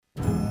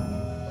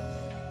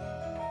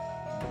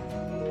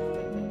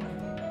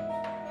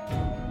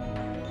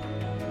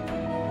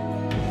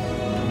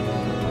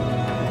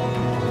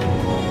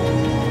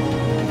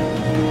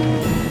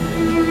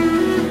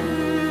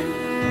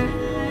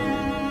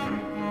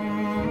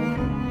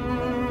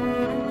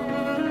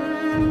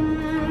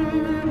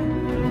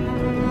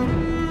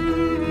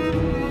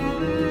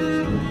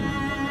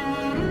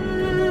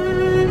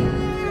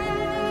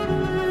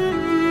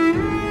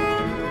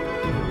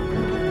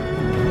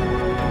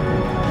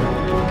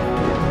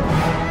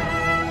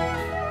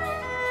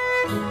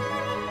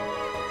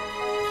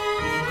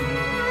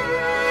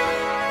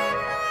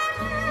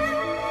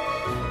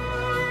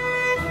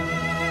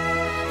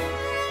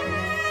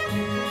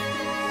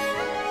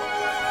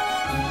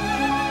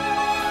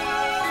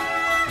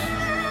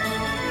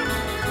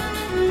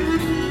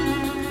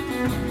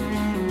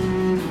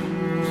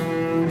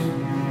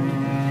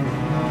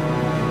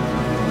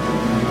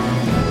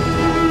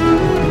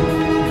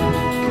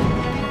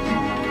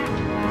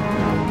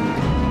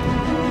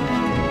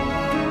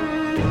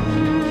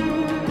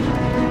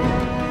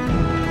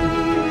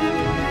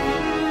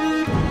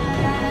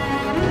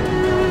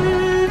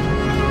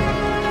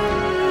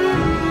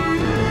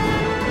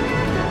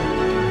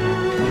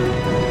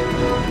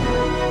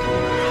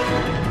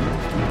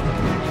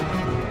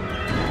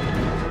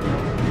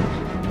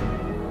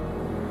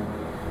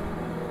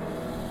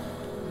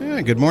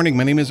Good morning.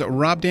 My name is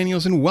Rob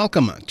Daniels, and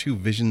welcome to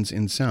Visions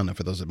in Sound. Now,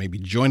 for those that may be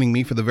joining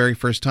me for the very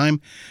first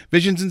time,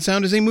 Visions in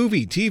Sound is a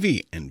movie,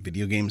 TV, and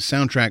video game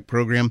soundtrack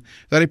program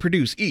that I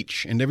produce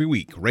each and every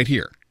week right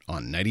here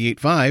on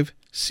 98.5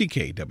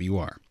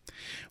 CKWR.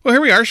 Well,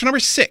 here we are, show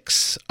number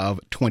 6 of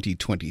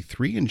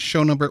 2023, and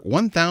show number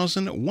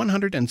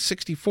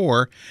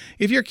 1164,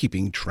 if you're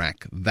keeping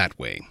track that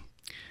way.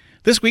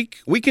 This week,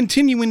 we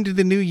continue into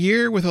the new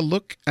year with a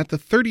look at the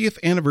 30th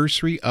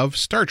anniversary of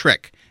Star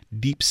Trek,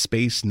 Deep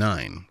Space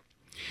Nine.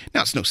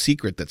 Now, it's no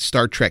secret that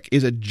Star Trek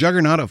is a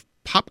juggernaut of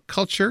pop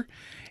culture.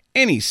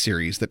 Any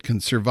series that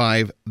can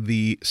survive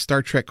the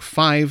Star Trek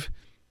V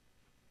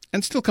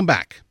and still come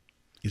back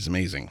is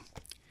amazing.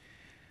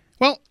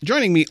 Well,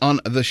 joining me on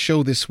the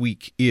show this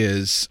week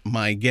is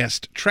my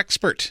guest,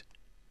 Trexpert.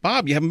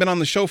 Bob, you haven't been on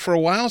the show for a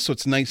while, so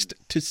it's nice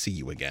to see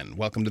you again.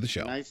 Welcome to the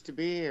show. Nice to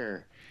be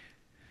here.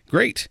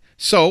 Great.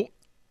 So,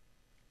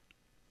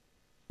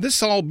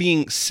 this all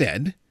being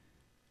said,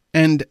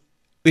 and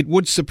it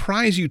would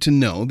surprise you to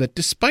know that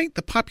despite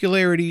the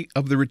popularity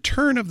of the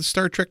return of the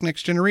Star Trek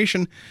Next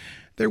Generation,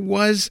 there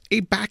was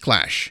a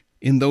backlash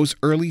in those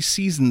early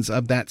seasons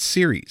of that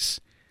series.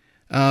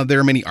 There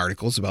are many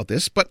articles about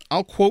this, but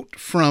I'll quote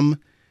from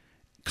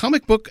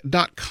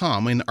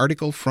comicbook.com, an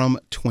article from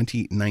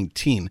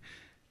 2019.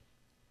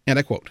 And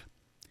I quote,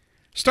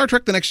 Star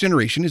Trek The Next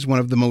Generation is one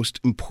of the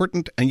most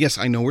important, and yes,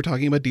 I know we're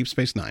talking about Deep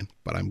Space Nine,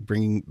 but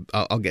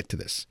I'll get to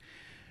this.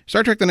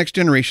 Star Trek The Next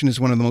Generation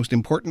is one of the most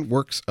important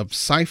works of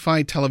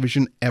sci-fi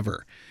television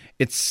ever.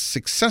 It's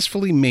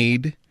successfully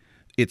made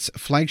its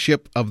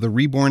flagship of the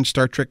reborn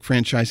Star Trek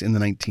franchise in the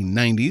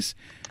 1990s,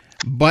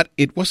 but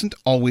it wasn't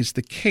always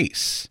the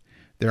case.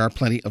 There are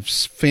plenty of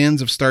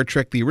fans of Star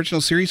Trek, the original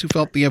series, who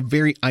felt the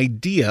very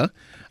idea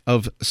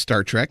of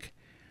Star Trek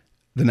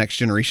The Next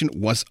Generation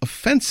was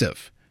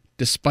offensive,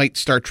 despite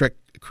Star Trek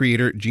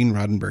creator Gene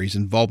Roddenberry's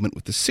involvement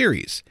with the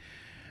series.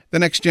 The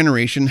Next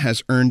Generation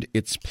has earned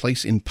its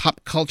place in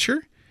pop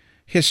culture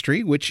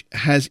history, which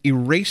has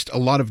erased a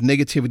lot of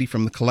negativity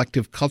from the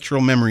collective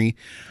cultural memory.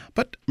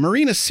 But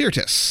Marina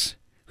Sirtis,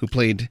 who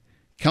played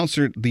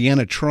Counselor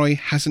Deanna Troi,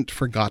 hasn't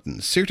forgotten.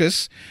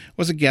 Sirtis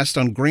was a guest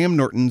on Graham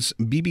Norton's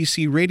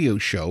BBC radio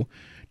show.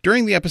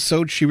 During the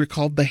episode, she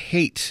recalled the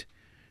hate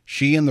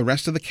she and the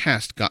rest of the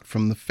cast got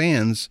from the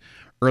fans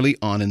early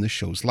on in the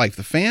show's life.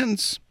 The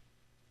fans,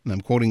 and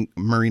I'm quoting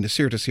Marina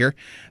Sirtis here,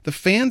 the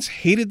fans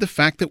hated the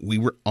fact that we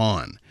were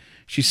on.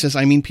 She says,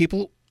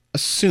 people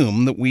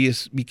assume that we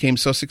became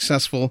so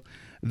successful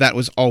that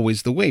was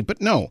always the way.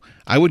 But no,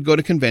 I would go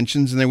to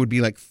conventions and there would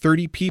be like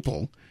 30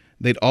 people.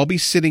 They'd all be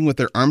sitting with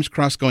their arms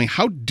crossed going,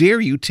 how dare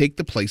you take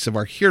the place of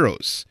our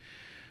heroes?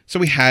 So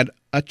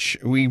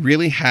we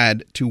really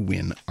had to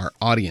win our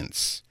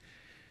audience.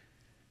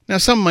 Now,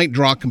 some might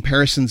draw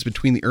comparisons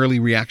between the early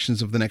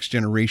reactions of The Next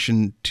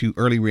Generation to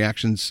early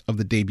reactions of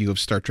the debut of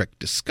Star Trek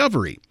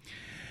Discovery.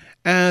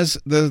 As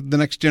the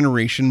Next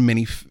Generation,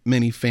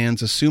 many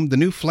fans assumed the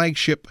new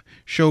flagship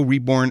show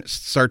reborn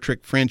Star Trek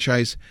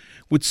franchise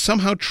would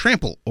somehow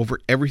trample over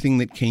everything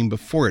that came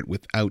before it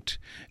without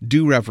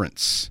due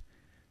reverence.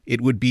 It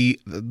would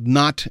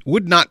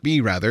not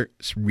be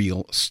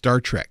real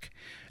Star Trek.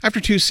 After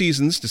 2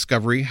 seasons,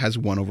 Discovery has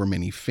won over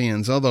many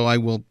fans, although I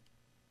will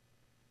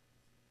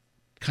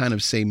kind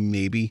of say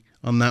maybe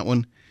on that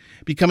one,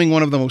 becoming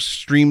one of the most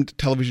streamed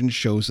television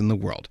shows in the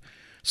world.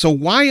 So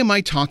why am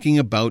I talking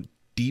about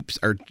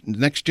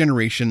Next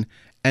Generation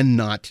and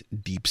not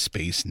Deep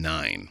Space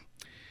Nine?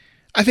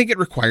 I think it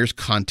requires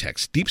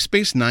context. Deep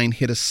Space Nine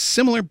hit a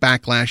similar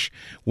backlash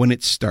when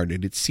it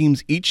started. It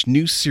seems each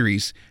new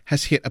series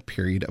has hit a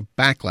period of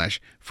backlash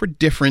for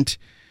different,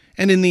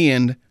 and in the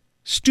end,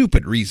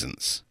 stupid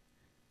reasons.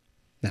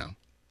 Now,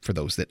 for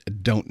those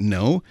that don't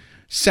know,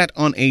 set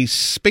on a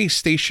space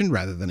station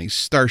rather than a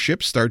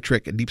starship, Star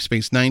Trek Deep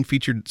Space Nine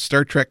featured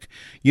Star Trek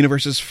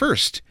universe's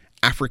first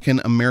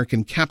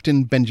African-American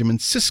captain, Benjamin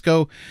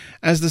Sisko,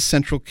 as the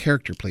central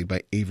character played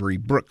by Avery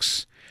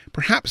Brooks.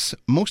 Perhaps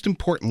most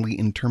importantly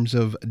in terms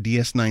of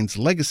DS9's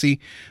legacy,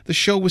 the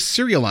show was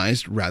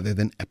serialized rather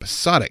than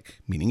episodic,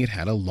 meaning it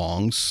had a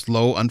long,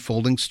 slow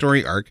unfolding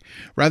story arc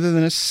rather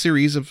than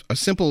simply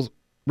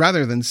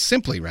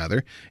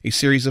a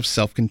series of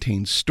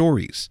self-contained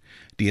stories.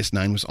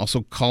 DS9 was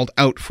also called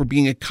out for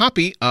being a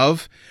copy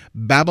of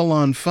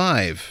Babylon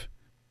 5,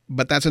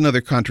 but that's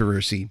another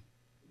controversy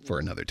for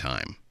another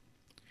time.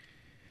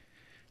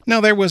 Now,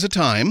 there was a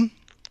time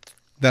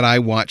that I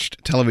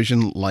watched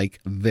television like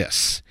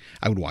this.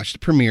 I would watch the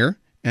premiere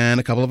and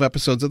a couple of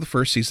episodes of the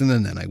first season,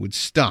 and then I would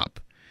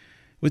stop.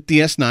 With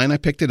DS9, I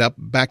picked it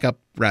back up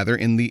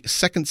in the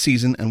second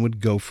season and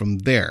would go from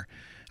there.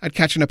 I'd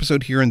catch an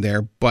episode here and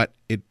there, but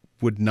it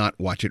would not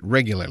watch it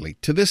regularly.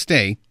 To this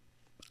day,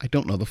 I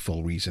don't know the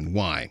full reason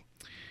why.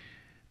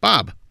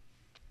 Bob,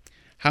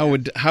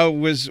 how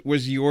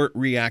was your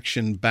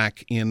reaction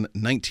back in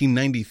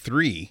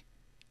 1993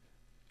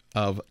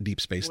 of Deep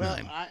Space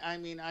Nine? Well,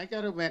 I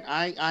got to admit,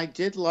 I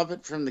did love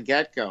it from the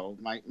get-go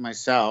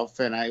myself,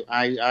 and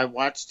I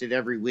watched it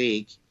every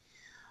week.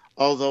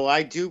 Although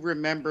I do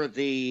remember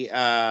the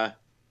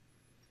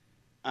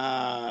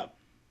uh,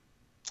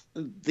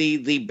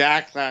 the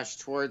backlash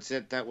towards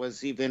it that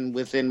was even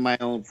within my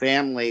own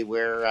family,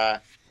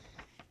 where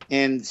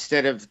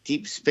instead of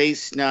Deep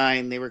Space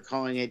Nine, they were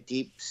calling it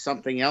Deep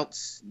Something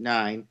Else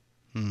Nine.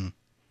 Hmm.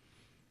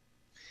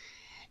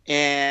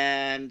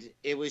 And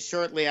it was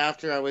shortly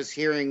after I was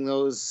hearing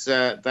those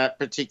that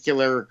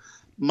particular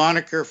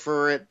moniker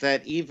for it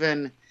that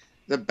even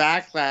the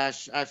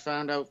backlash I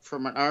found out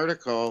from an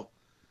article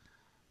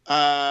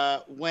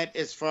went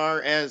as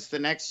far as the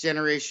Next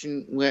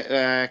Generation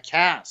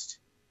cast.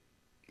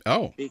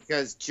 Oh.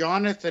 Because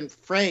Jonathan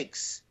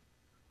Frakes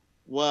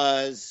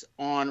was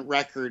on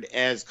record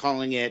as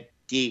calling it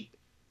Deep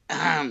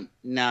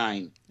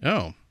Nine.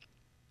 Oh.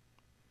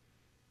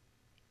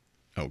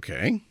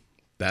 Okay.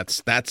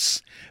 That's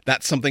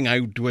something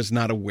I was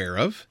not aware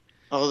of.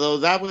 Although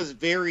that was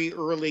very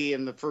early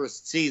in the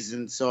first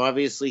season, so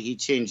obviously he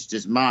changed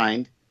his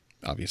mind.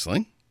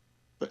 Obviously.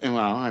 But, well,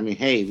 I mean,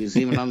 hey, he was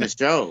even on the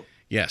show.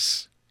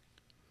 Yes.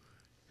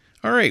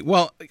 All right.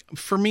 Well,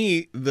 for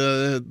me,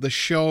 the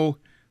show,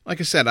 like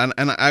I said, and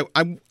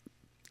I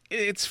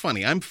it's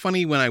funny. I'm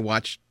funny when I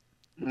watch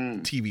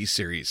TV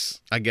series.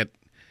 I get,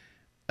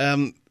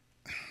 I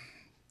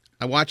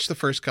watch the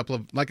first couple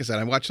of, like I said,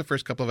 I watch the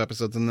first couple of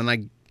episodes, and then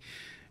I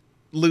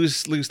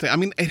lose. I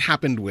mean, it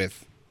happened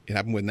with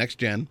Next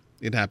Gen.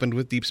 It happened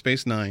with Deep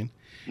Space Nine.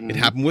 It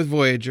happened with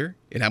Voyager.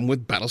 It happened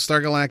with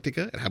Battlestar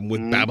Galactica. It happened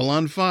with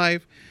Babylon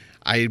 5.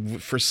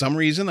 For some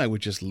reason, I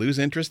would just lose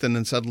interest, and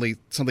then suddenly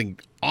something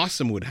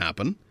awesome would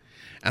happen,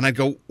 and I'd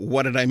go,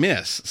 "What did I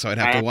miss?" So I'd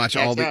have to watch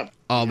all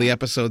the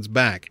episodes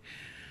back.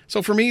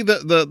 So for me,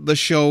 the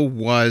show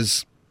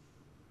was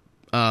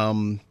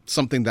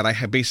something that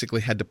I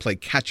basically had to play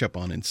catch up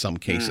on in some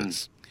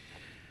cases.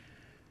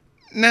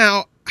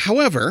 Now,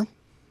 however,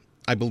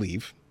 I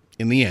believe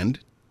in the end,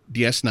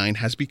 DS9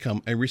 has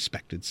become a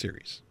respected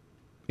series.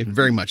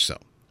 Very much so.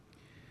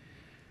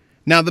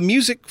 Now, the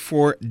music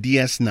for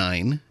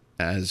DS9,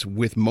 as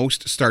with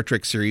most Star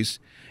Trek series,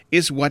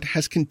 is what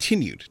has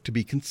continued to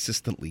be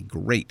consistently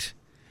great.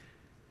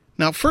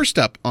 Now, first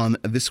up on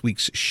this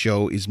week's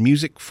show is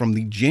music from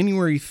the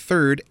January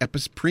 3rd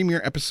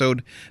premiere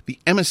episode, The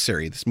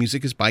Emissary. This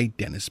music is by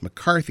Dennis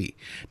McCarthy.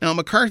 Now,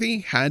 McCarthy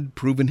had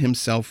proven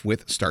himself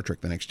with Star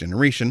Trek The Next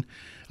Generation.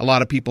 A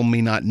lot of people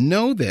may not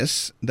know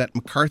this, that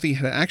McCarthy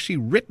had actually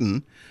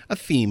written a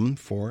theme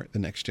for The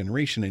Next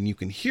Generation, and you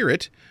can hear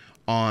it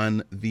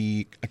on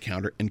the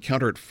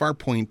Encounter at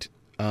Farpoint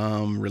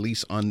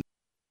release on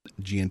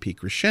GNP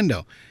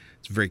Crescendo.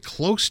 It's very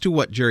close to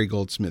what Jerry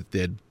Goldsmith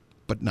did,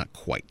 but not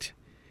quite.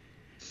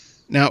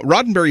 Now,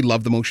 Roddenberry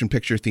loved the motion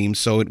picture theme,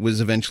 so it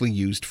was eventually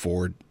used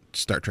for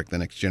Star Trek The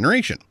Next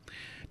Generation.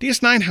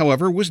 DS9,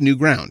 however, was new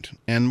ground,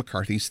 and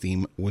McCarthy's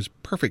theme was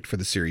perfect for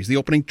the series. The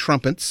opening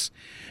trumpets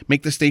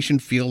make the station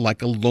feel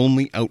like a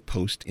lonely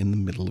outpost in the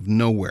middle of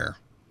nowhere.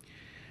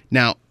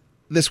 Now,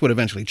 this would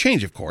eventually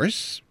change, of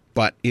course,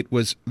 but it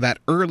was that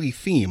early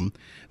theme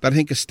that I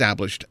think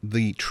established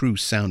the true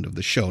sound of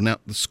the show. Now,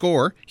 the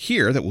score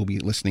here that we'll be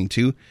listening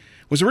to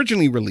was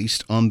originally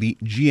released on the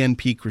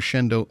GNP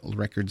Crescendo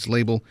Records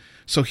label.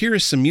 So here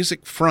is some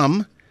music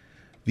from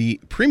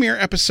the premiere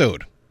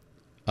episode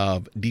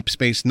of Deep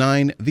Space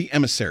Nine, The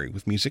Emissary,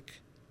 with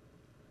music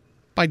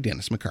by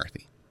Dennis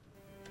McCarthy.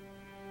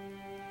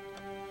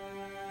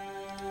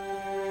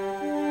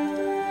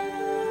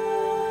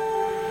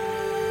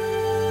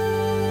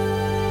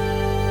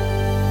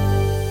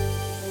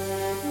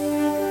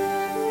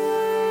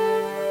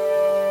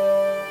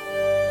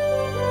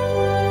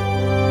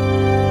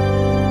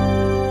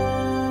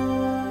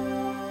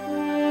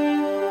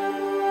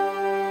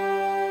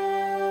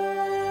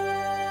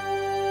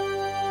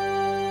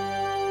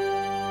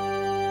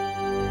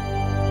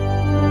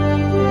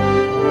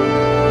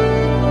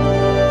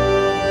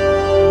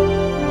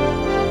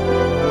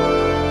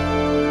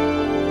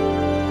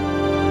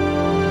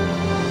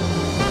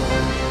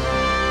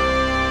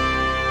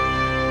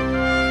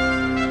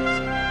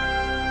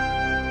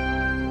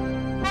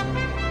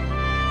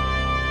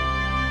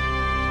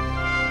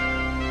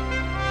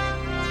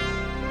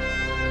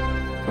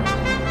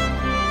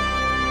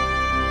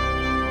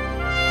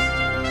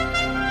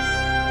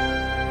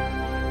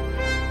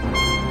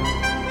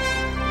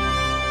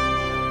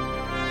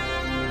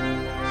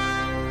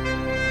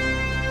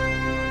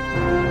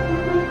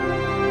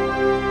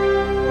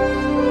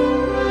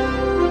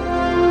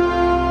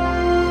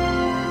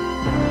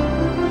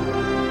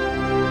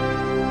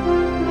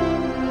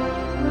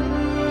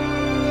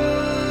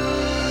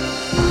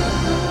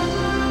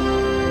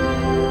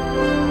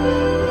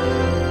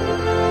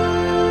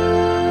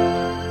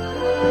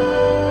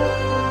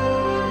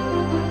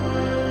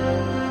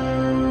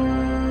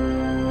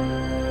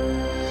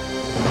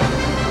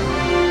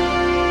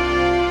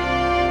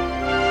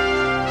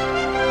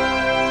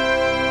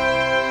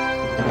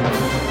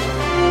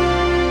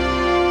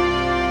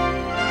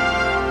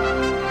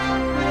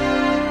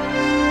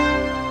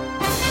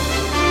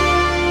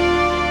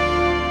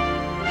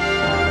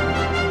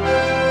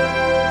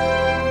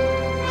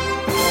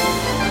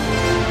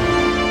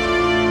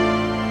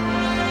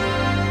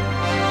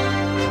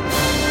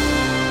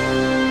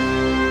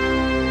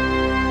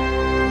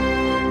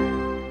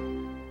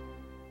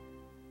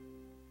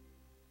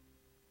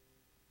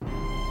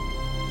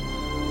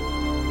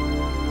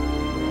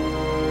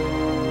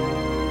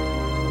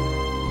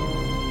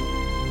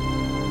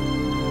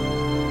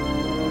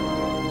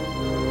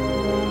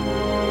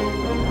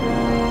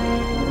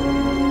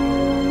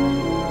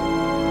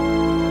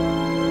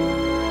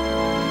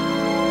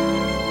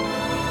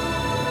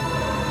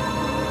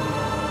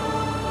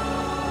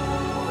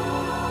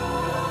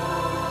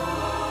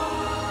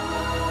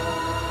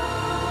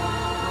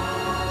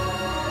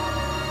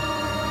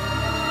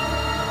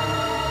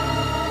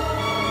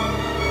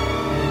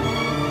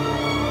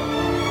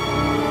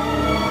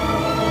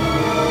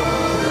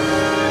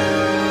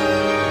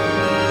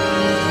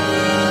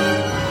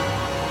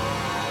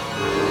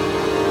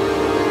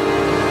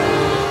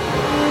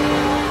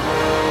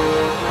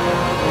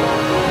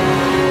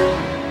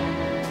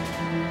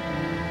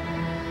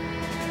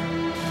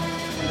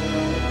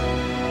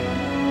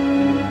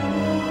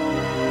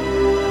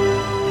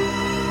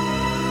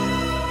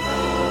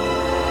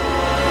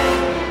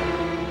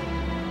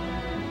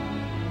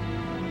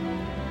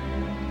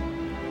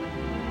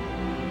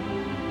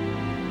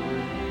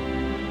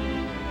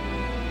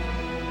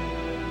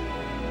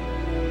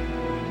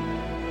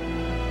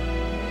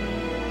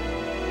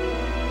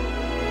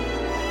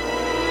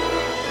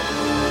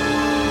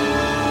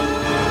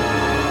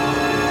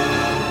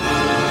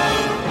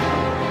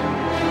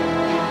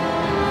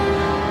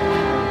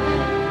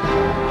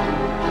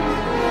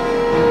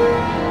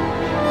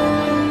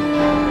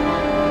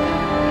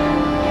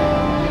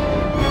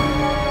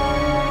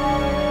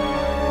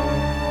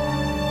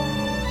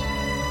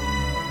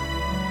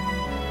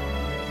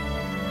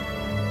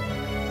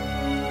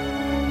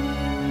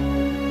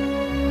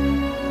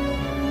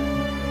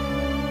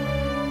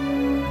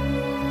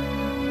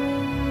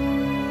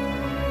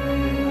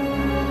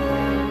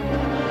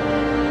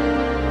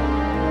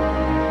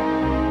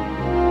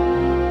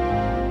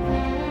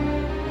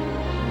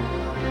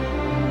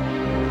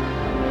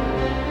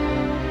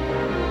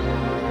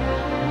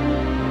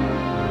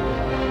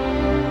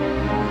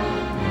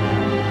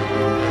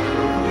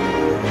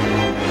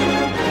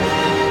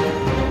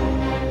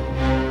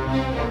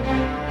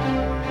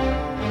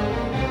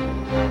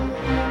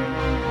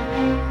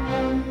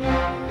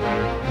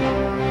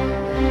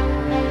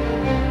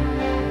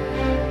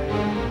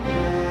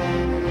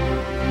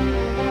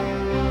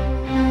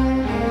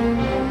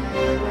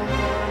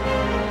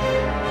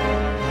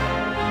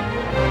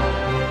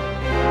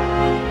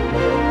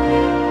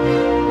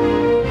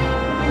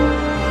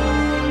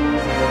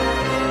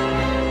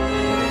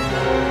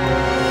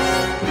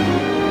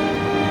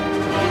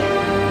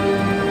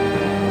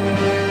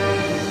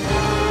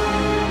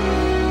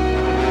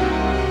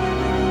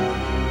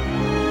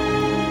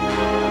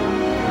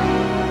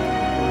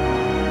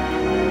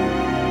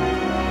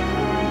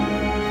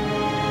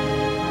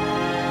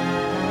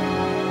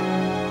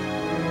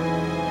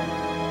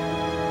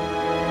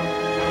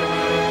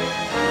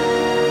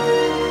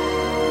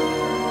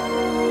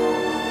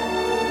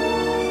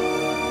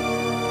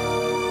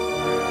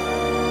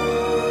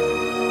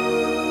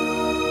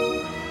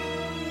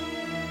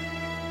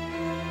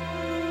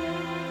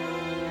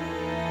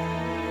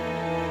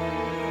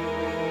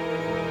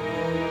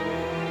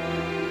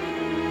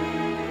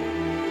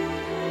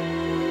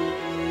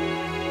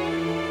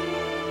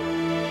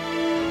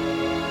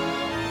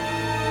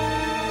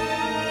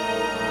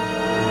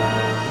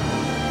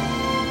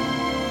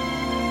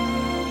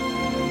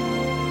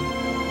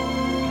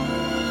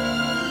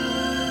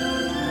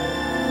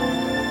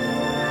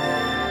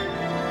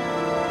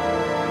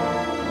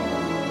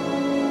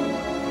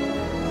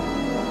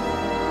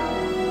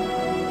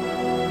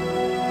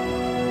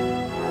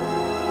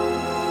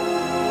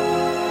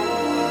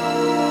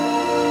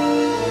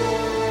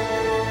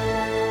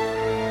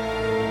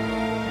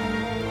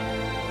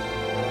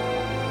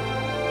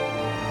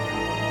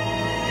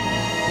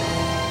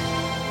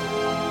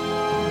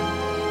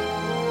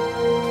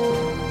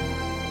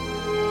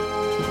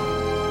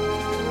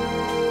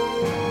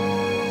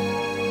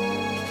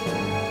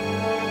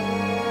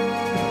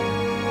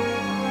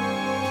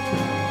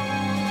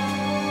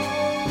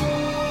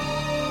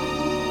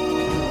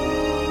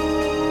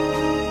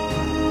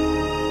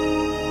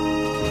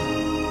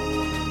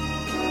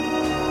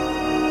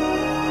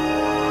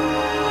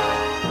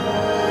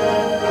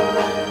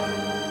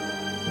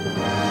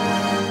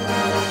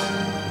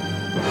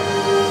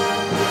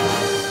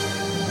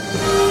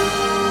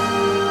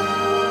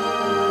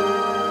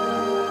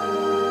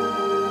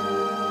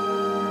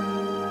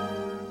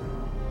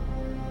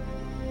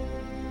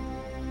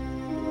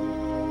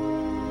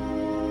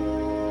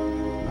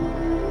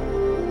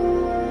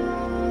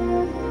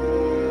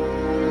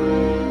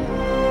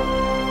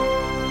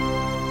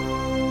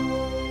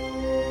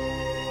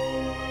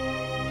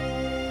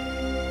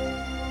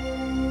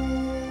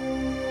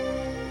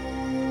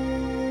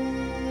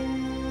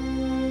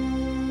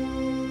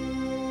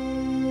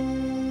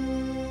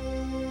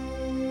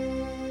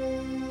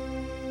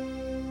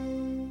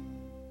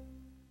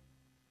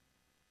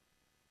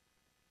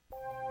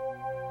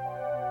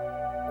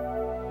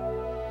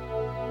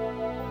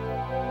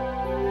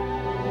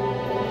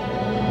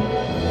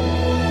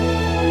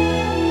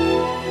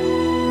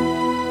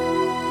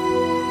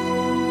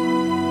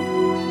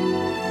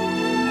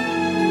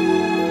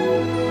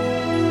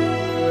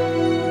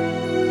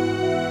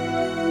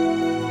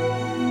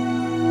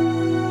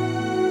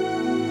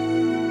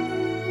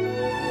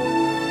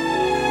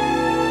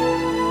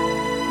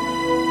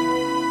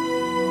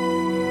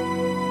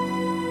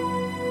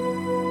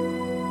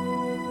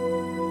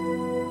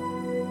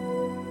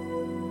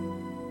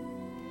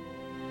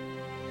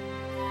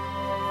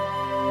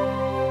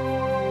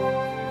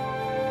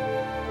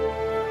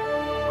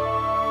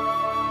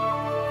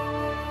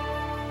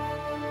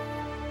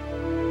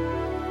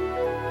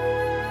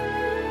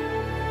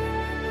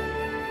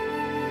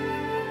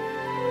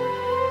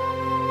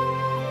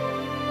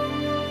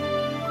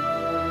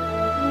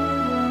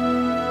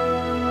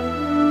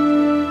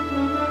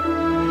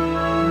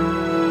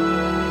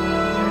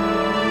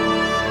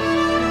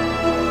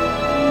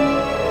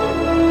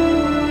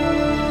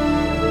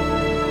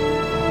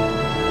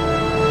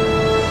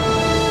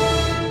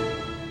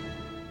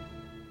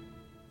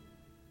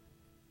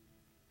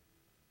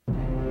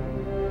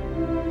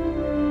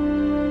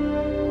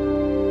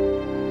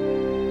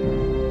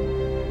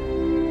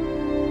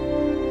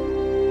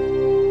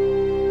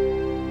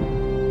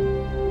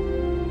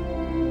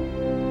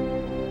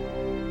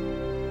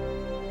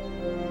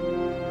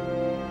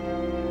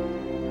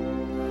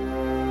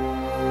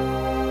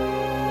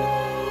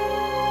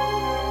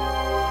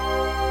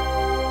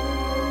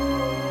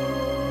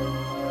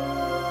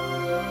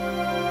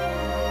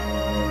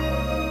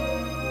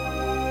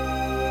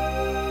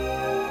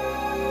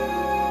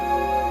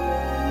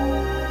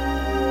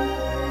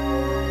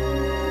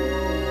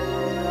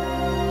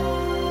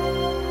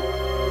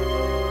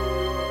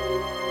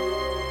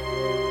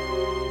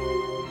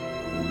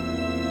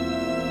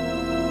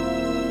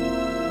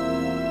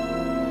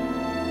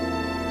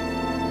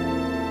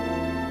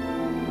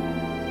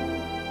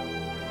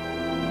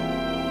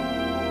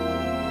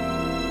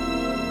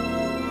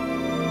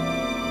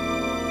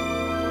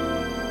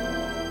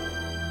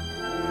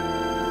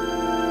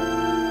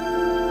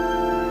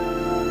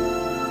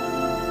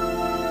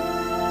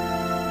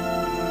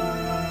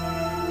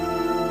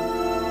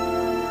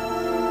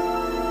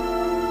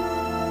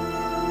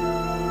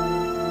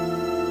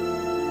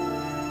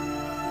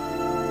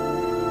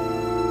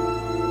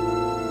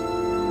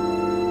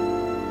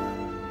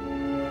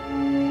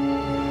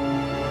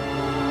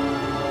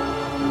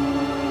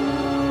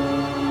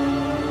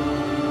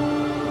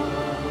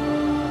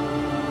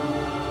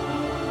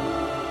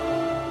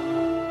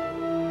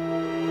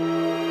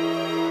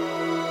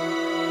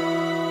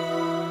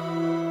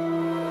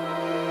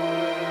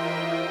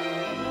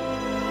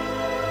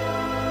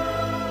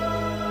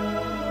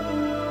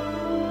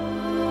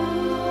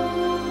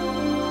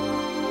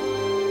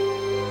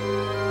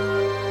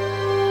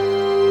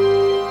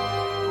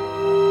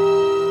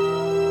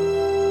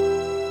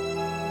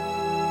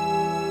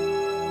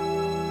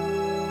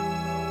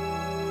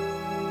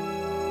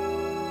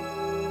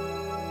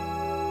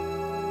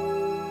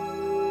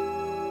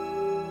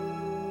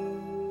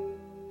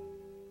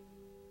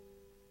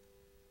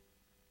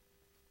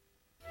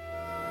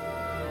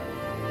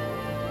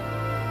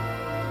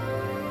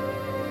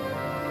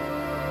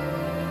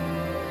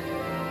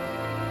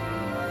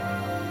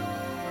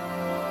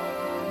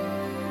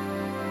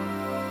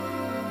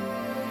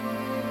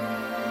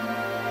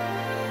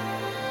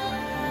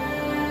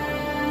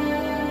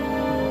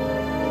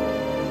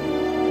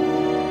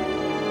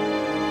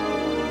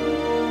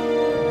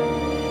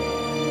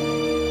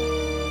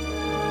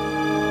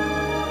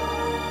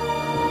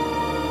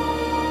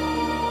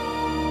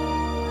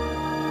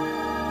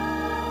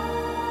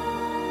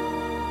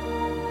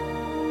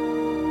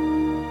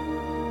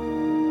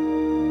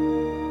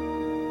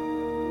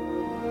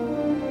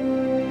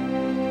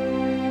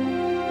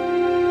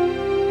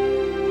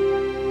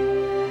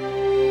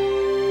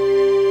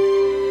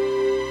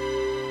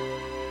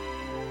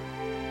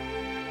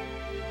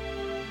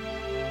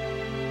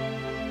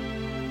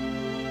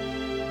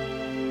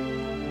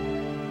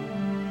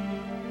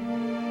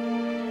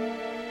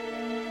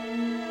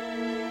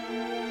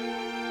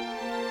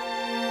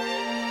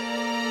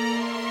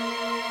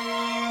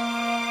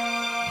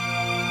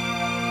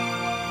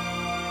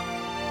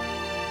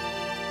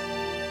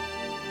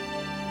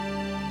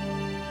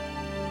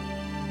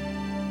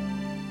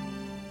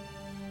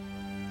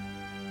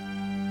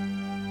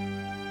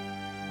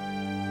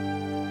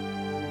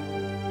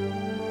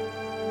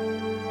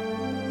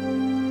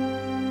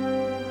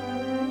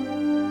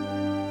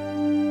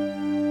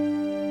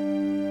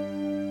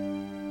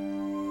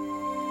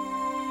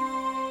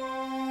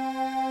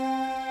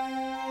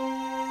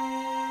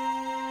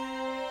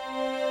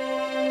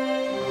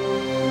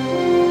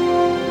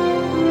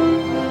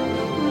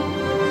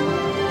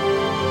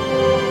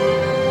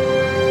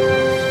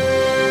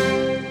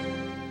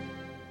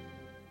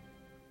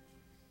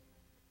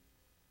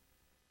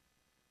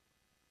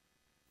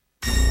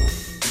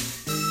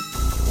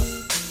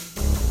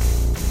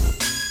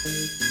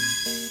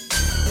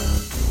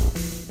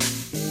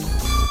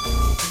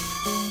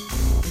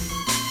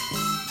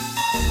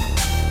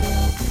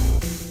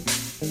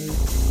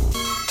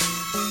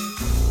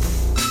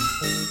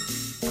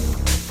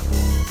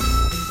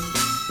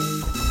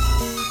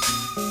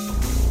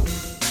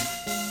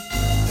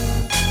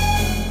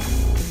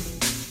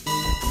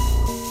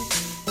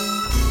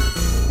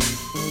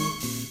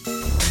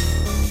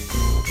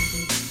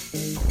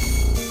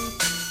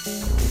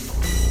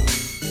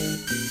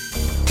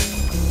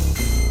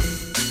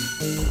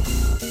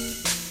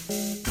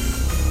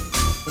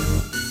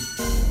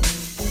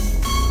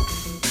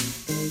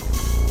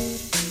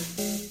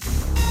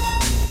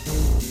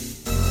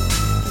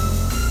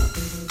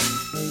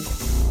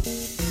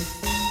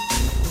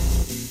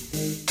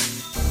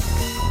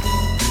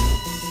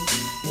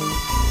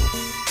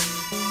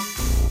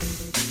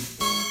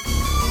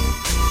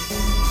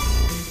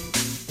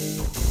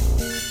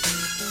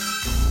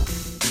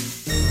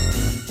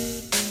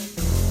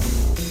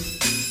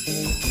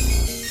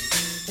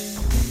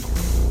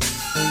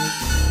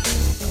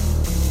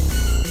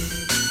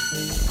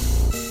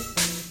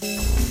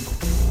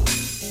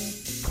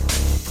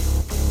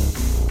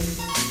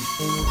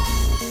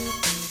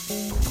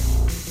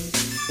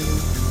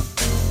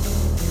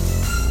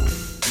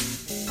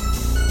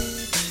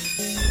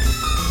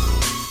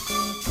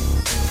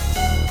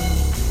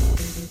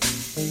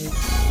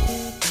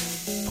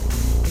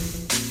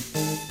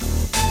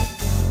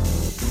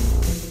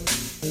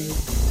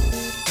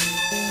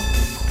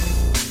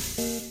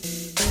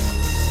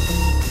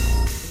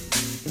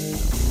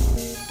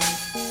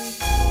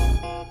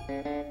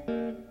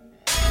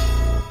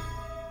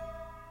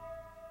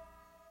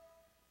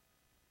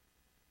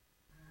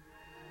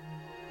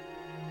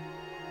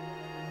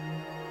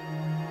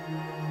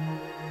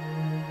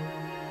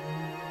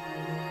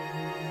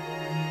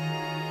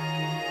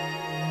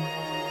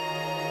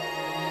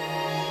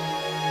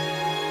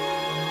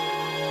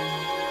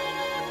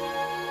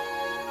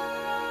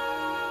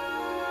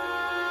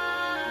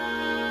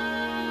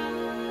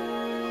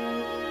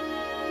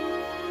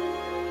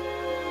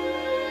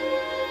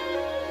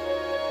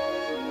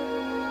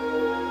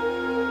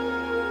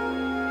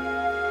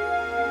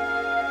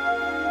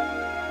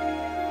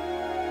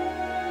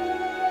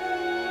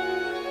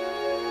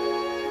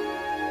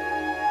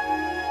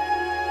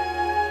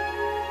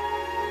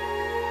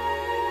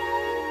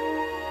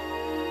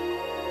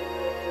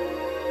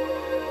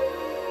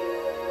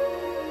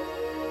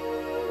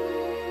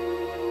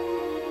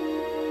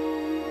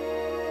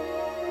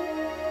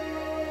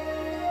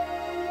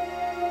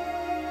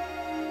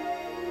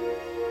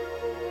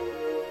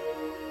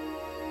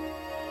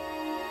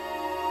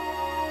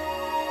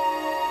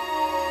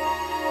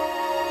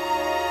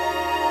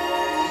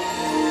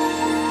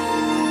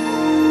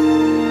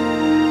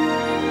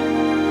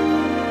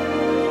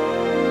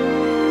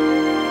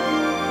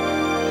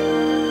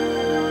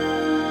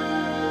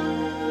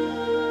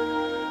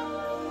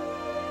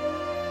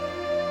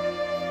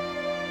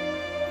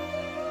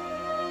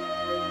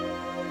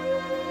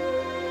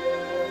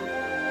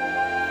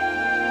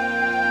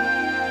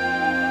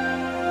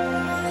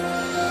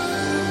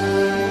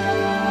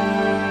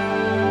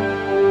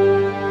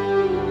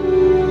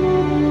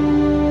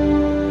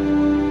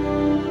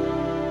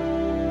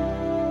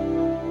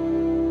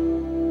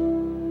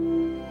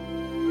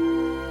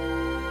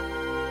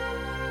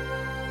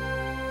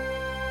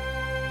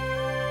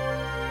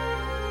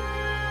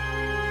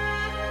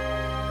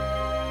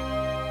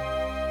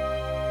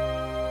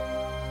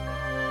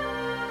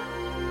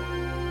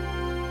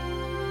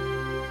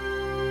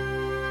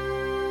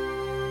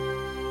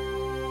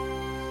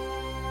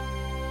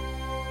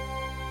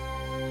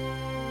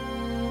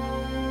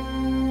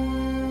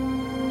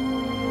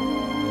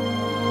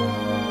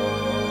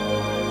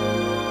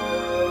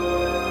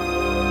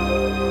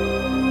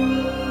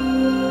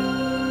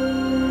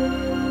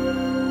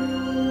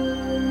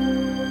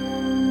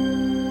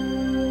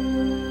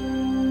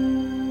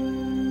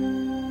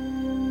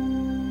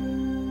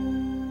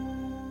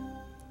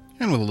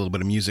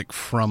 bit of music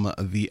from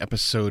the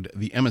episode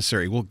The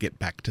Emissary. We'll get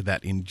back to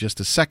that in just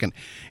a second.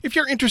 If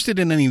you're interested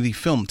in any of the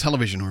film,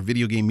 television, or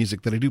video game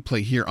music that I do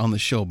play here on the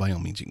show, by all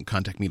means, you can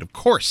contact me at, of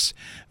course,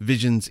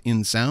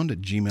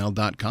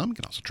 visionsinsound@gmail.com. You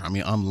can also try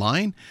me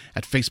online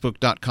at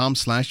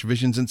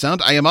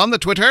facebook.com/visionsinsound. I am on the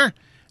Twitter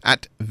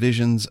at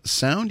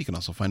visionssound. You can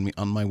also find me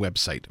on my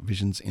website,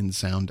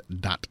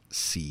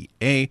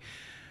 visionsinsound.ca.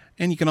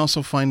 And you can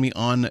also find me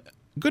on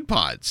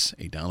GoodPods,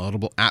 a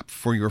downloadable app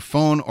for your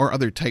phone or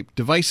other type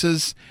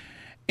devices.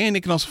 And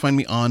you can also find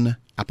me on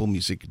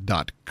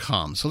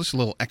applemusic.com. So just a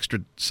little extra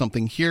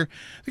something here.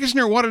 The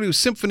Kitchener Waterloo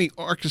Symphony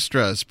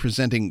Orchestra is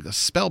presenting a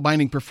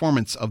spellbinding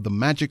performance of the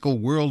magical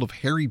world of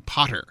Harry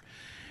Potter,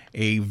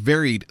 a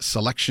varied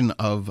selection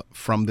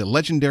from the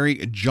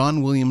legendary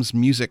John Williams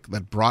music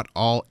that brought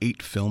all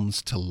 8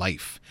 films to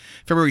life.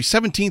 February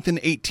 17th and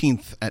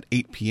 18th at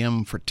 8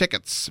 p.m. For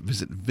tickets,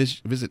 visit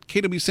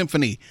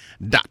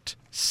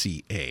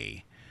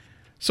kwsymphony.ca.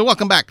 So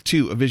welcome back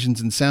to Visions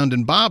in Sound.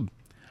 And Bob,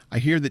 I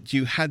hear that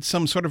you had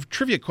some sort of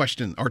trivia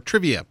question or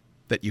trivia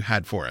that you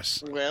had for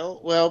us.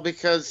 Well,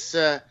 because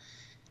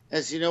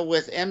as you know,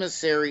 with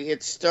Emissary,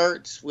 it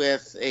starts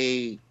with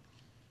a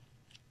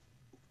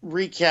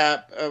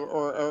recap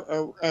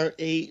or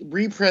a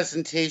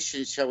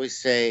representation, shall we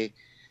say,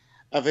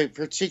 of a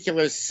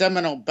particular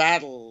seminal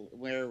battle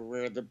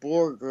where the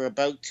Borg are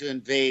about to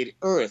invade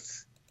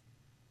Earth.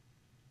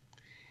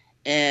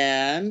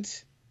 And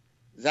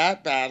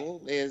that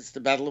battle is the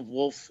Battle of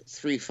Wolf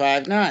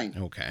 359.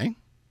 Okay.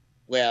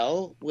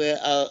 Well,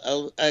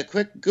 a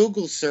quick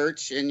Google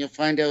search and you'll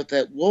find out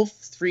that Wolf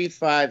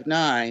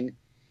 359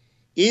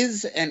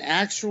 is an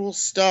actual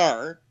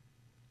star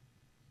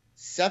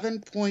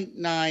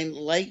 7.9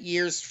 light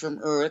years from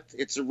Earth.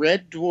 It's a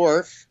red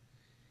dwarf,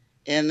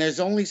 and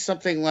there's only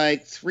something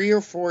like 3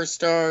 or 4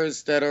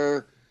 stars that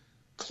are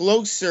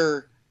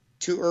closer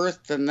to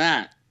Earth than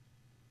that.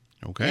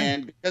 Okay.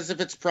 And because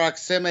of its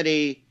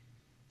proximity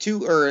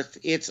to Earth,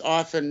 it's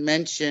often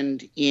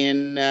mentioned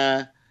in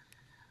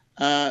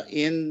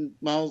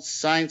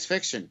science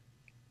fiction.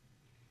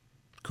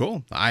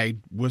 Cool. I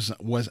was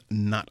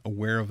not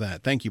aware of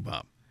that. Thank you,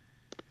 Bob.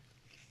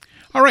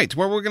 All right,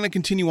 well, we're going to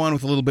continue on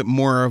with a little bit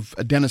more of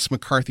Dennis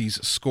McCarthy's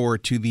score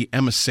to The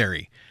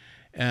Emissary.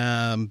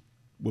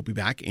 We'll be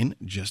back in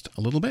just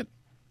a little bit.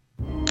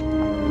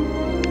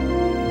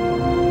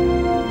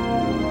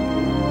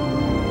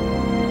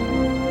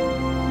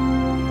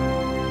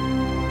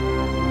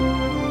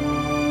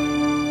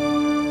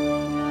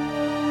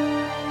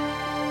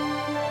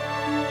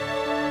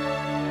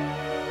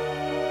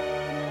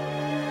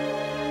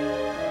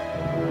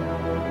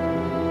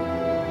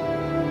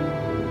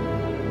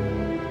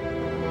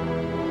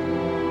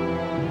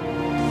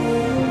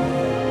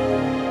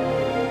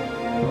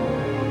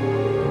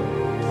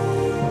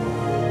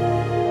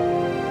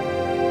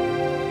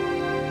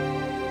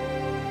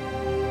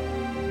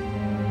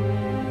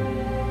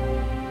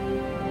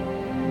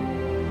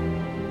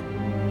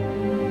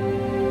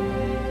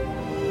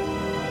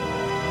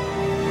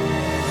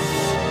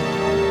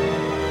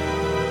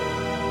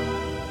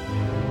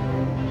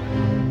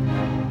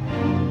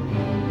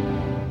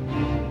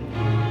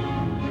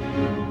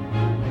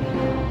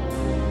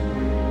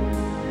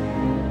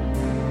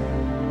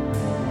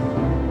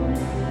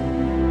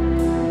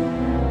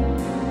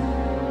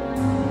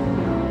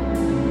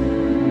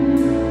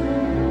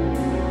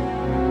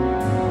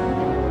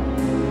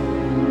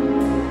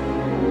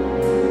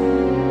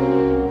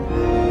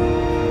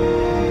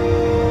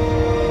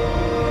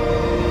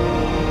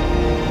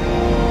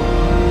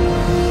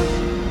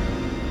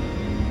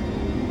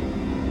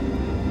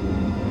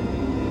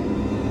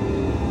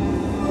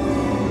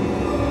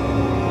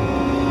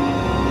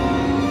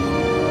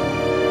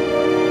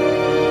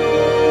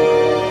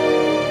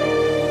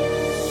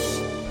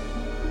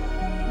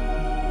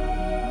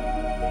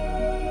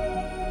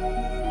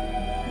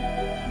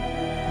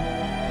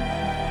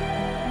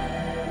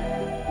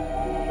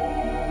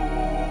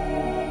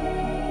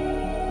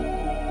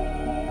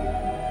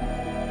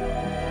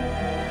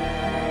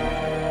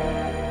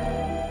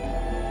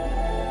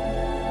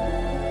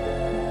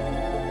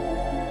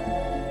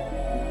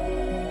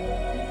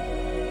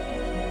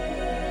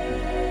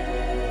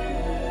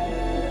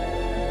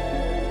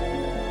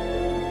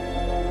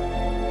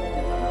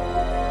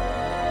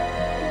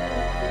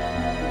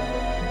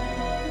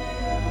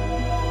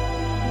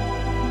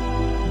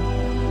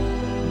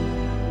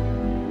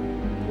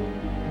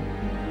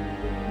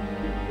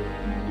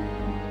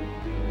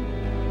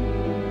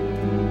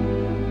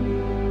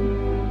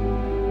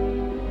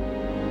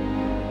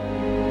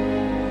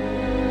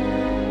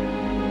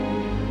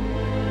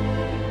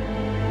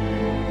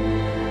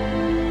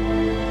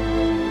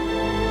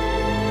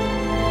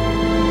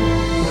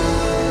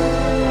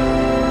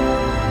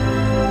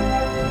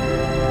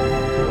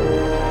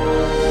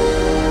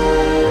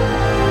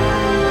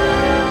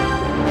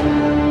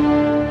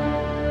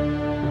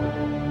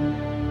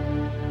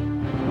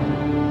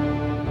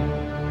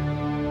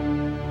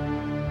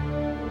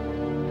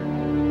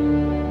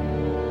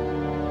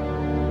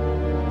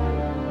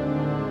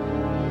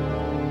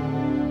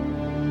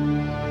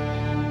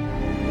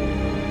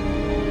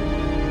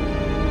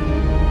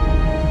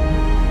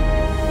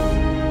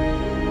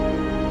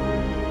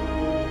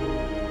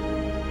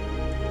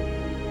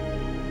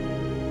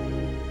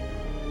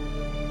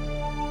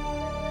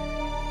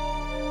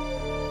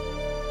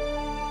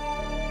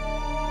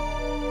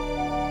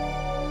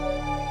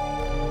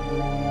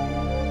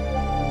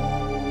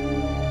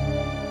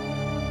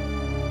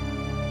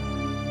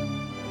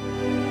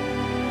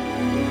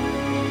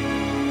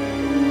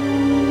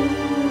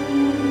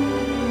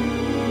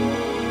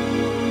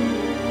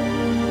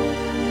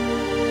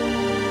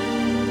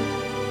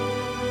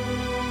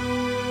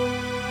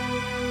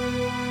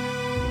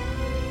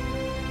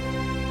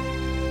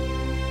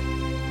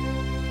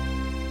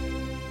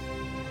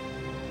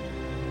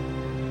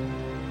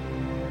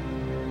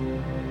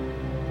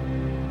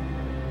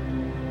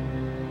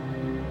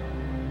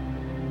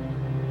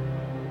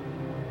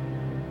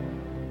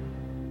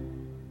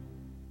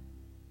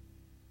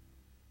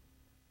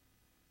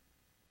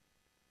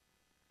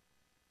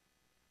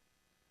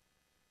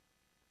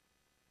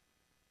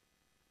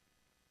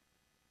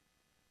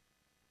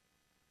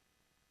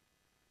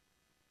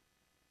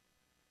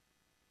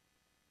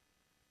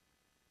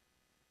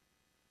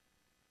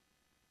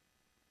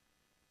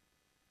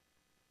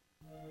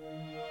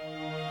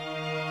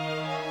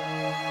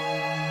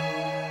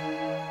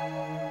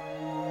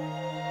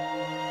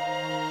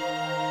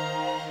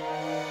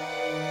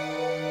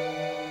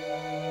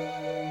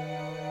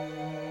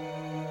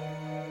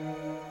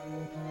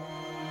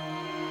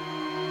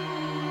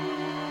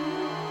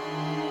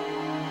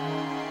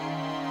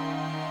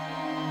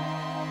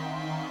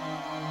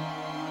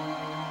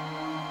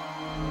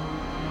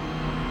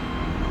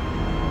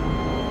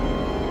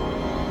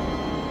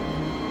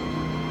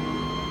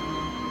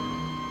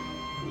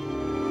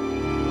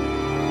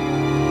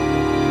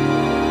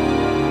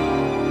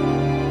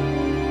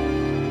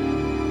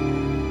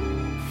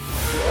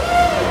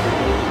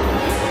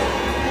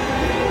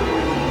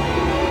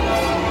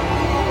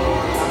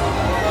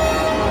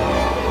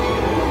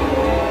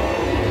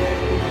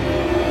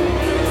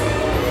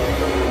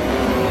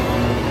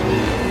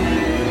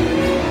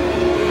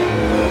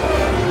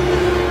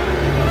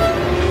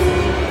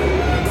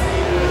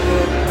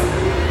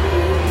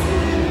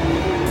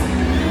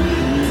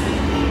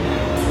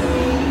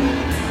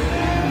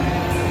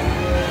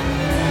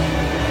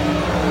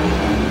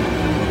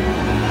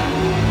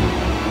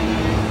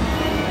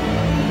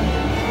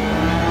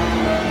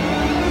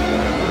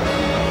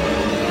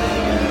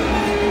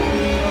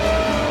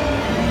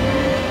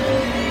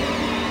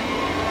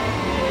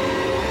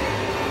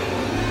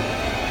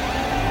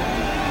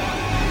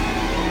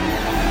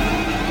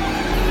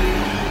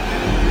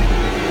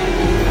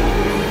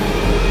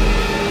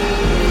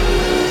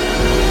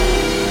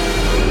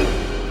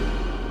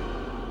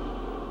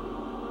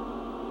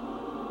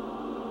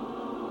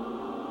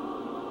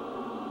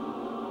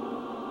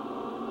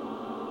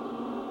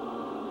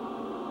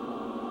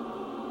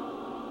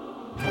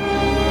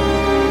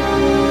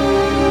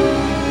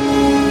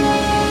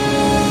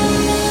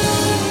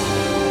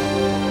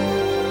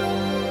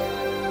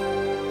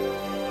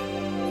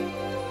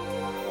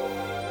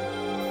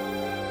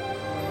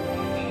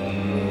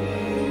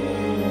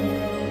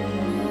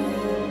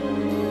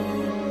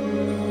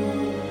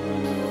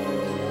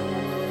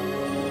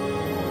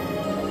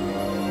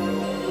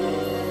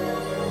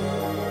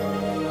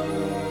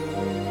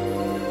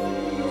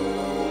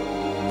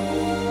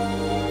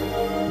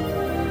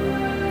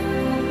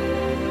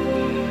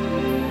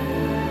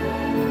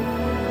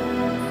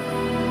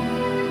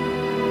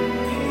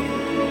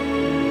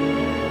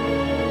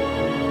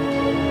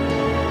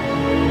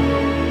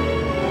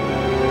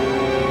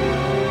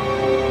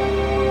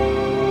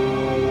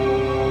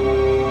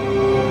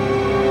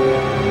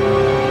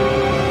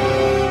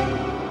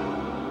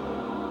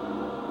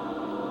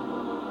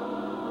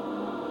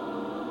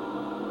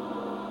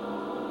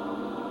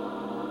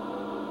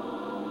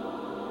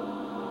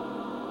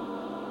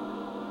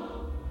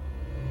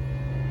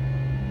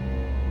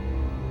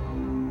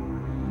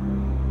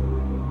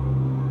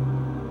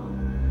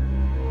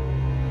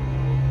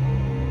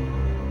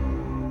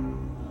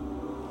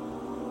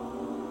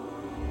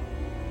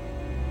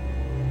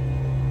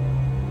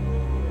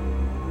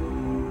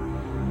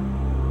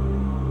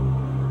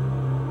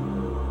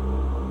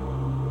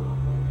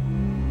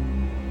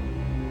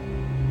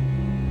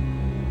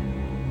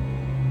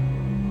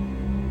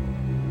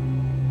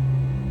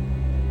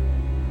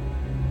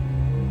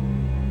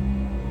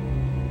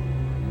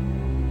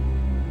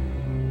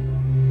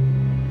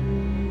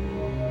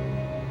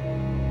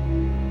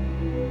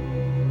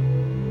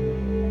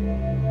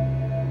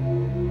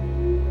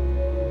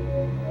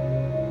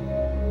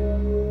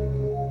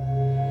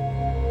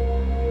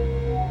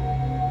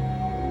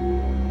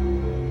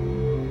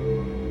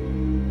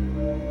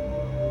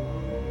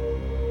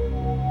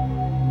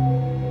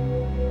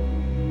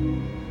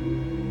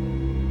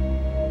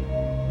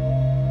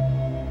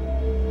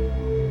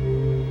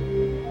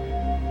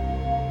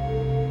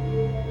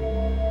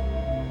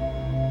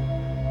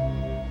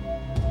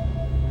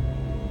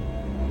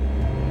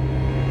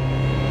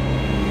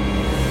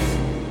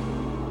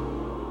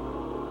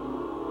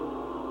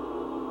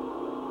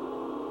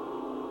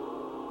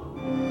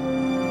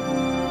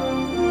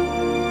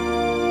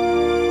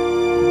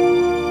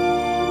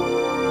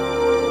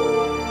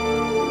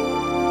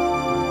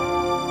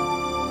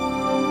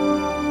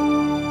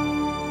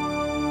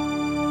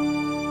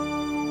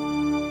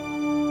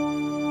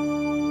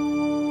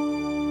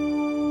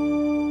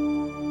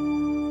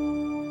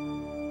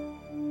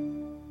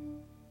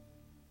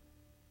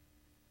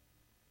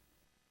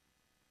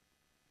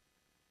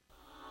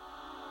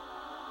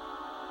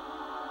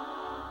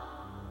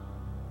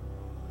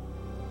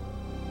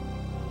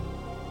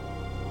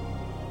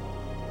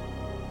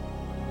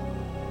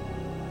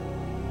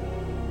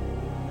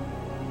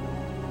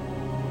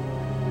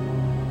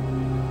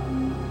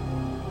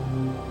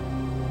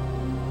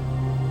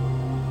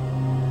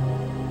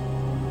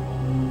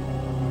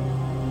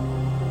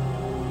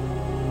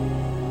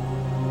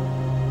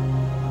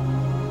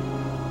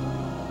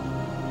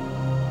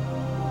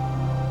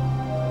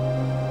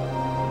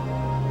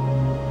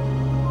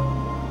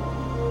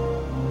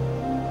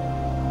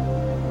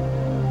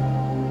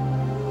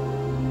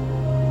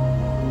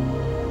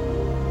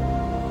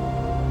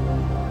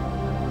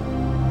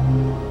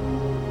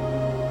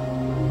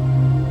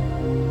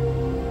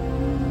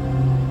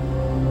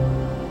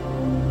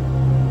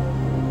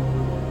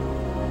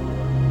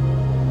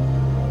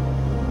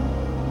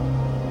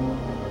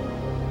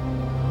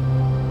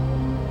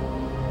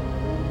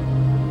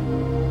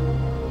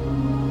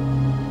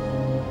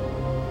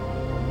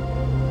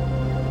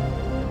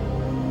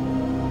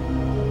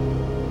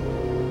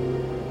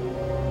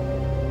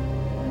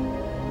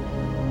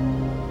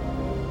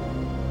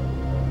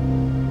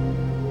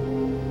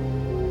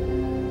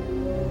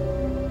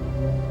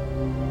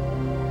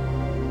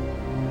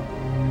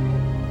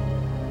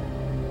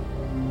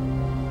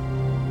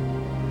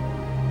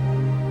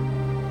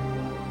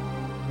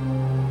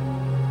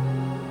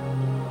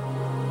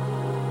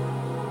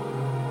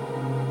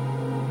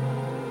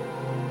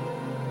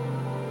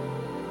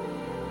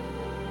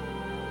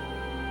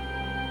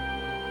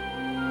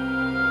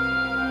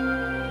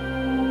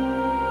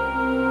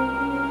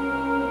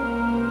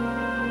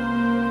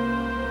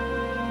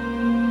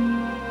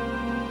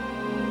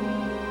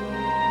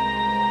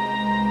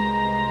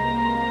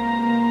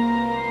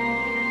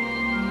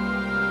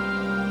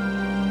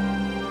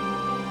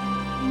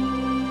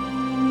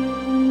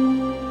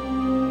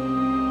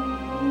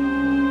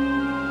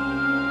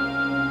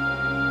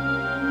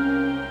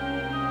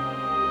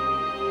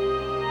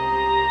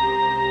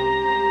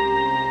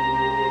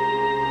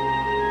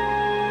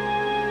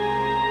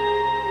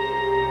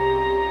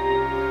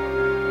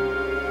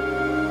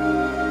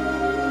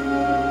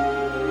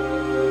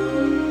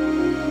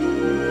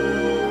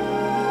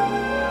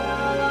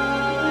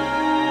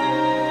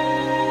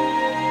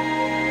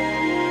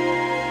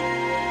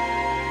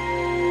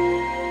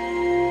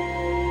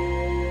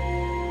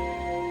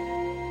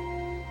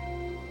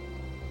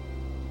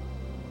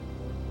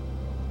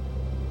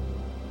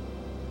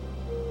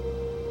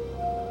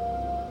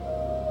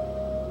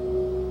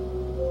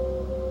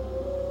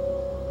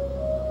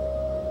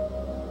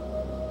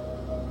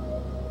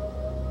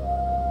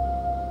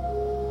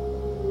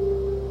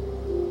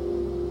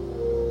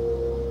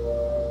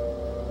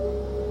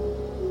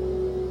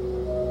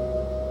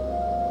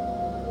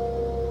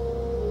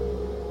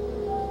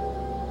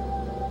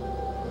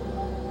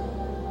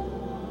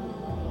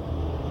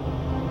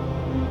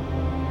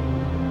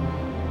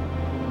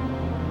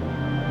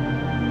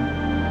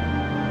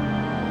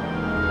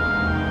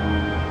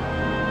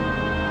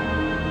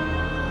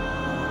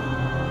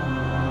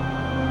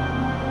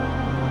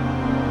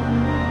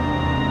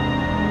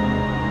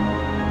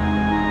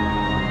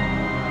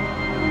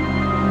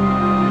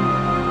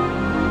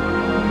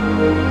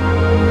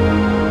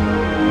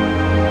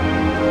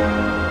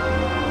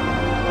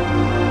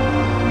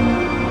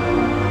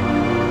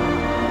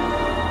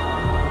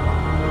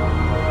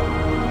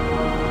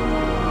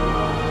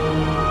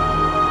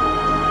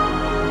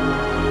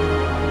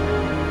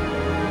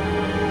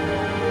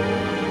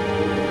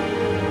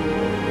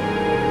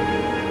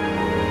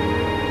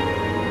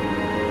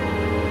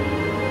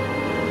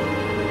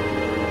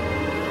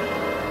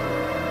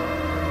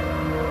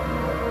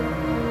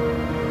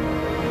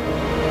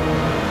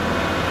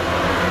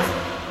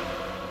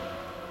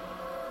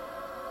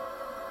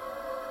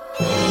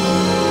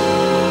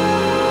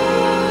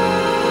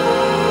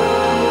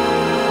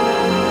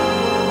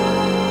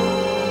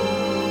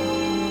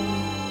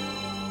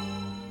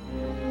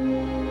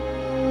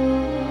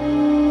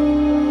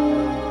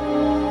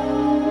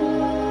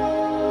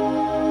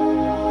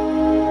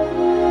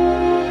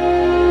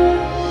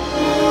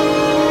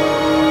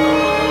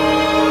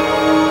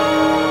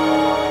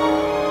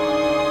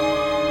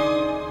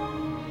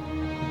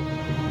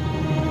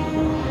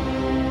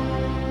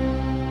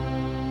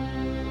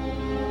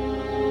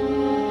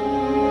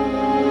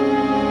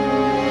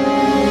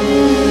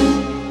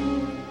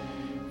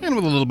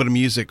 with a little bit of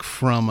music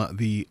from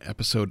the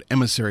episode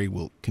Emissary.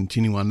 We'll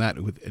continue on that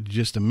with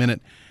just a minute.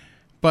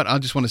 But I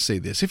just want to say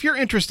this. If you're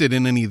interested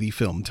in any of the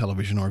film,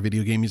 television, or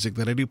video game music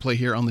that I do play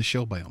here on the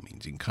show, by all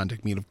means, you can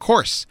contact me at, of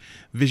course,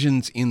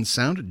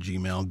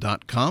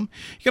 visionsinsound@gmail.com.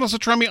 You can also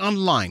try me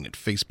online at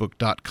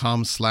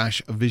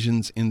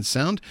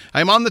facebook.com/visionsinsound.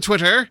 I'm on the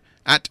Twitter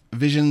at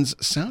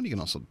visionssound. You can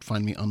also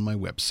find me on my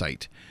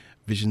website,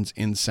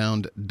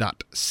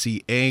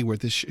 visionsinsound.ca, where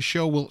this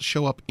show will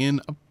show up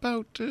in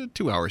about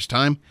 2 hours'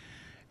 time.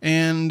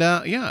 And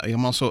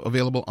I'm also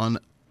available on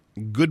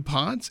Good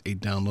Pods, a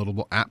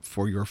downloadable app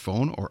for your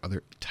phone or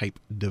other type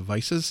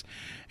devices.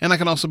 And I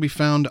can also be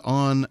found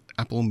on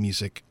Apple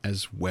Music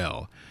as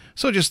well.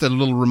 So just a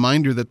little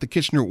reminder that the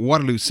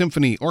Kitchener-Waterloo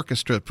Symphony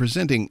Orchestra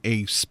presenting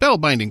a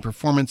spellbinding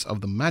performance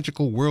of the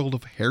magical world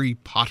of Harry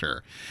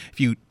Potter. If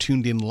you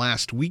tuned in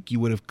last week, you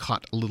would have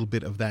caught a little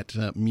bit of that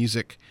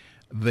music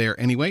there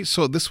anyway.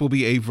 So this will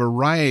be a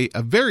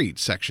varied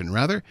section,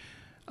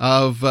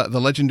 of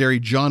the legendary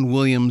John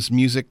Williams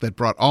music that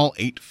brought all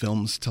 8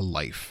 films to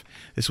life.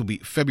 This will be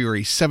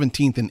February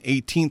 17th and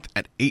 18th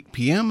at 8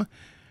 p.m.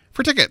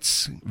 For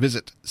tickets,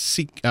 visit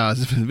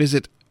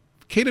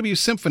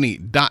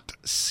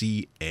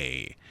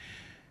kwsymphony.ca.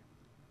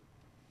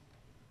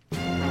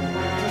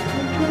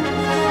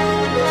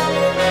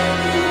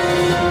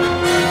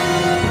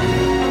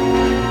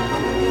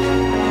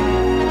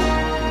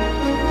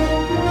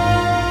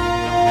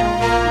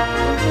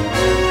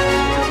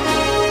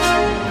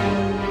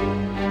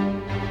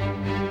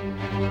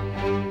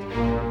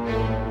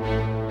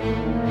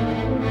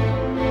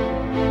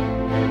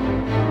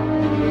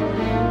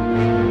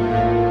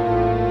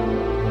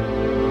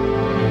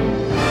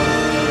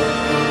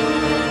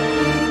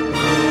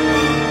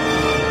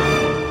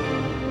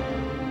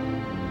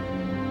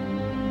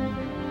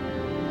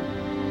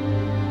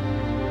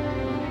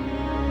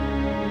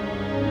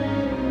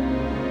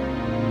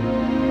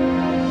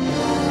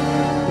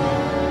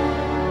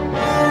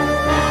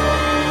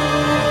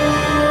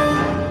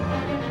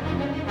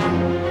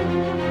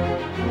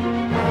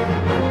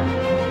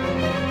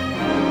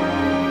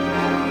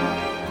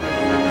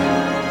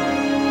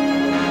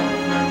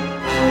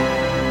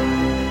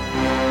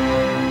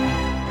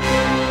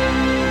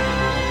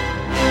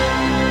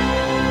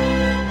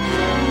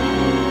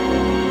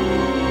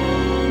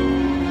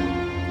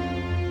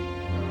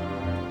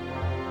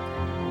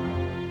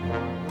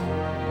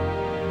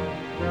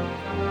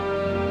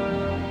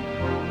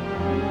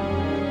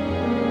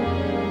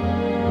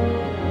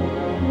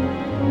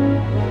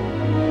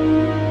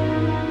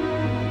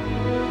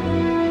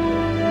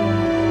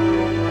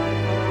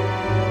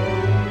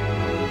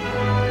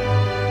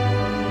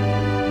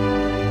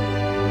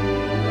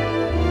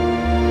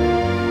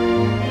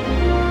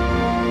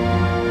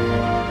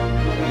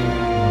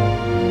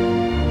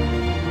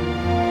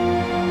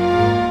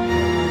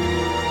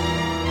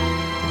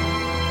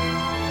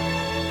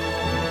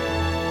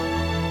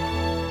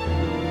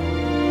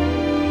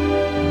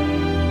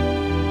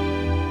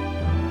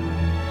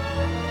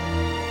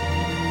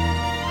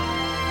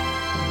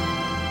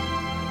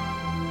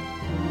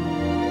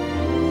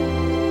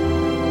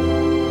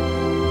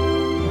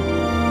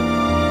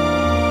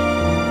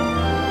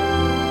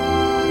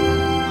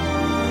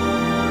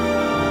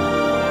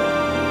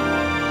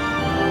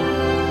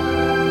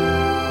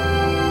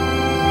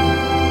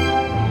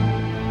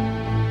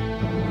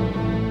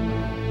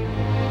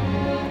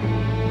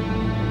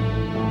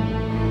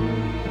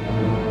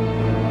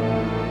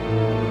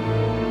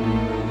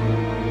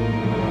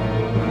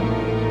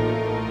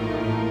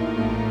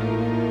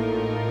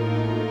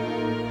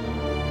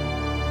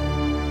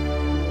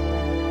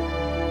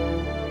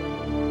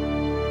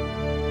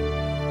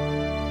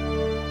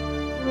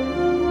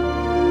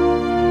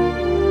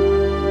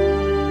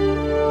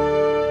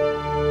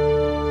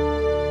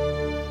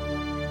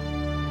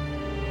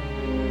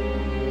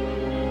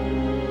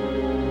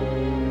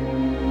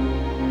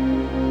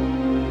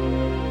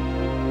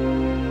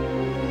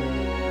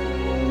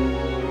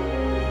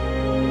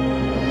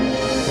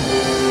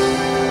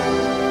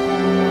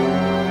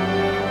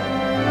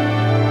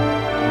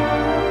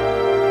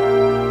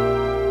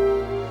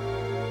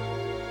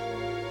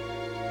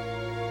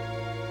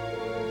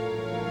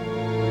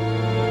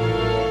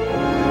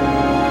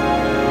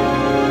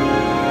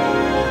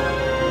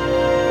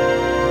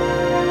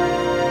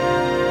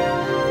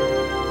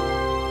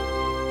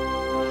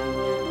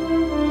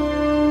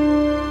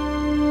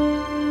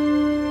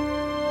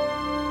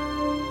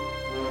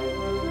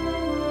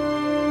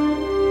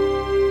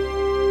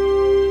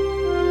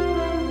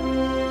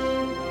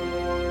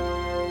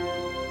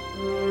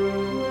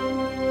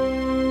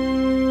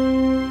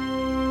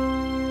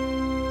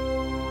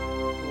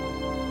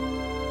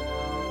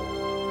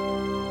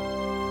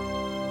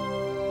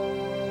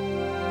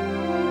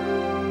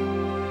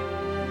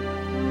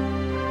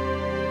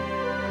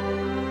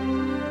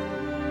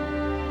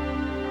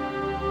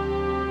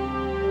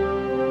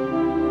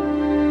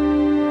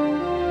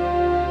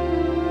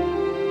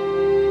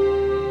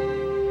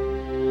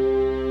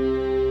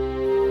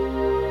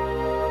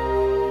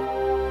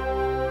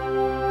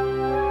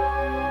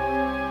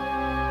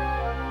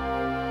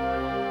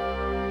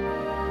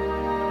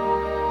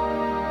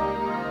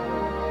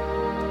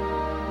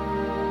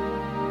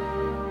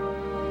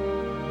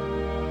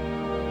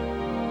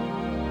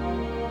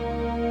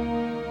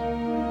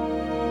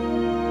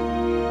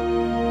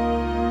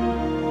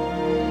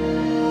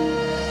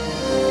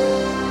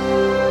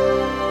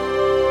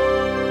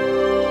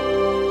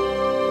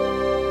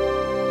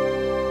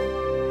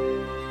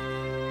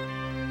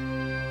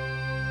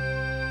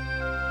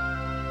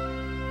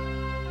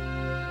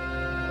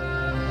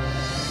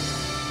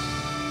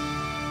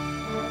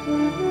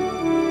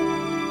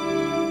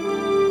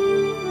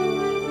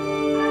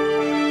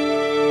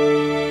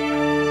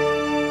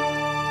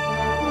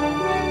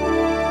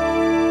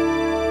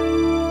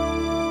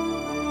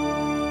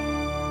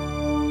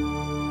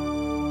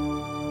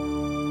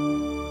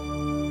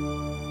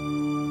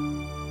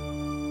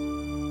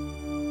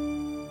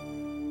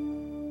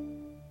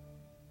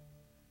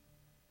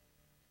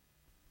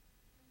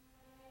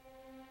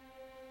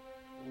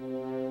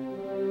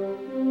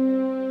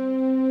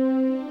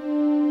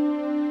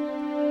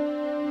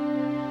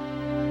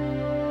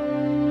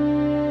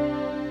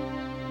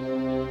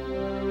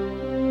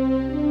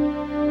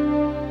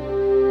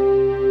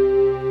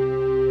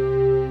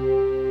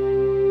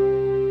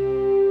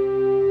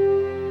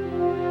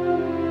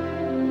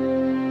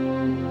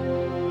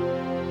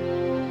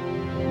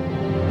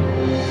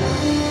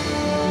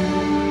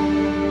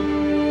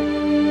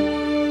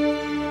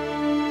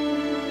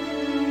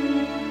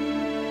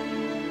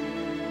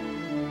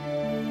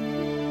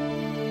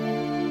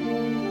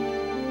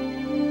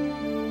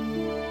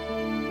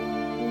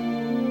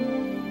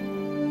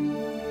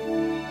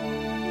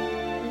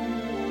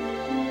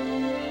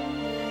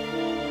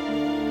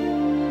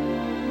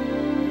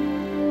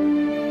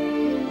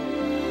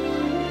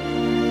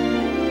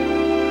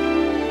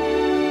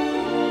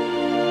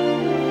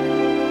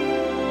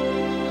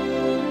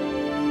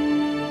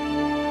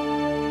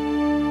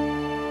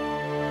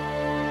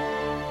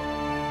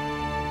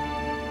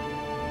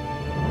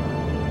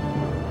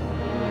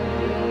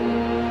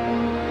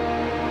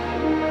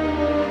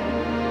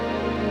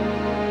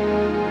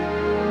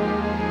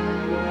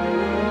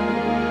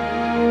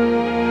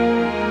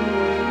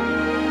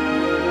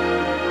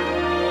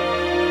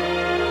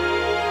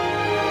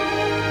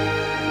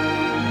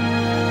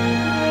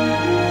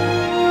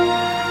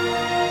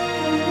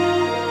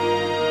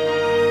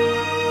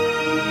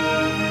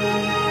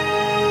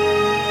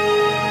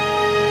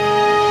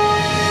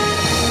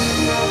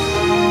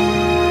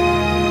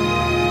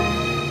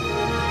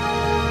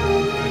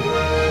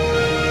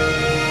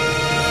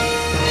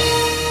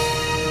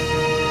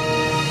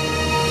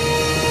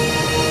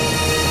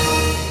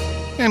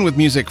 again with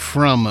music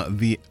from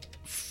the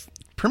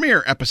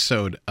premiere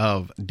episode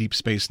of Deep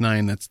Space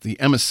Nine. That's The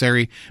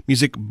Emissary,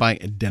 music by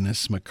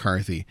Dennis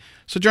McCarthy.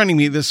 So joining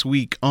me this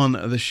week on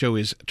the show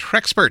is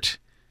Trexpert,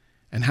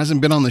 and hasn't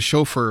been on the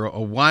show for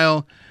a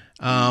while,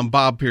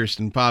 Bob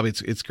Pearson. Bob,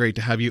 it's great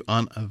to have you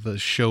on the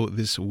show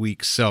this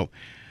week. So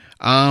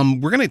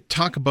we're going to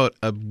talk about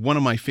one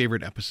of my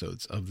favorite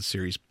episodes of the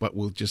series, but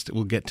we'll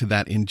get to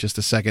that in just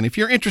a second. If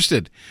you're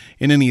interested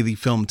in any of the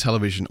film,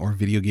 television, or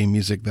video game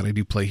music that I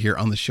do play here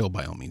on the show,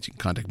 by all means, you can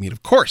contact me at,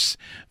 of course,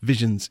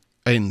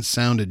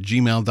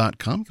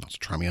 visionsinsound@gmail.com. You can also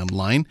try me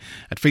online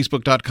at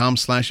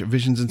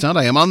facebook.com/visionsinsound.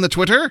 I am on the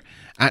Twitter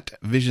at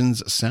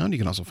visionssound. You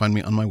can also find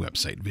me on my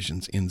website,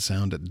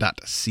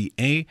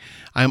 visionsinsound.ca.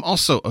 I am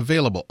also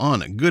available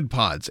on Good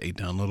Pods, a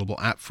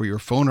downloadable app for your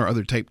phone or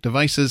other type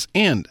devices,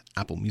 and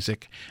Apple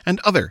Music and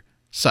other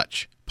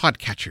such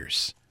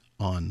podcatchers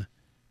on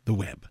the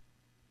web.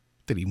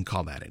 They don't even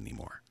call that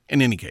anymore.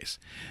 In any case,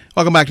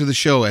 welcome back to the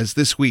show, as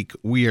this week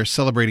we are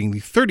celebrating the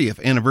 30th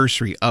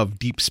anniversary of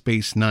Deep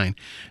Space Nine.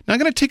 Now I'm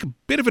going to take a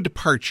bit of a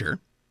departure,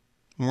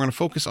 and we're going to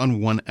focus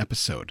on one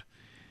episode.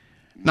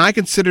 Now I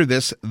consider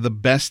this the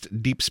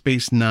best Deep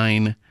Space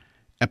Nine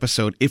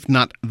episode, if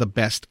not the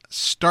best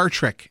Star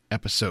Trek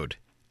episode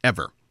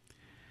ever.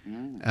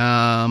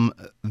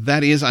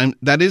 That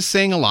is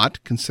saying a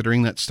lot,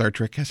 considering that Star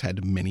Trek has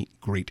had many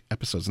great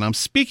episodes. And I'm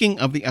speaking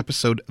of the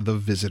episode The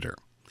Visitor.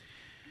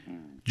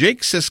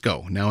 Jake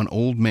Sisko, now an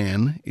old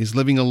man, is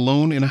living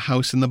alone in a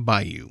house in the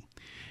bayou.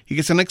 He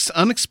gets an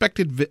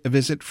unexpected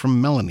visit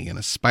from Melanie, an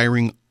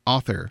aspiring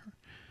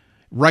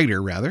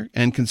writer,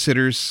 and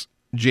considers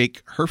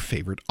Jake her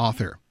favorite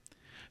author.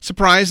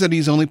 Surprised that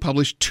he's only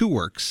published 2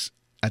 works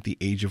at the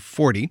age of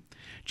 40,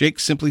 Jake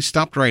simply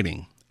stopped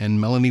writing, and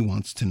Melanie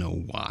wants to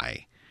know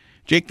why.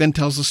 Jake then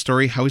tells the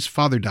story how his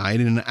father died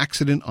in an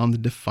accident on the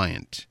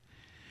Defiant.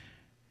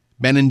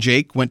 Ben and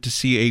Jake went to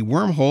see a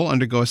wormhole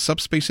undergo a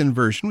subspace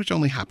inversion, which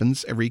only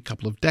happens every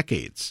couple of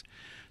decades.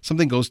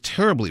 Something goes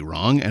terribly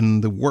wrong,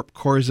 and the warp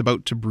core is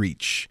about to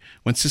breach,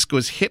 when Sisko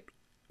is hit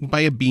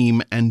by a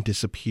beam and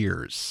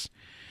disappears.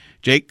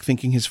 Jake,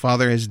 thinking his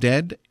father is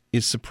dead,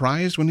 is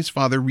surprised when his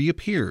father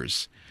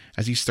reappears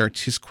as he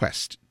starts his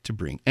quest to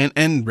bring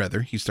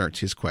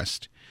his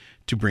quest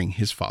to bring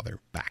his father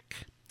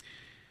back.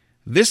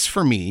 This,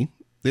 for me,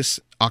 this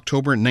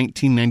October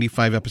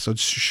 1995 episode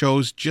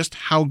shows just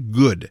how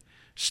good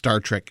Star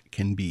Trek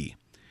can be.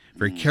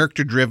 Very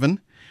character-driven,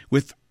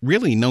 with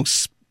really no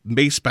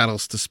space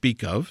battles to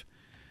speak of.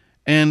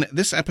 And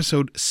this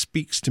episode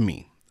speaks to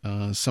me.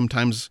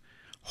 Sometimes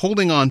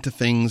holding on to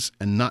things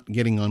and not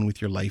getting on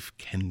with your life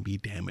can be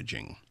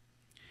damaging.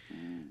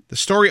 The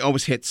story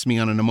always hits me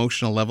on an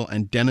emotional level,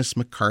 and Dennis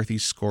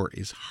McCarthy's score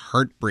is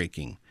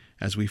heartbreaking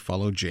as we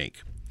follow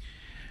Jake.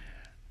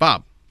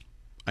 Bob,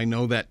 I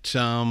know that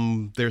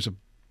there's a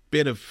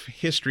bit of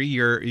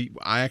history.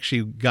 I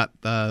actually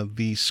got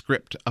the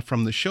script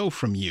from the show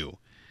from you.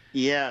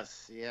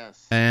 Yes.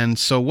 And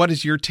so what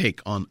is your take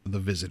on The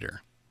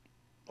Visitor?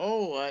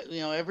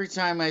 Every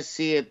time I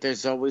see it,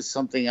 there's always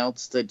something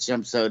else that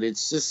jumps out.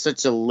 It's just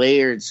such a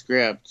layered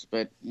script,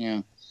 but,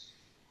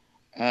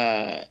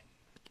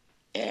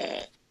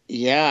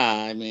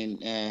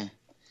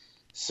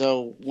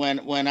 so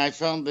when I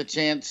found the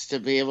chance to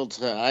be able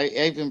to, I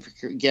even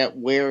forget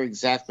where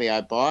exactly I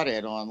bought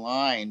it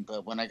online,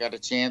 but when I got a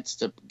chance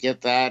to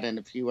get that and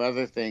a few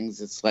other things,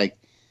 it's like,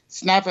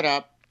 snap it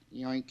up,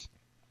 yoink.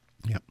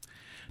 Yep.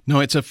 No,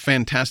 it's a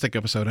fantastic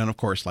episode, and of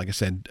course, like I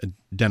said,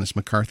 Dennis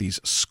McCarthy's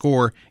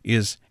score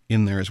is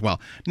in there as well.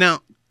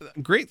 Now, the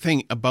great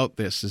thing about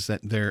this is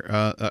that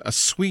a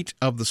suite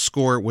of the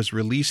score was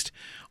released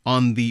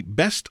on the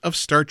Best of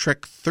Star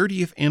Trek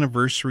 30th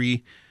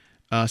Anniversary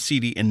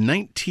CD in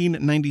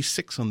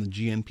 1996 on the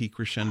GNP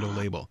Crescendo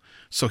label.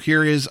 So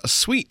here is a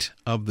suite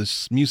of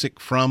this music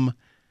from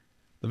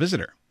The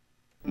Visitor.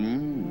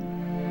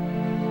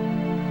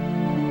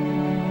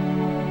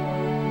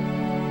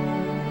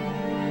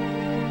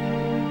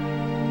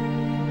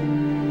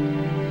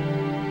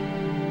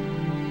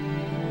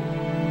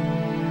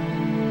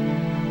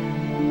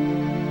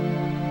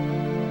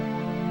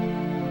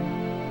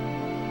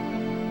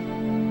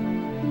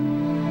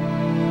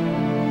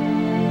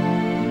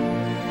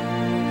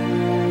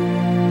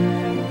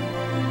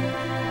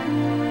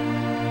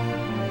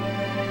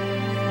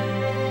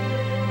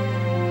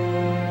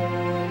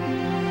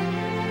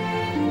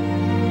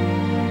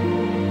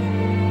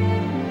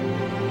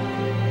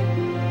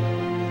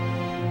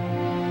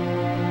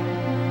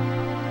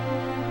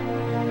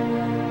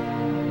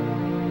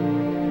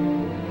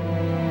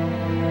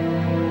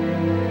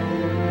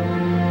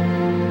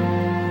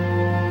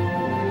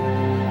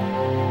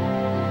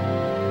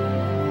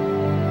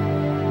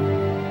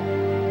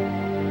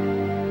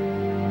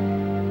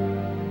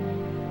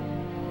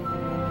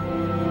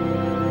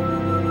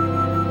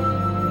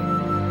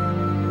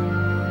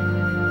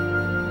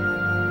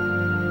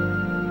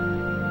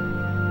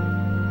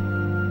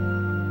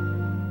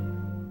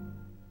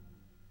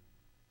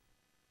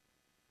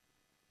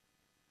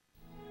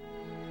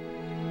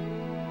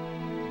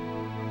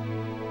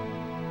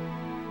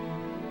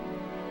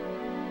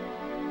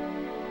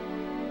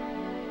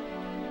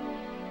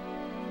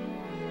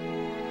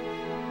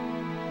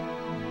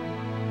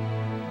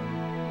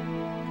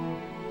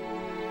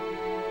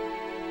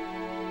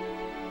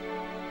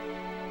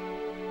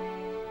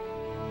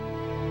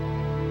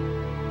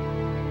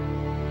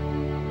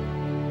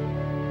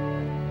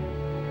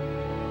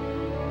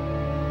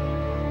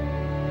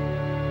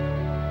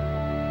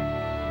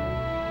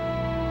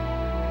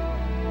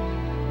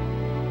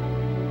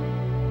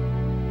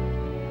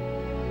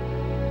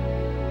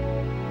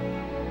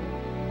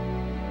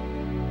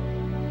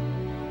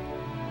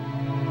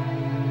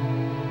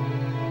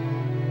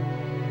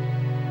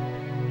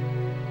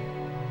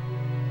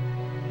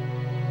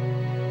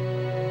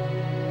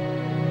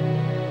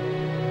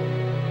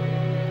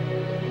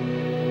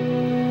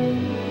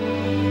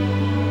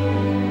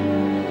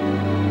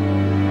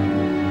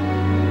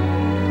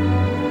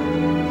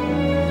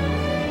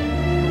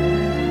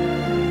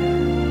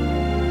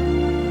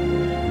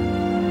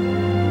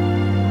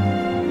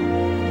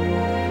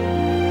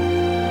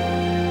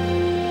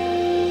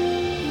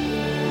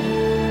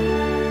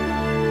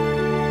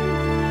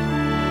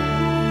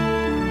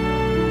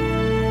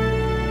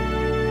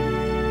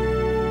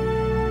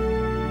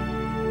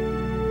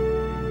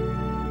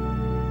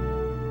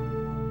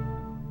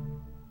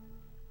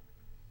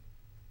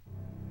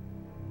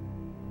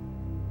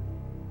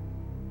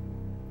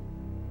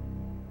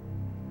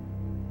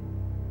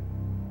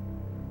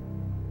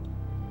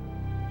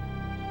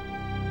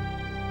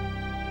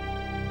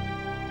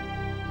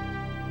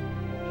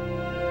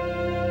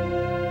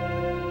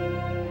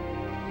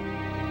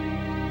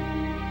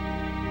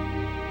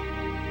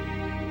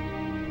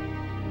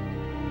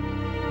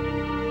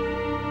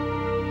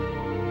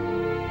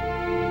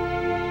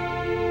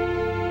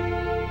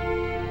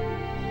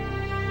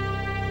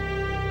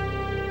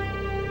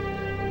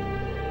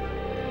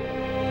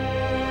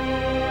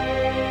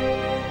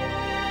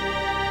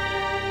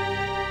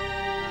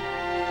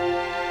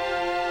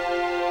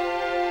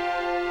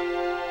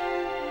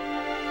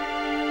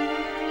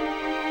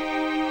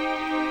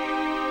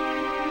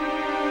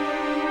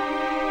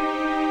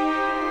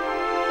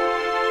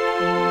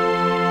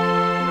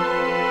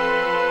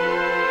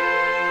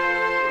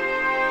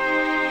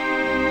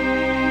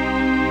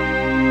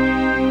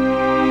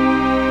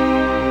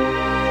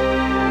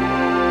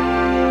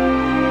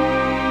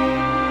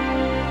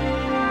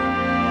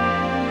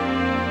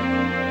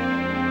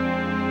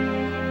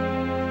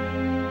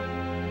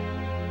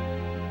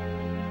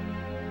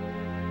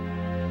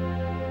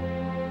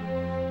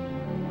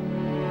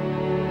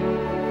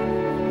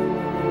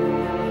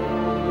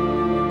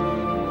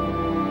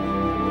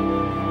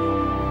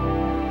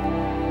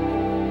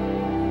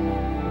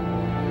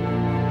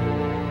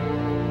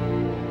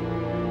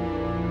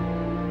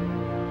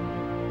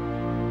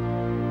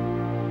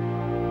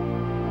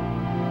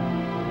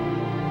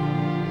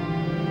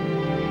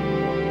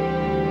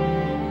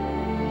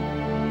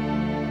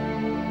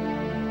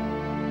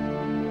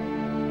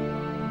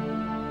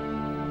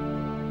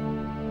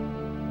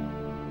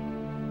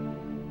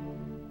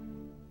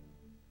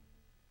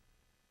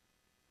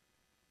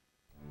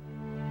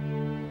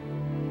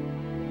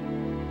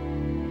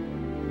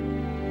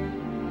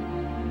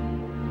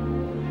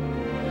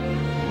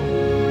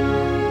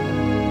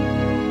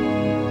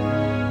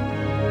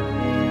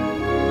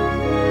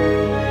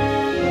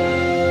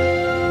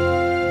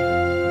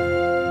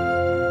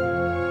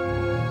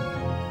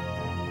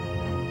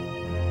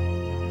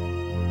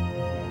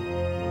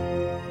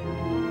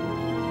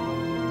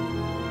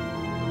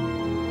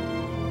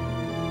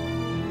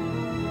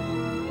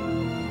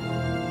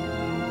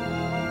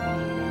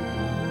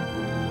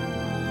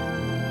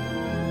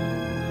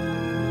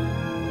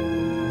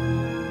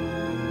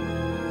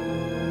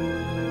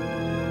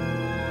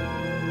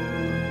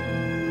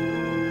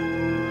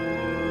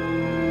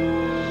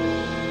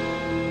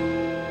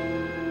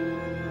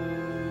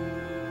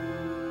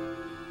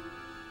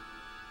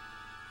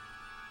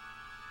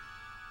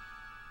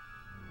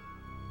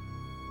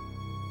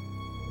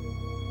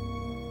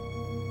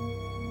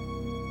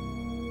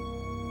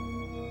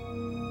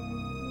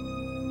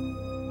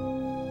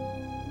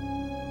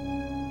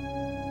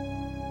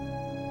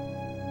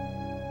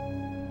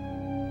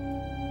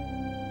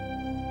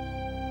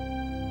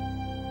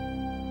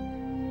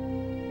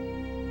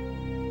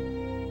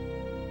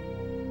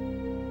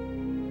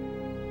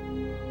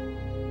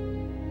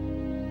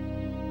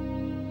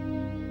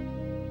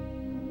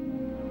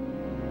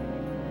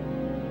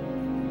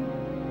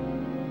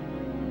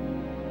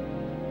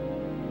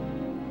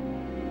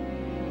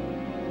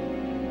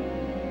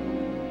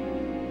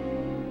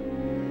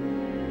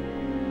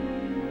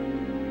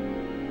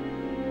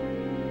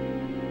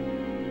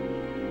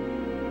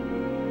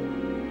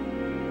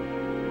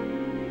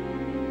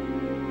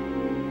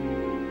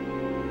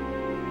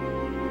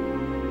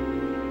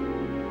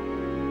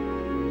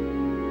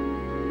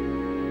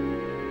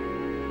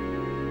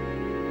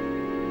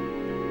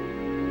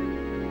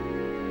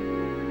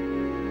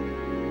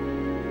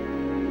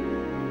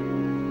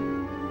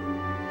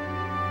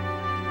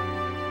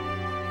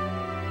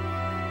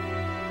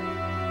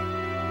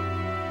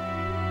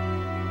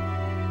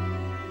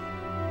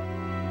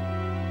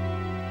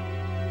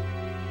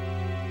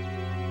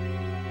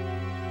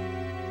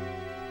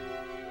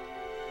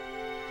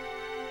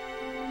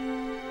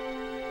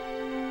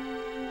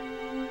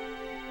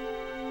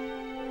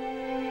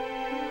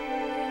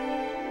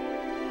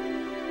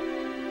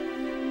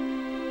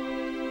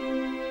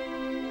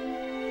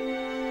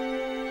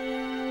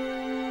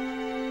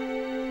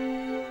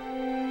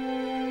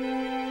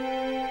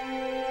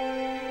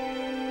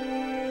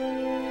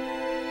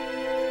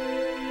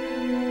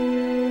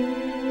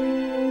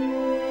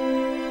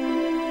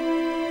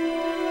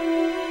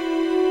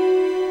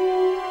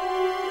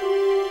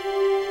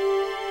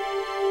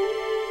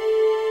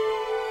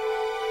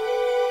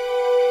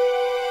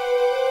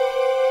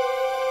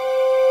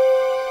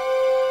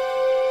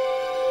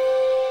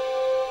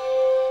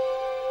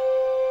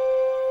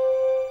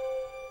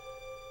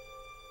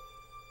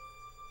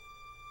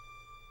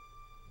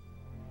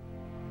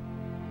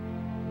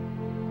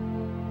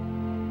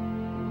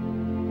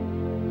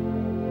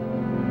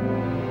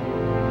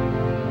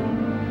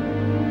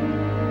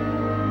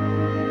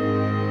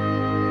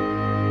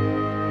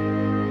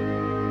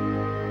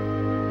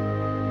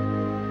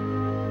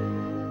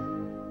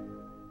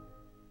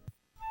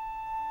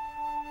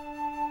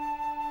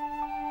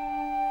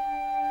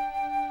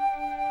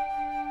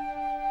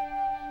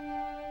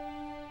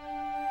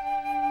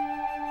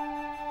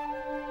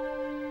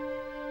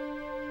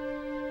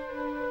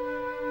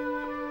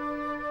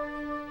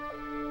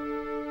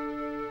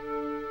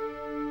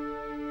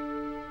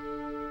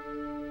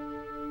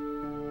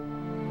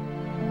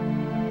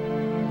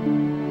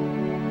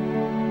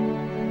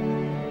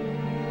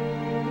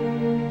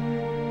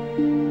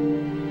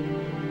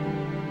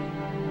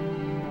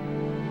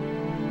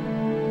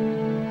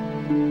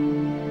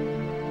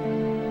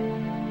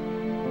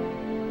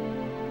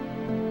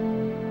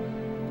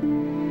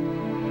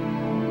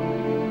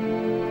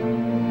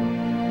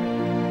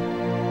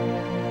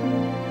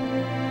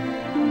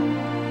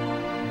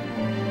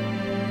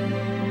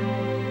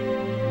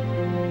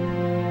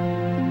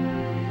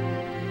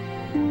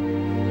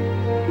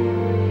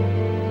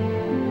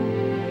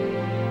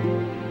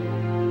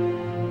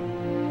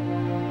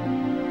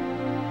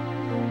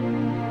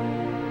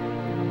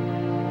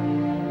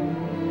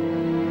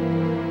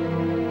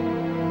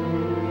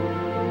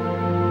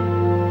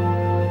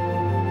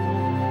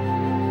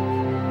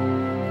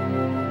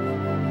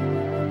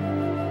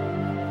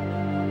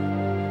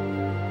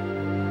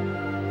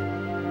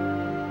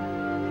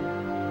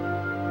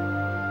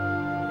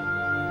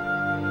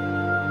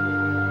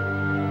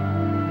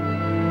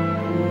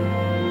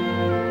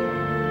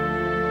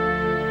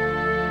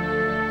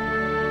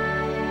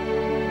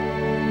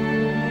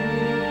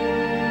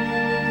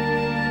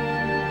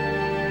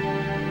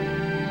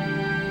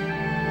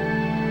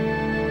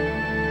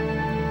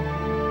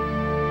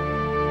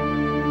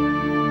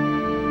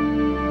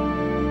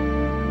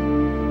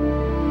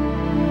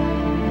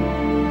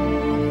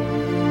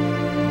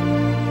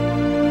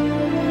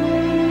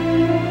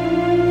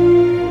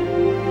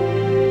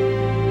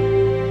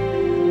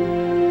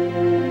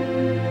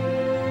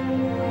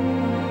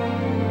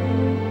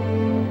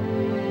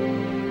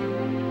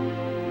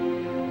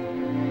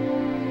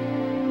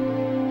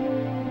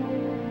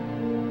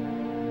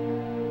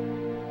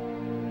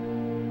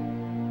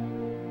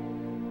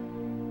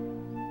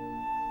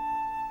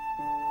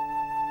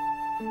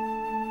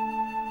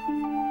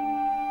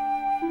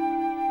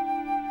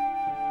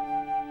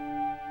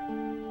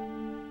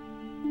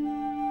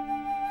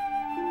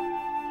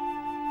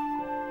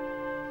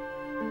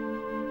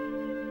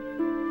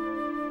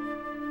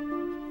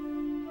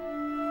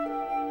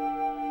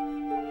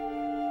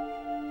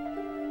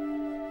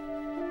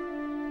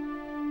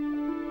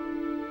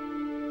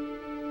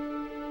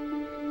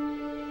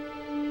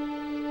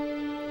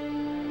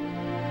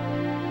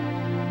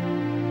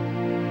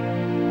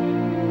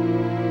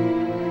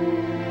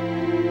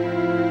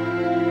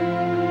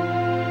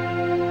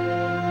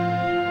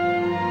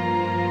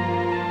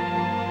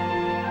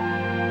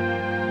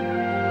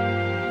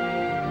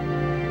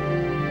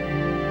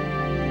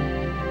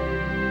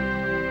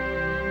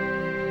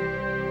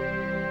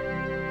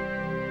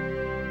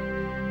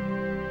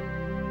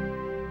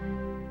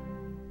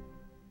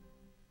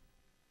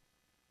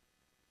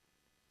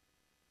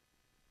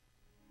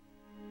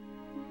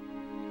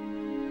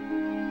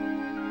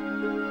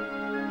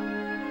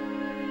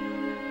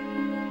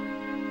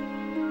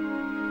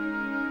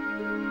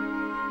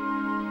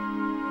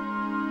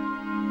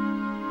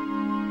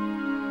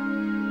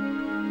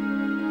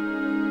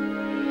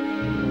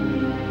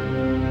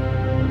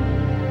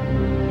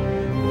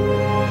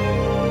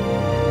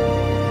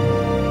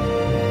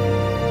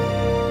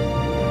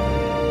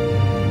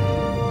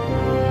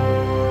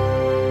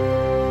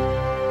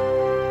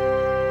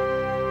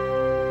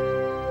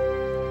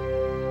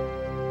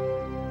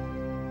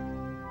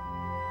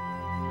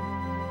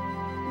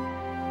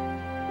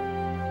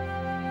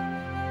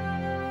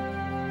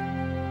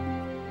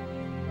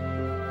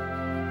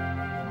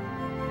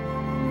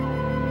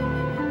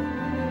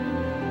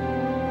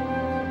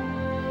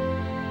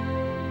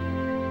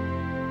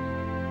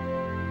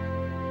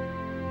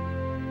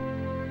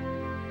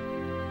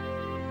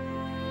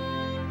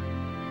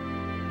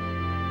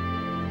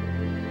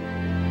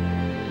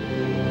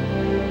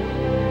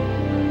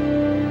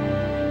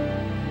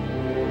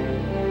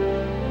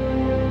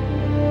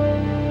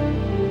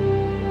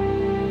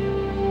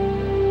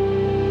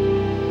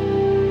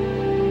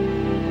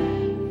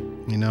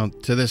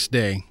 to this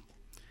day,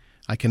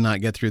 I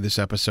cannot get through this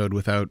episode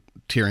without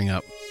tearing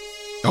up.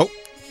 Oh.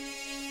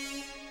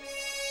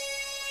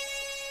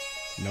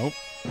 Nope.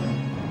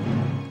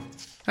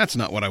 That's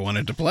not what I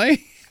wanted to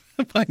play.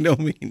 By no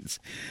means.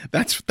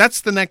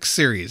 That's the next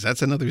series.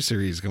 That's another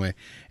series going.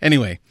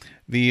 Anyway,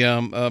 the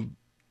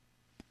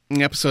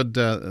episode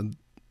The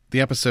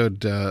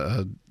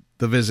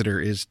Visitor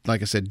is,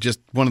 like I said, just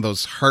one of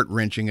those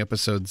heart-wrenching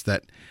episodes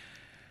that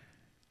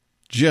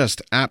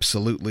just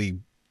absolutely,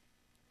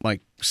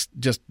 like,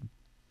 just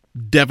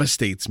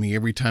devastates me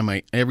every time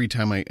I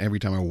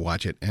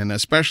watch it. And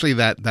especially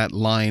that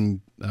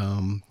line,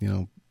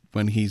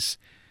 when he's,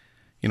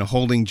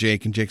 holding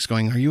Jake, and Jake's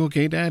going, "Are you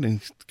okay, Dad?"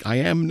 And "I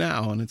am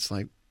now." And it's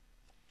like,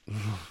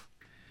 ugh.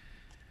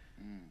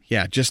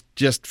 Yeah,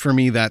 just for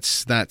me,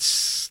 that's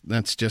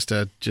just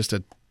a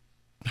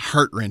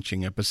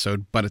heart-wrenching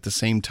episode. But at the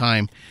same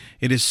time,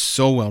 it is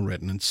so well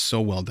written and so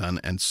well done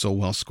and so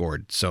well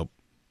scored. So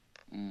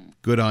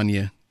good on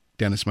you,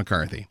 Dennis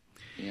McCarthy.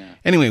 Yeah.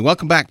 Anyway,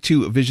 welcome back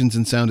to Visions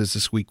and Sound. As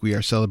this week we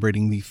are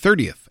celebrating the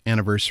 30th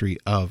anniversary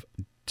of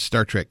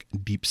Star Trek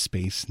Deep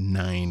Space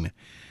Nine.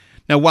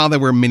 Now, while there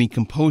were many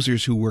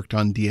composers who worked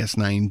on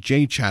DS9,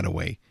 Jay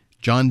Chataway,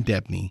 John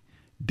Debney,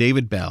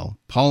 David Bell,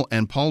 Paul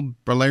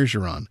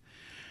Bergeron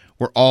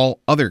were all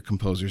other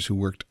composers who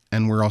worked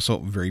and were also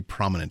very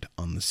prominent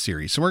on the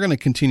series. So we're going to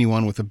continue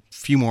on with a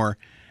few more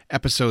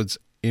episodes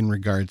in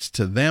regards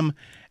to them,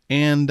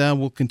 and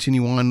we'll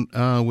continue on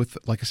with,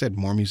 like I said,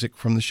 more music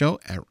from the show,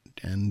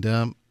 and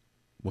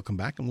we'll come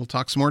back and we'll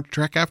talk some more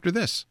Trek after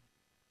this.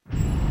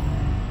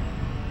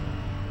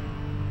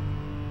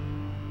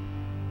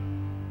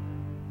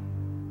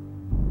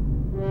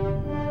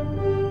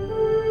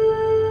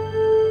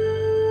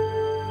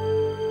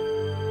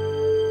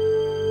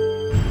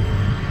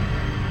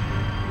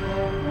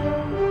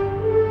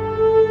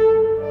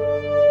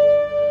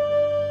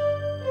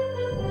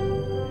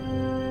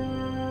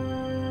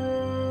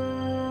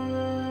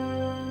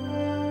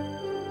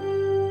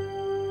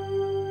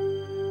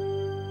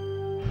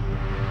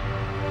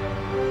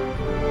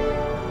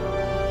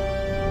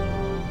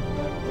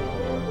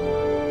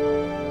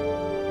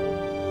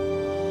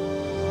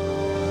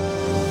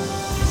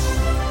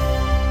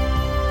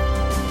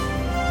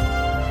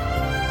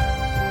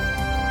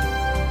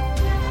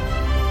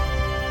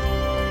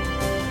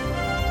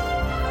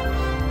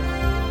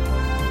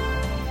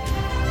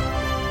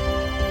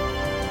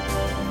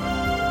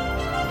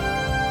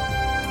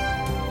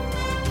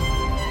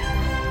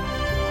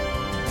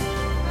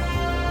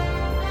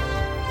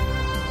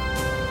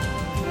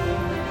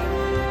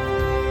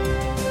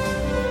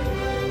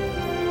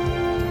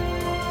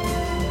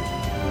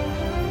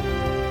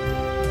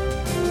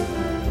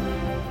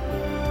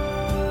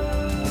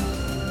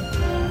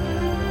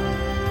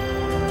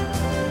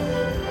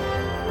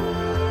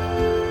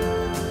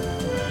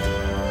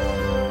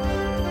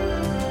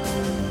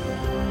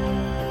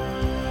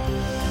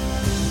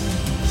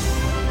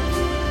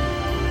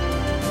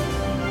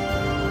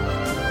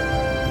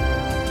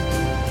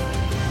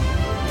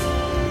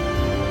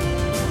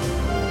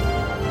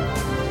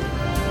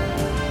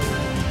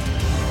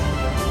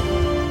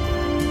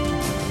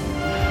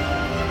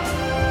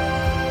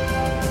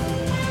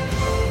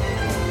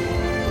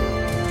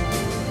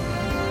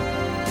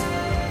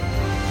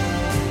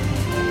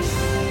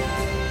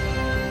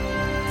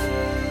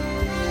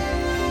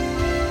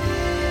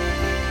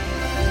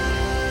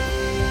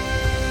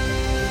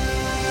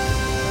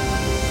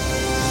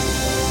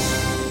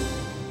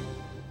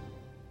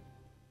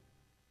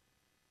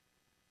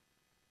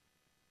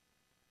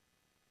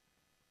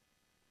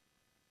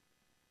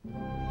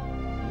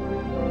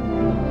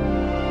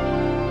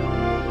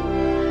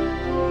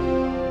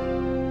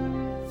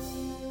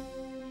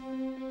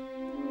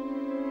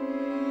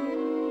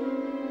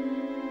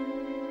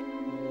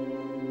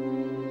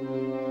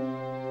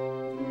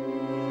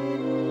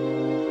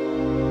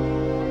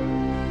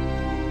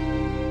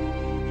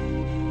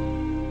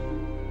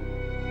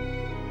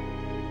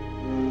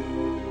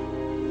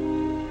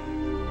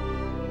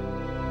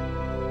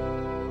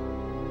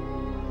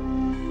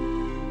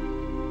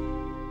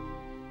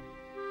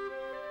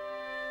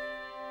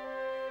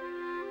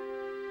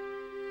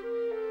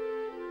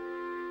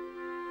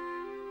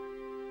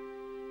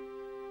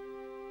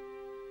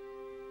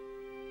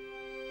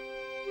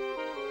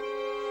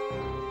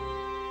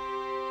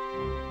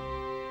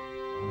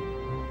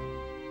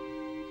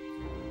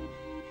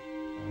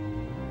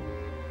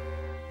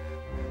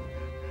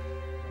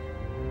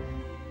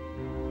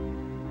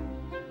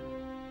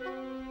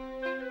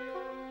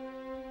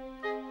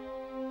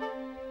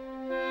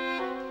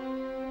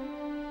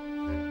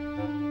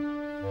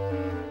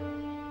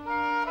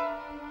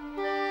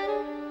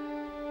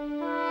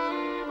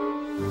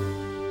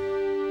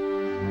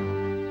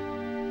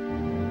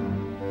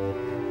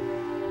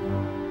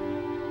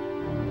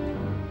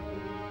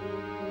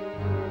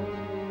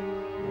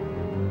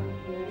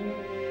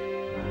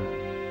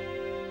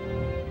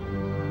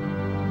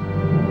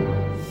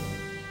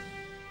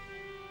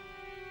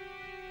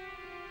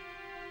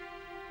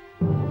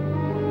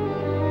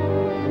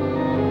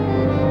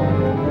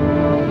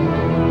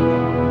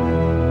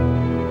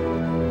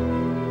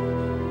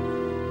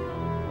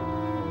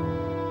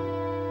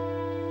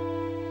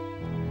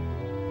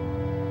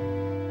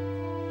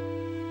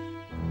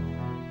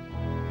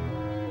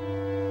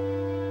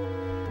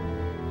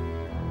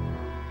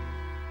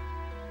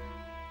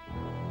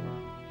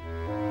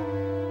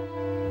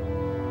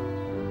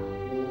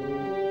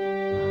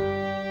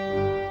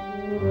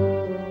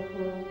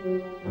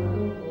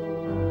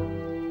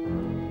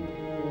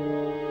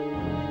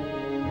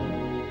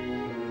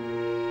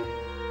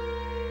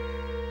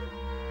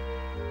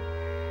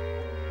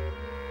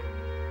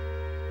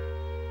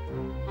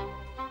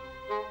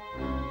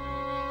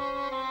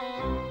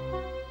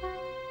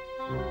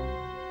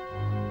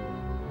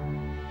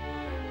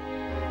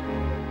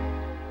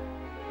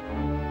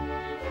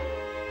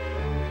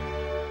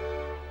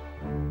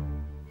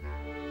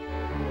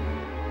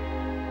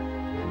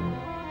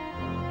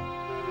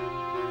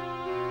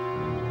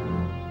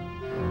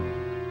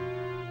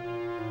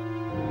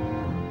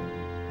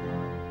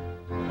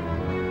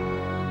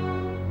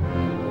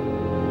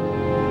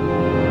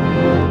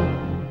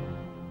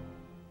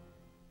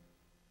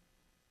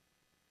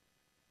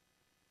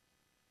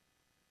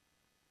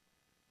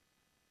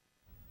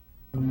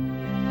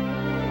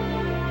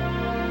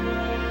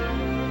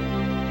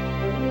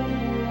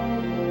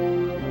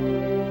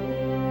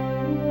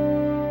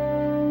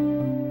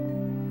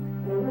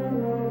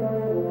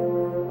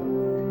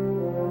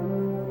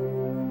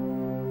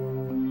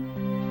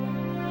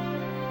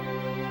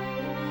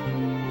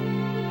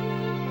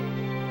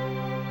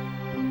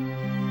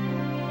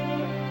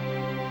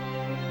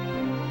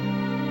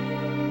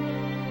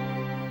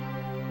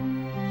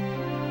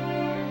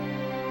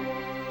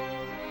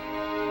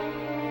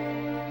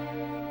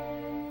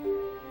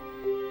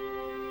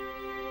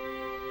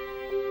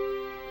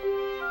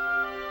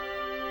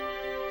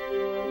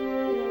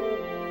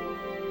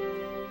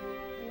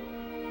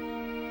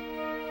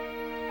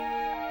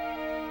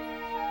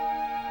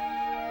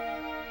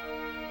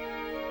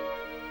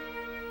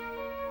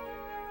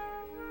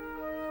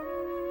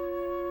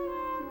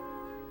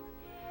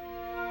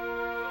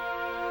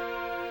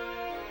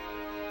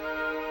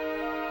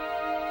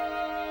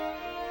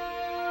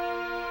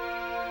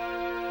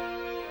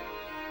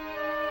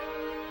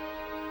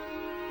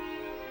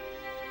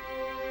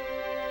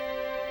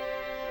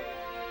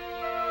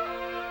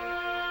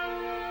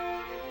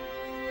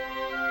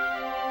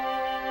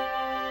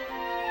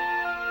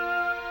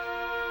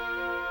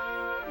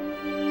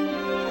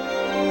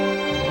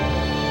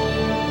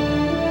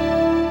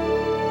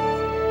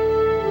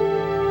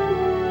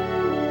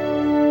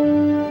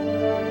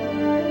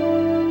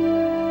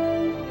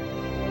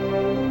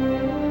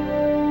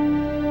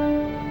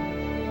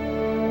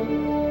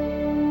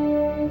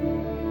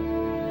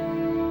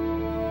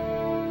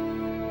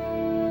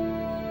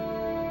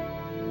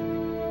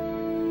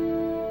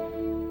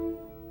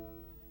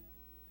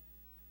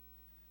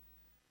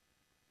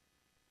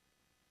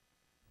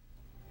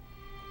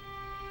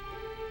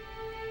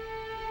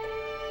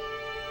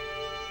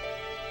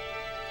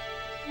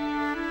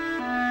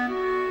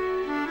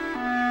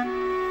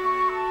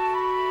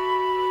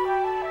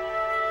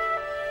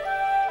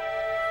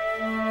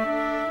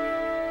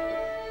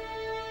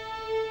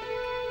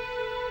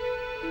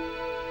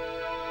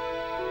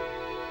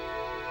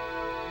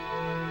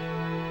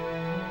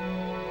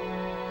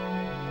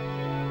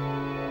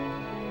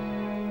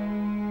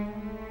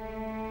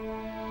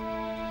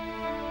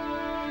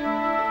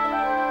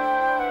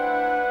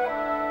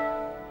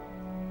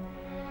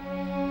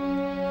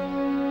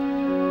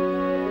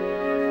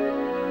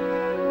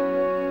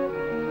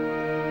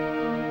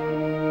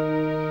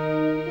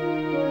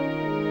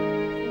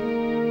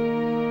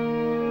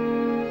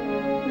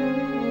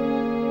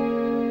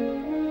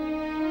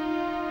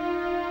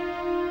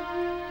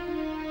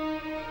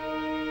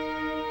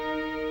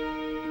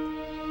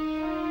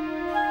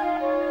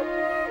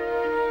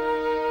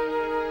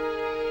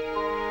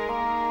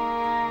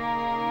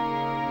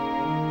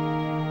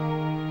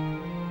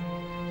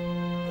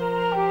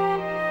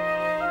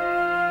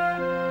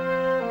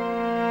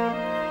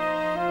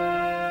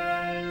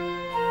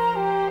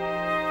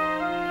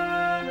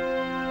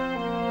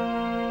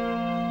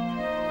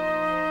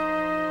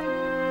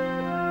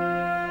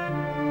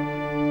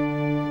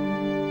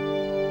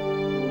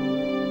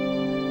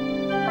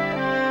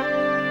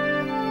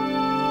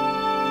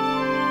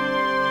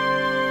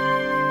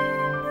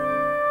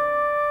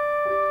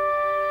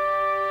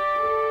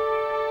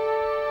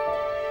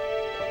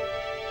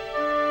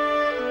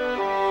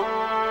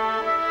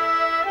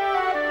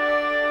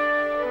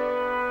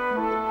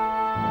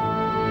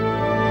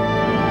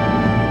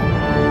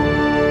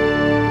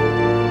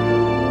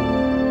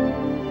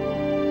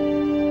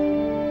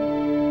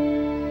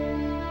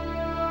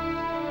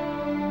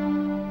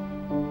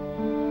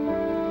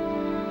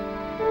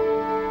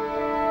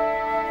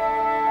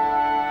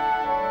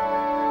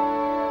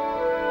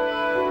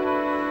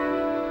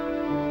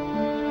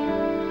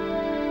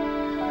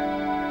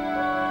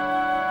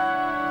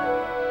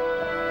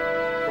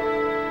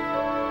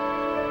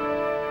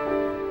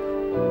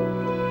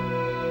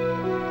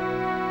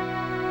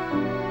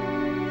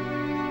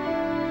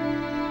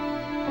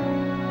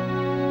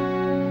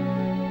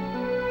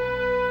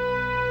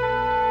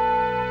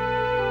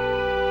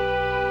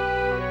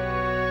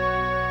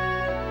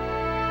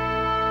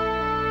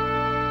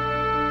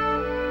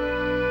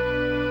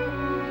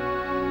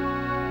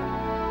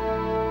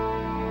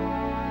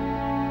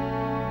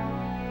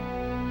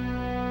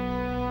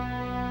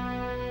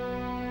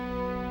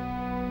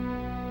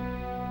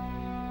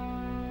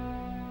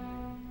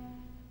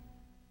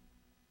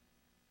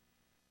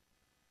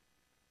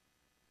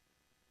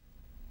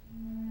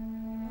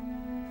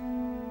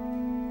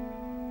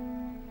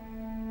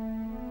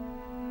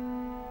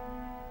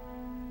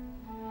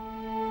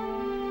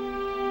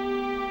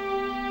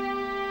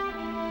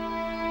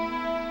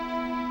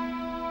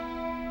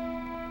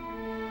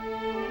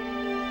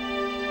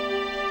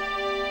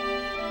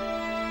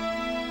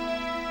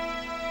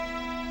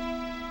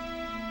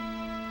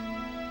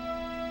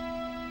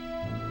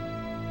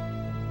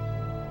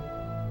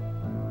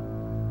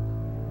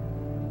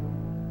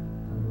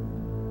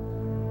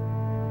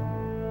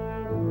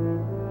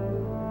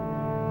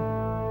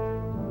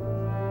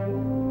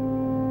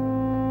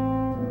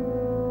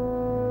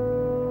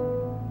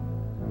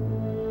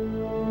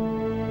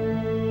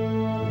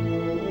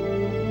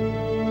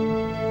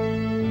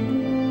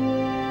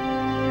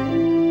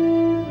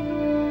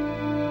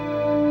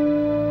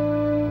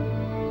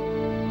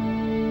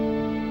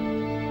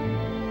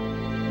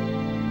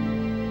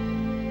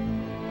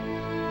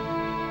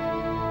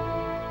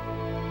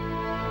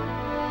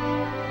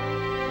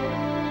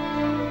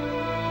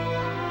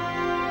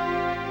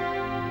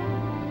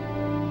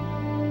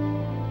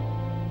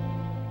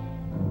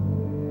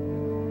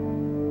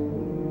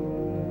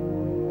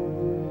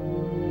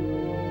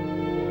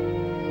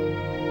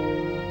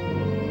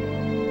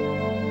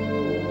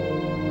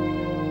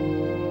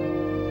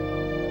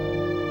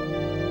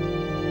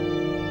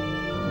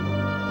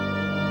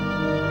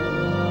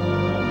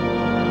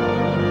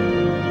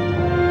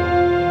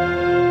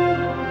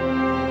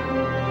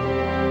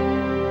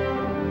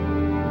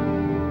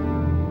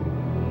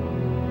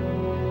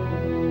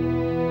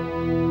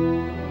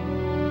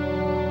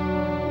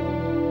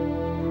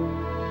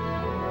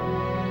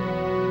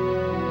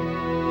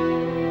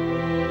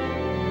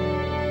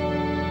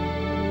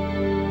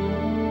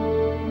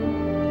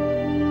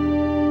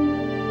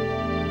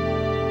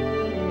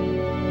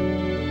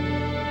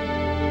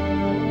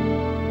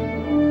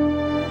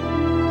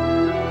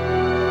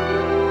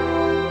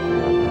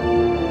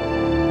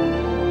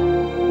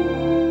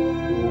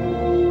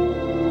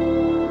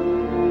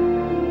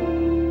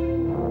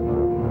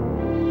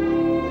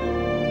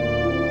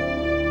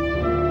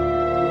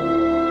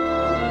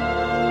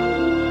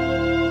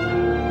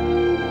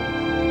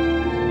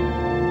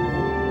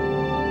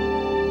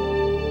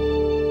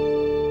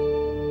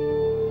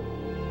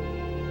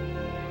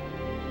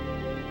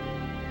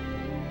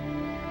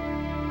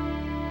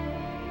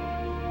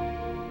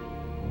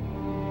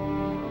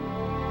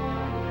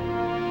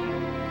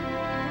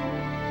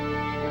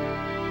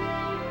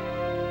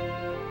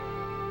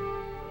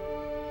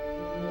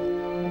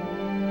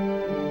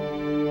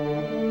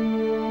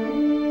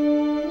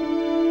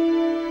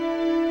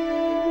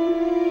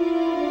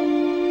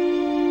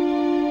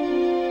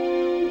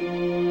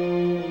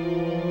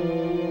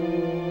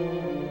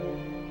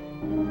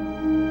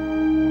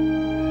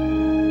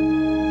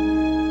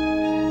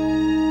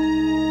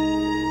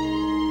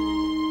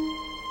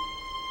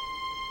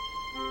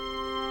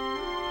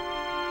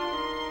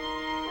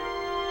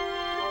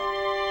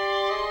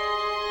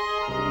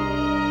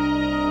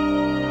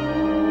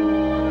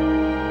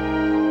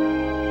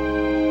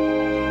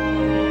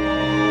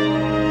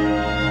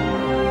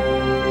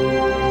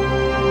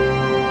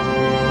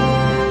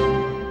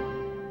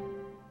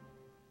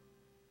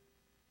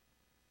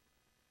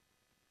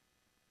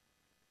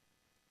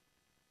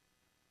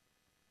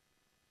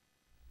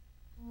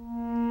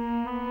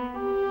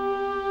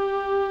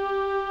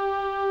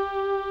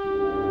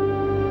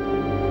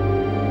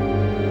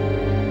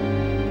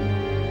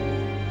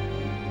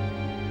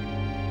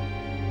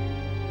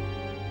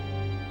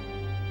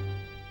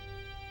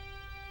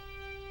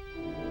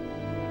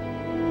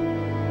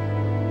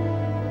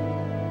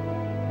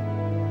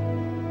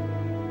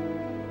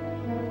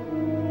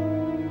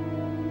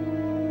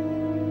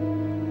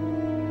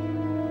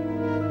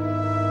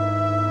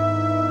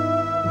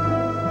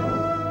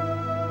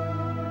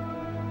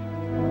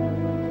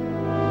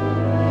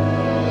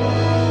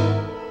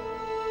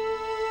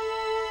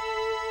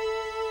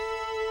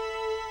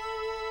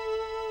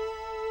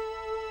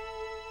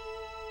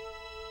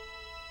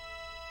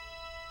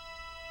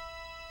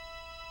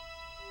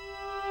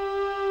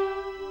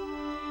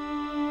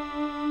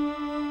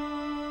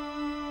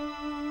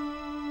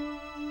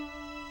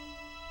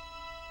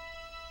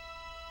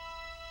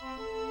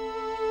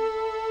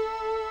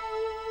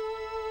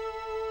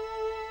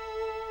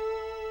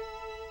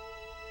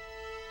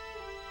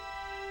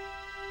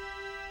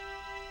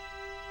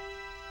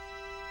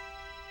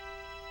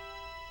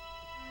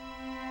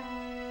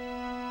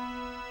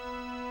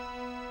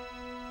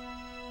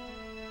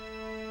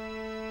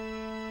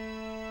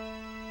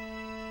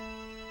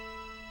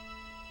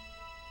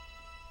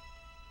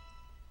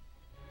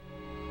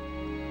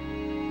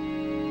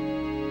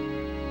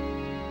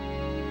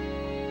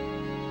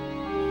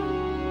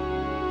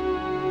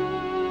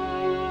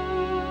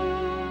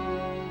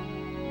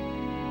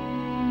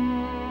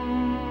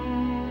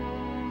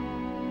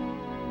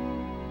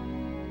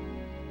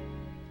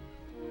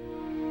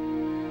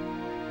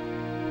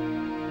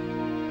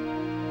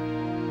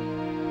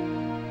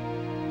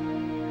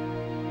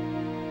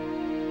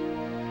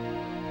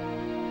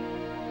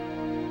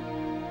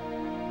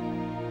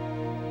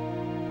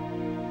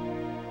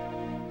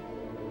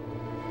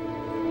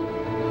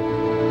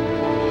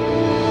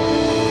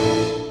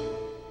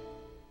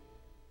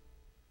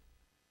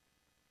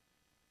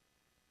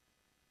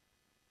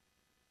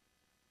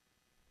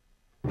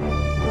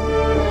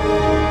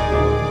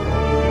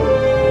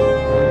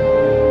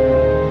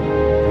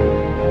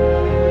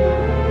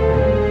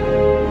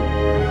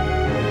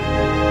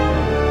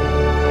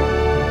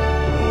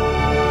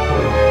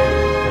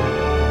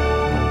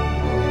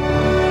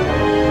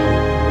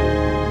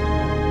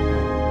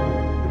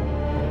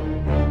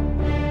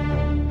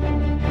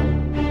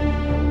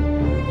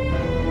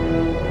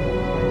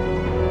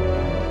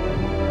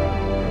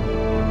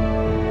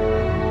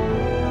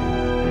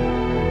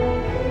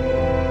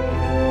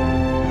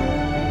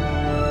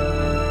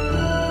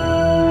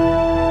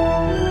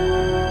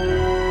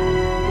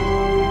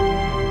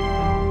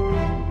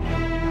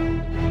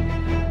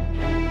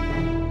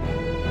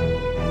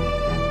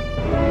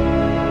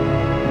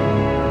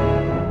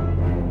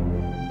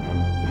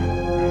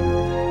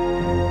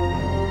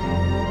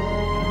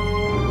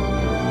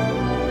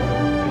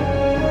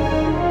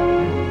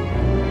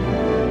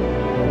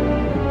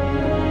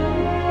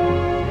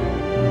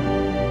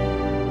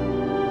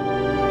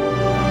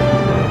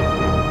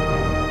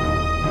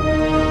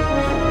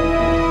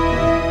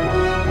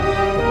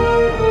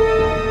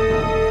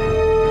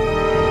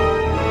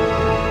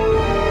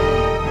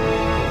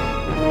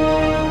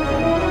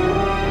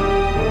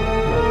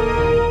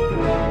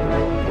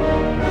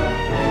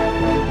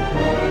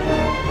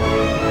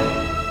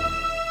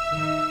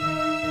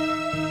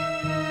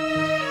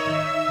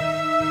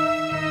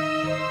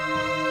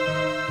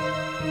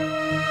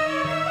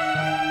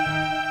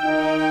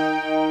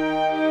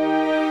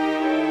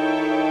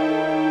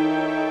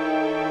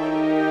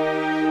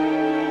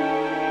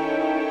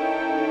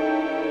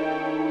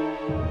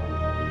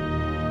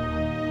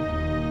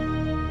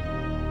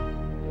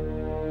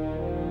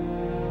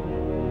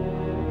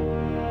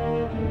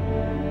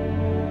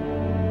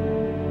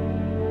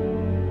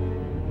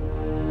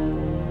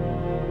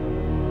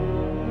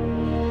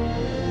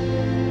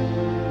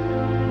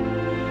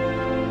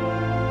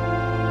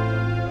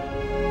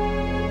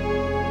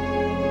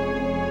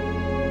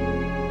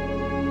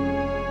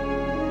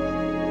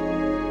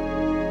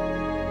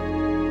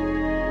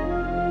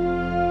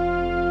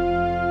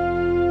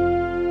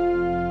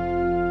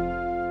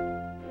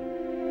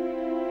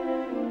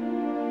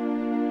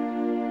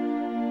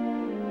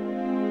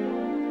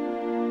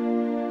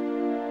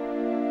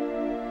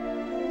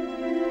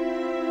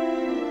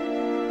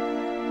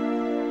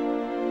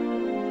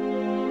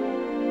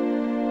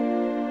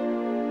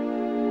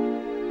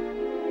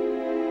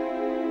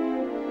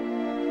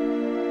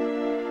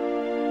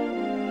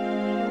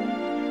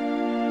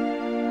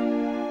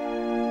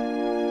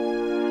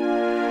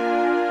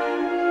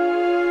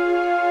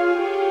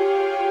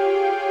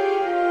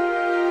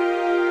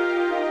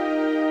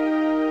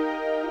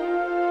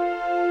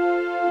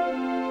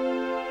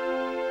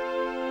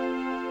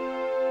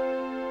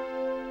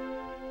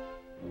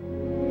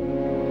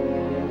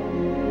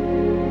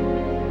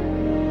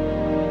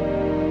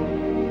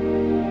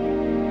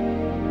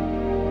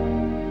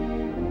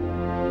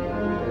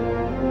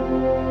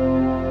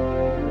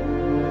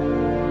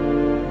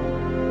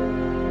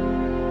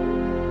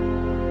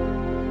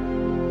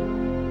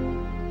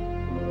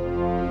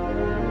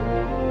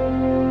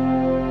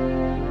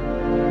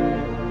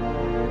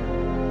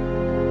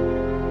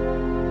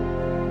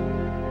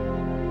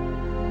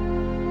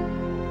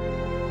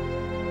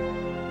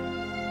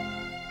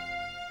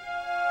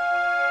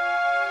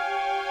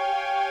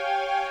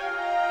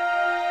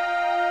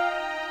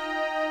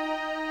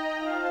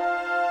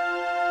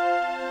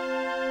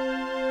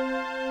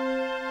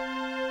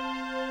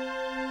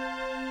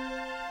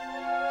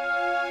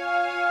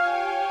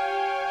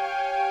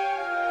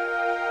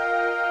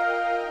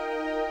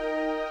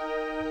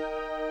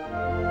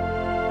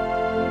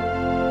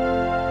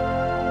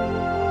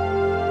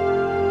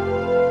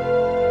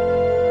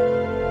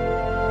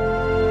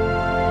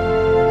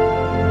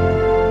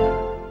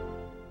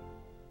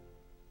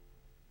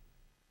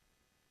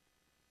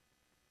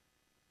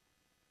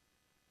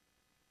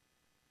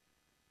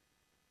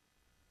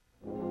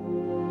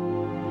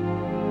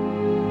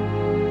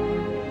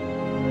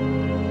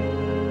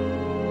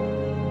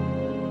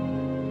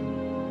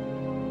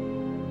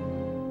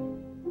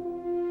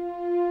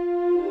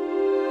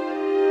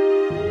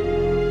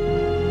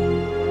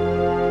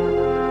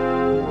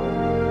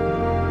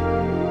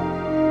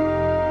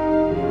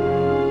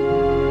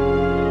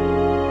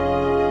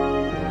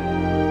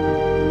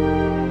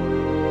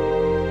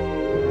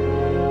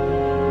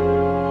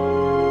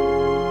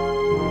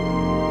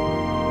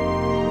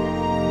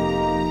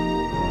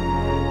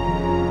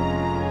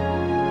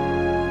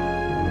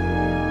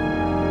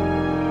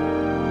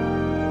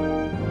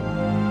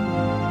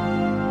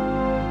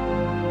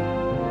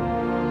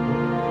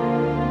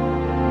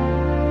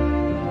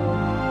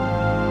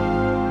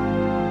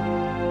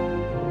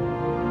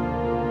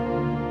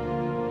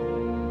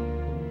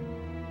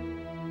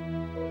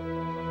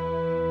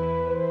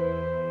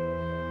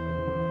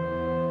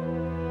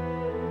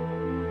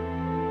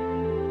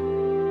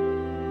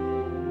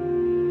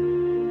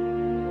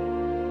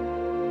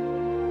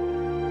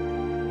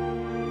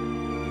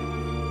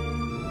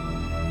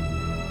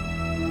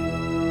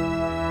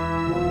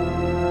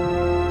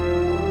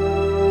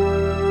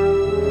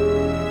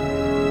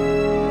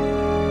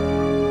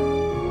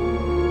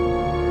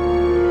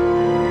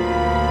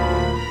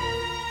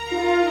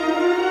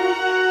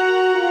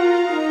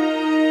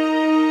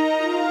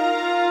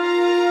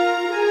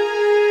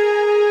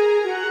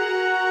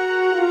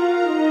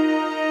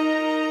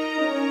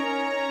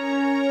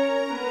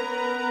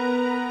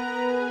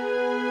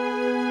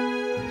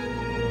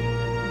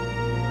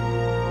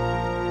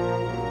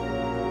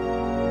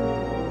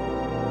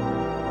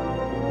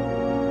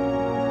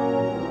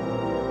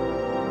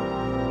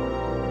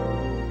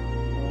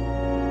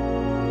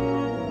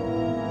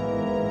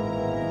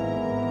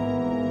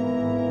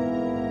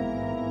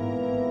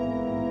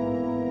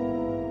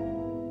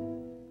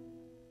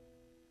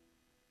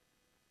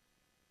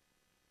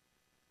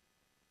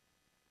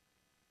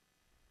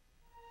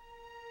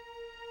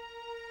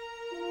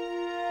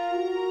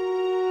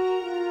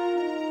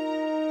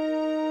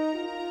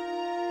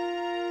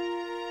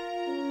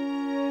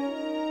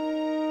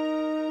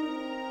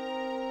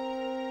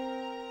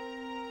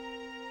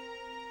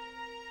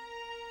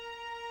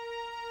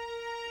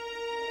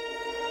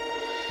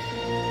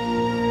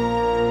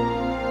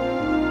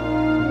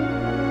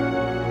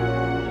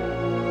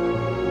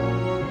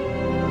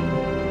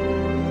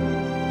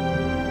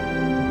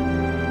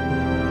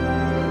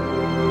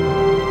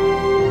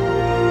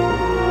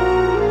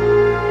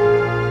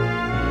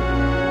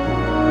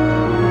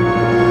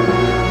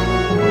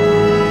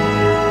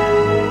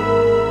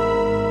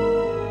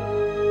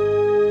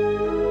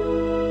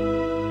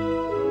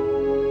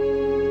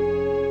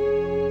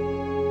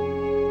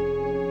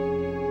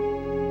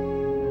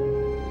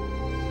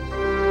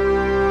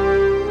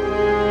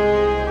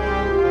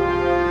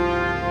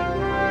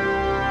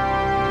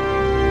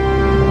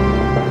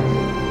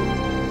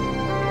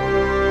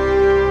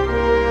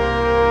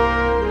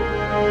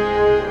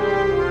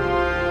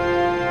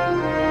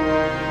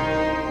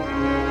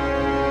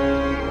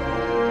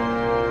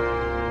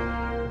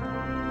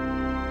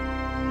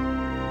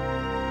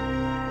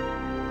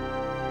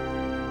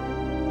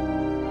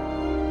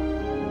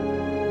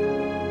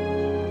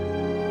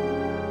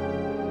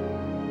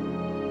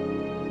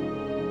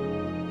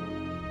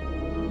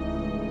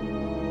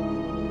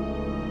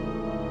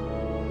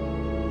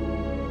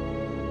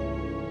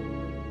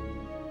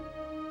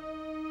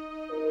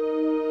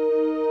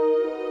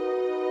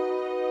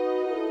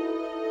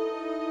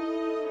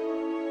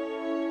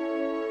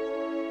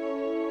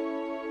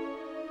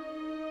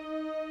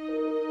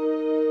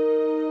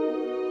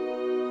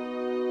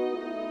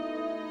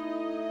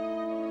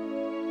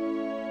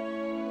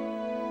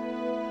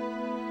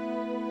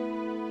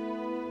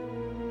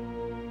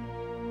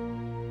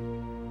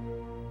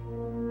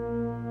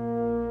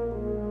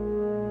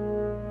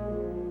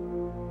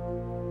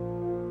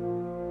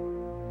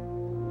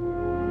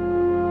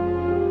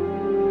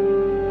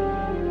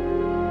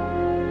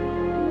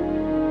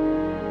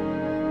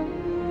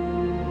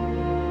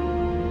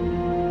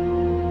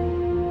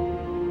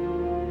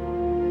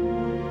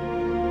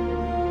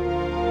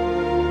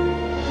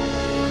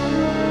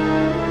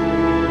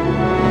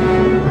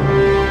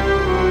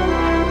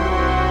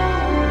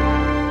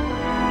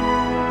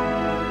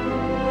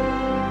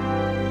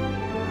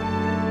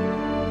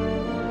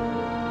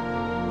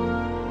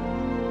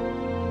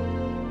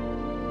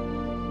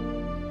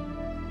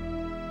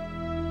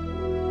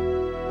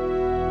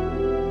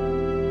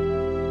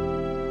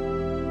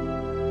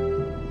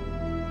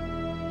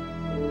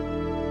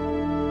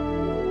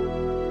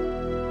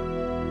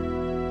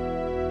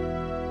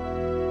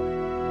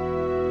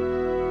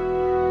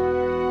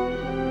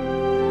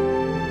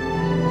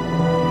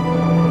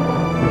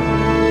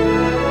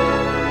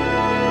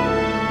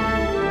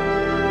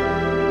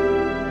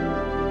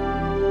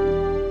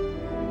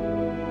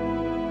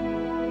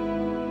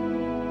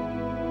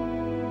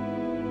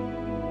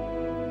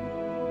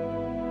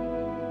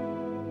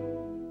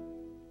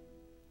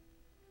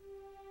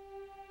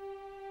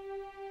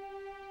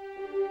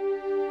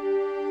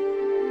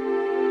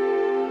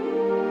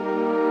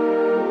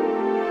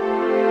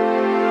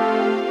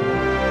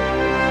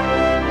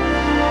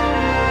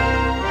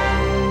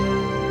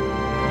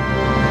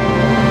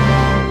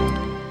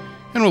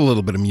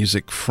 bit of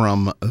music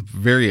from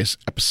various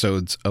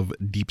episodes of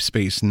Deep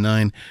Space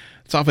Nine.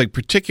 It's off a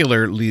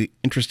particularly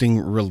interesting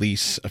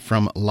release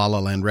from La La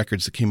Land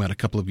Records that came out a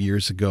couple of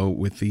years ago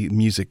with the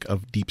music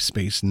of Deep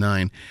Space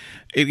Nine.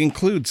 It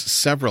includes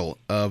several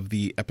of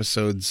the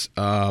episodes,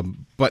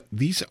 but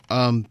these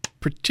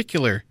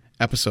particular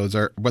episodes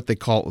are what they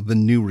call the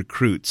new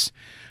recruits.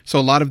 So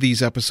a lot of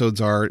these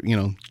episodes are,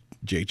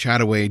 Jay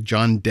Chataway,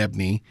 John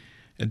Debney,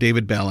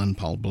 David Bell, and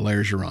Paul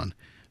Bergeron.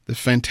 The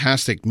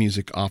fantastic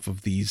music off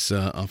of these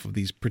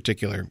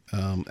particular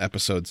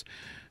episodes.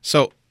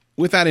 So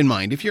with that in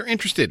mind, if you're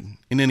interested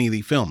in any of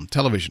the film,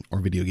 television,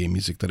 or video game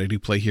music that I do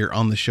play here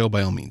on the show,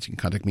 by all means, you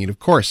can contact me at, of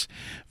course,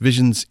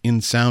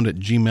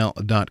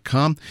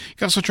 visionsinsound@gmail.com. You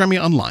can also try me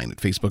online at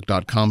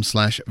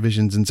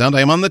facebook.com/visionsinsound.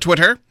 I am on the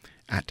Twitter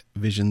at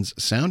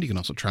visionssound. You can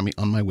also try me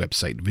on my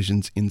website,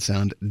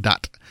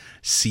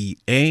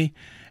 visionsinsound.ca.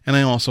 And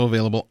I'm also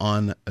available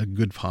on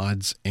Good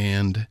Pods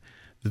and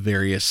the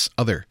various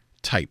other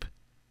type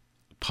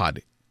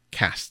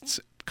podcasts.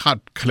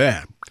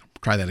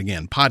 Try that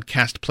again.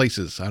 Podcast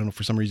places. I don't know,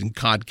 for some reason,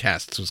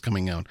 Codcasts was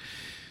coming out.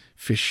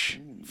 Fish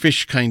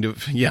kind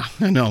of. Yeah,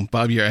 I know,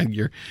 Bob.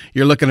 You're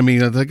looking at me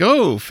like,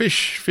 oh,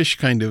 fish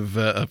kind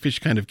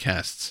of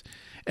casts.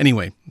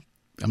 Anyway,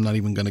 I'm not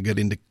even going to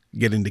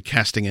get into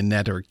casting a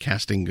net or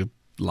casting a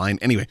line.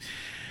 Anyway,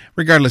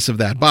 regardless of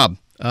that, Bob.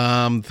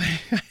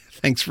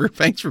 Thanks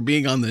for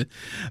being on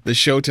the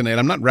show tonight.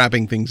 I'm not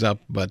wrapping things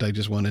up, but I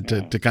just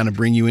wanted to kind of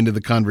bring you into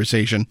the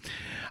conversation.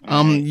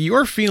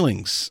 Your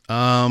feelings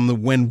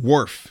when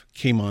Worf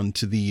came on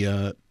to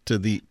the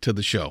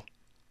show.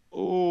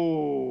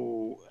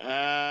 Oh,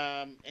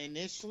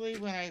 initially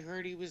when I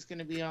heard he was going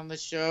to be on the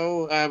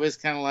show, I was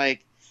kind of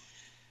like,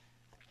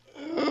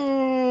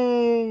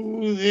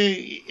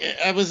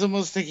 I was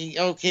almost thinking,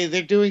 okay,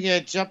 they're doing a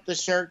jump the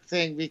shark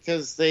thing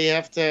because they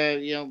have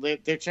to,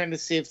 they're trying to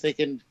see if they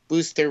can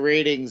boost their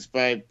ratings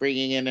by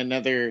bringing in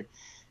another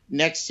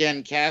next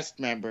gen cast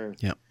member.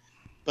 Yep.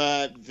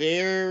 But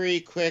very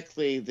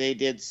quickly, they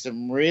did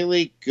some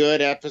really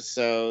good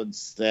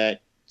episodes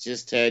that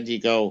just had you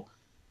go,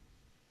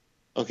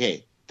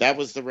 okay, that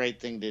was the right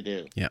thing to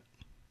do. Yeah.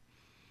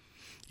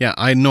 Yeah,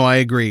 I know. I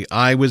agree.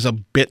 I was a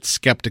bit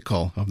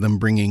skeptical of them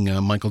bringing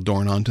Michael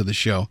Dorn onto the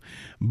show,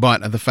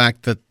 but the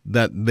fact that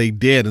they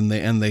did and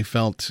they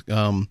felt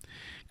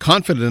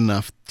confident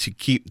enough to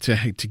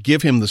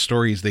give him the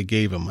stories they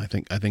gave him, I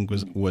think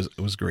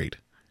was great.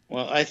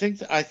 Well, I think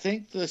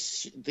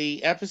the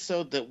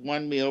episode that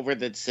won me over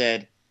that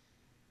said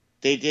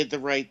they did the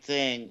right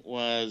thing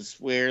was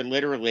where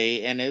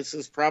literally, and this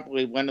is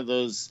probably one of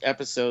those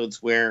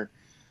episodes where,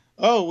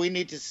 oh, we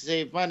need to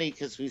save money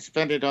because we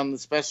spent it on the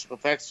special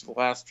effects for the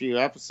last few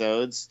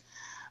episodes,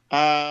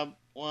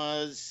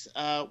 was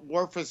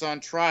Worf is on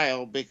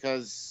trial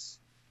because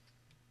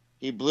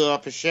he blew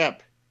up a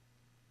ship.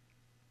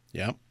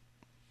 Yeah.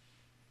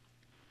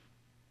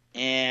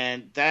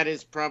 And that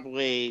is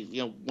probably,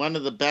 one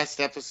of the best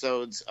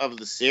episodes of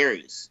the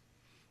series.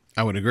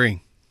 I would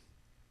agree.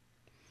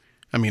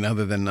 I mean,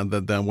 other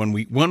than one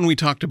we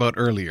talked about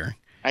earlier.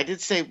 I did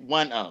say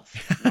one of.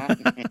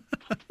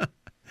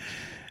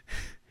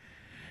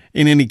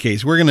 In any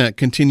case, we're going to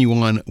continue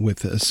on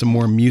with some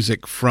more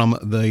music from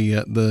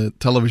the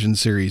television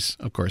series,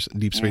 of course,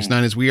 Deep Space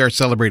Nine, as we are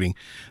celebrating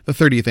the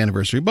 30th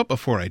anniversary. But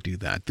before I do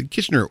that, the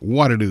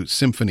Kitchener-Waterloo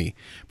Symphony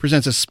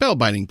presents a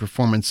spellbinding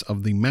performance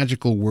of the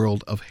magical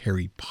world of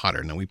Harry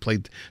Potter. Now, we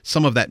played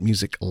some of that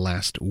music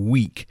last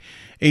week.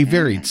 A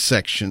varied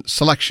selection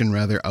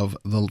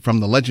from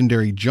the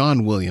legendary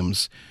John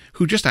Williams,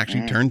 who just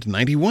actually turned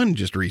 91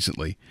 just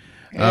recently.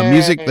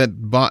 Music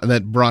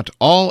that brought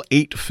all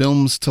 8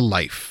 films to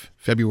life.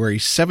 February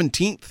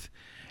 17th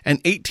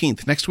and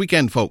 18th, next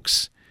weekend,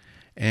 folks.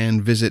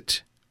 And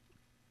visit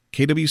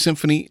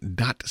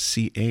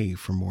kwsymphony.ca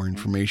for more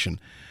information.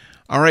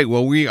 All right,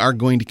 well, we are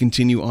going to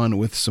continue on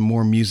with some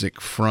more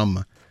music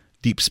from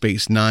Deep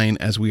Space Nine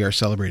as we are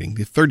celebrating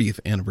the 30th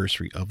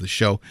anniversary of the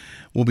show.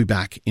 We'll be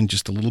back in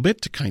just a little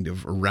bit to kind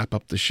of wrap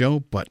up the show,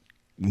 but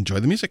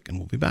enjoy the music and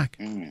we'll be back.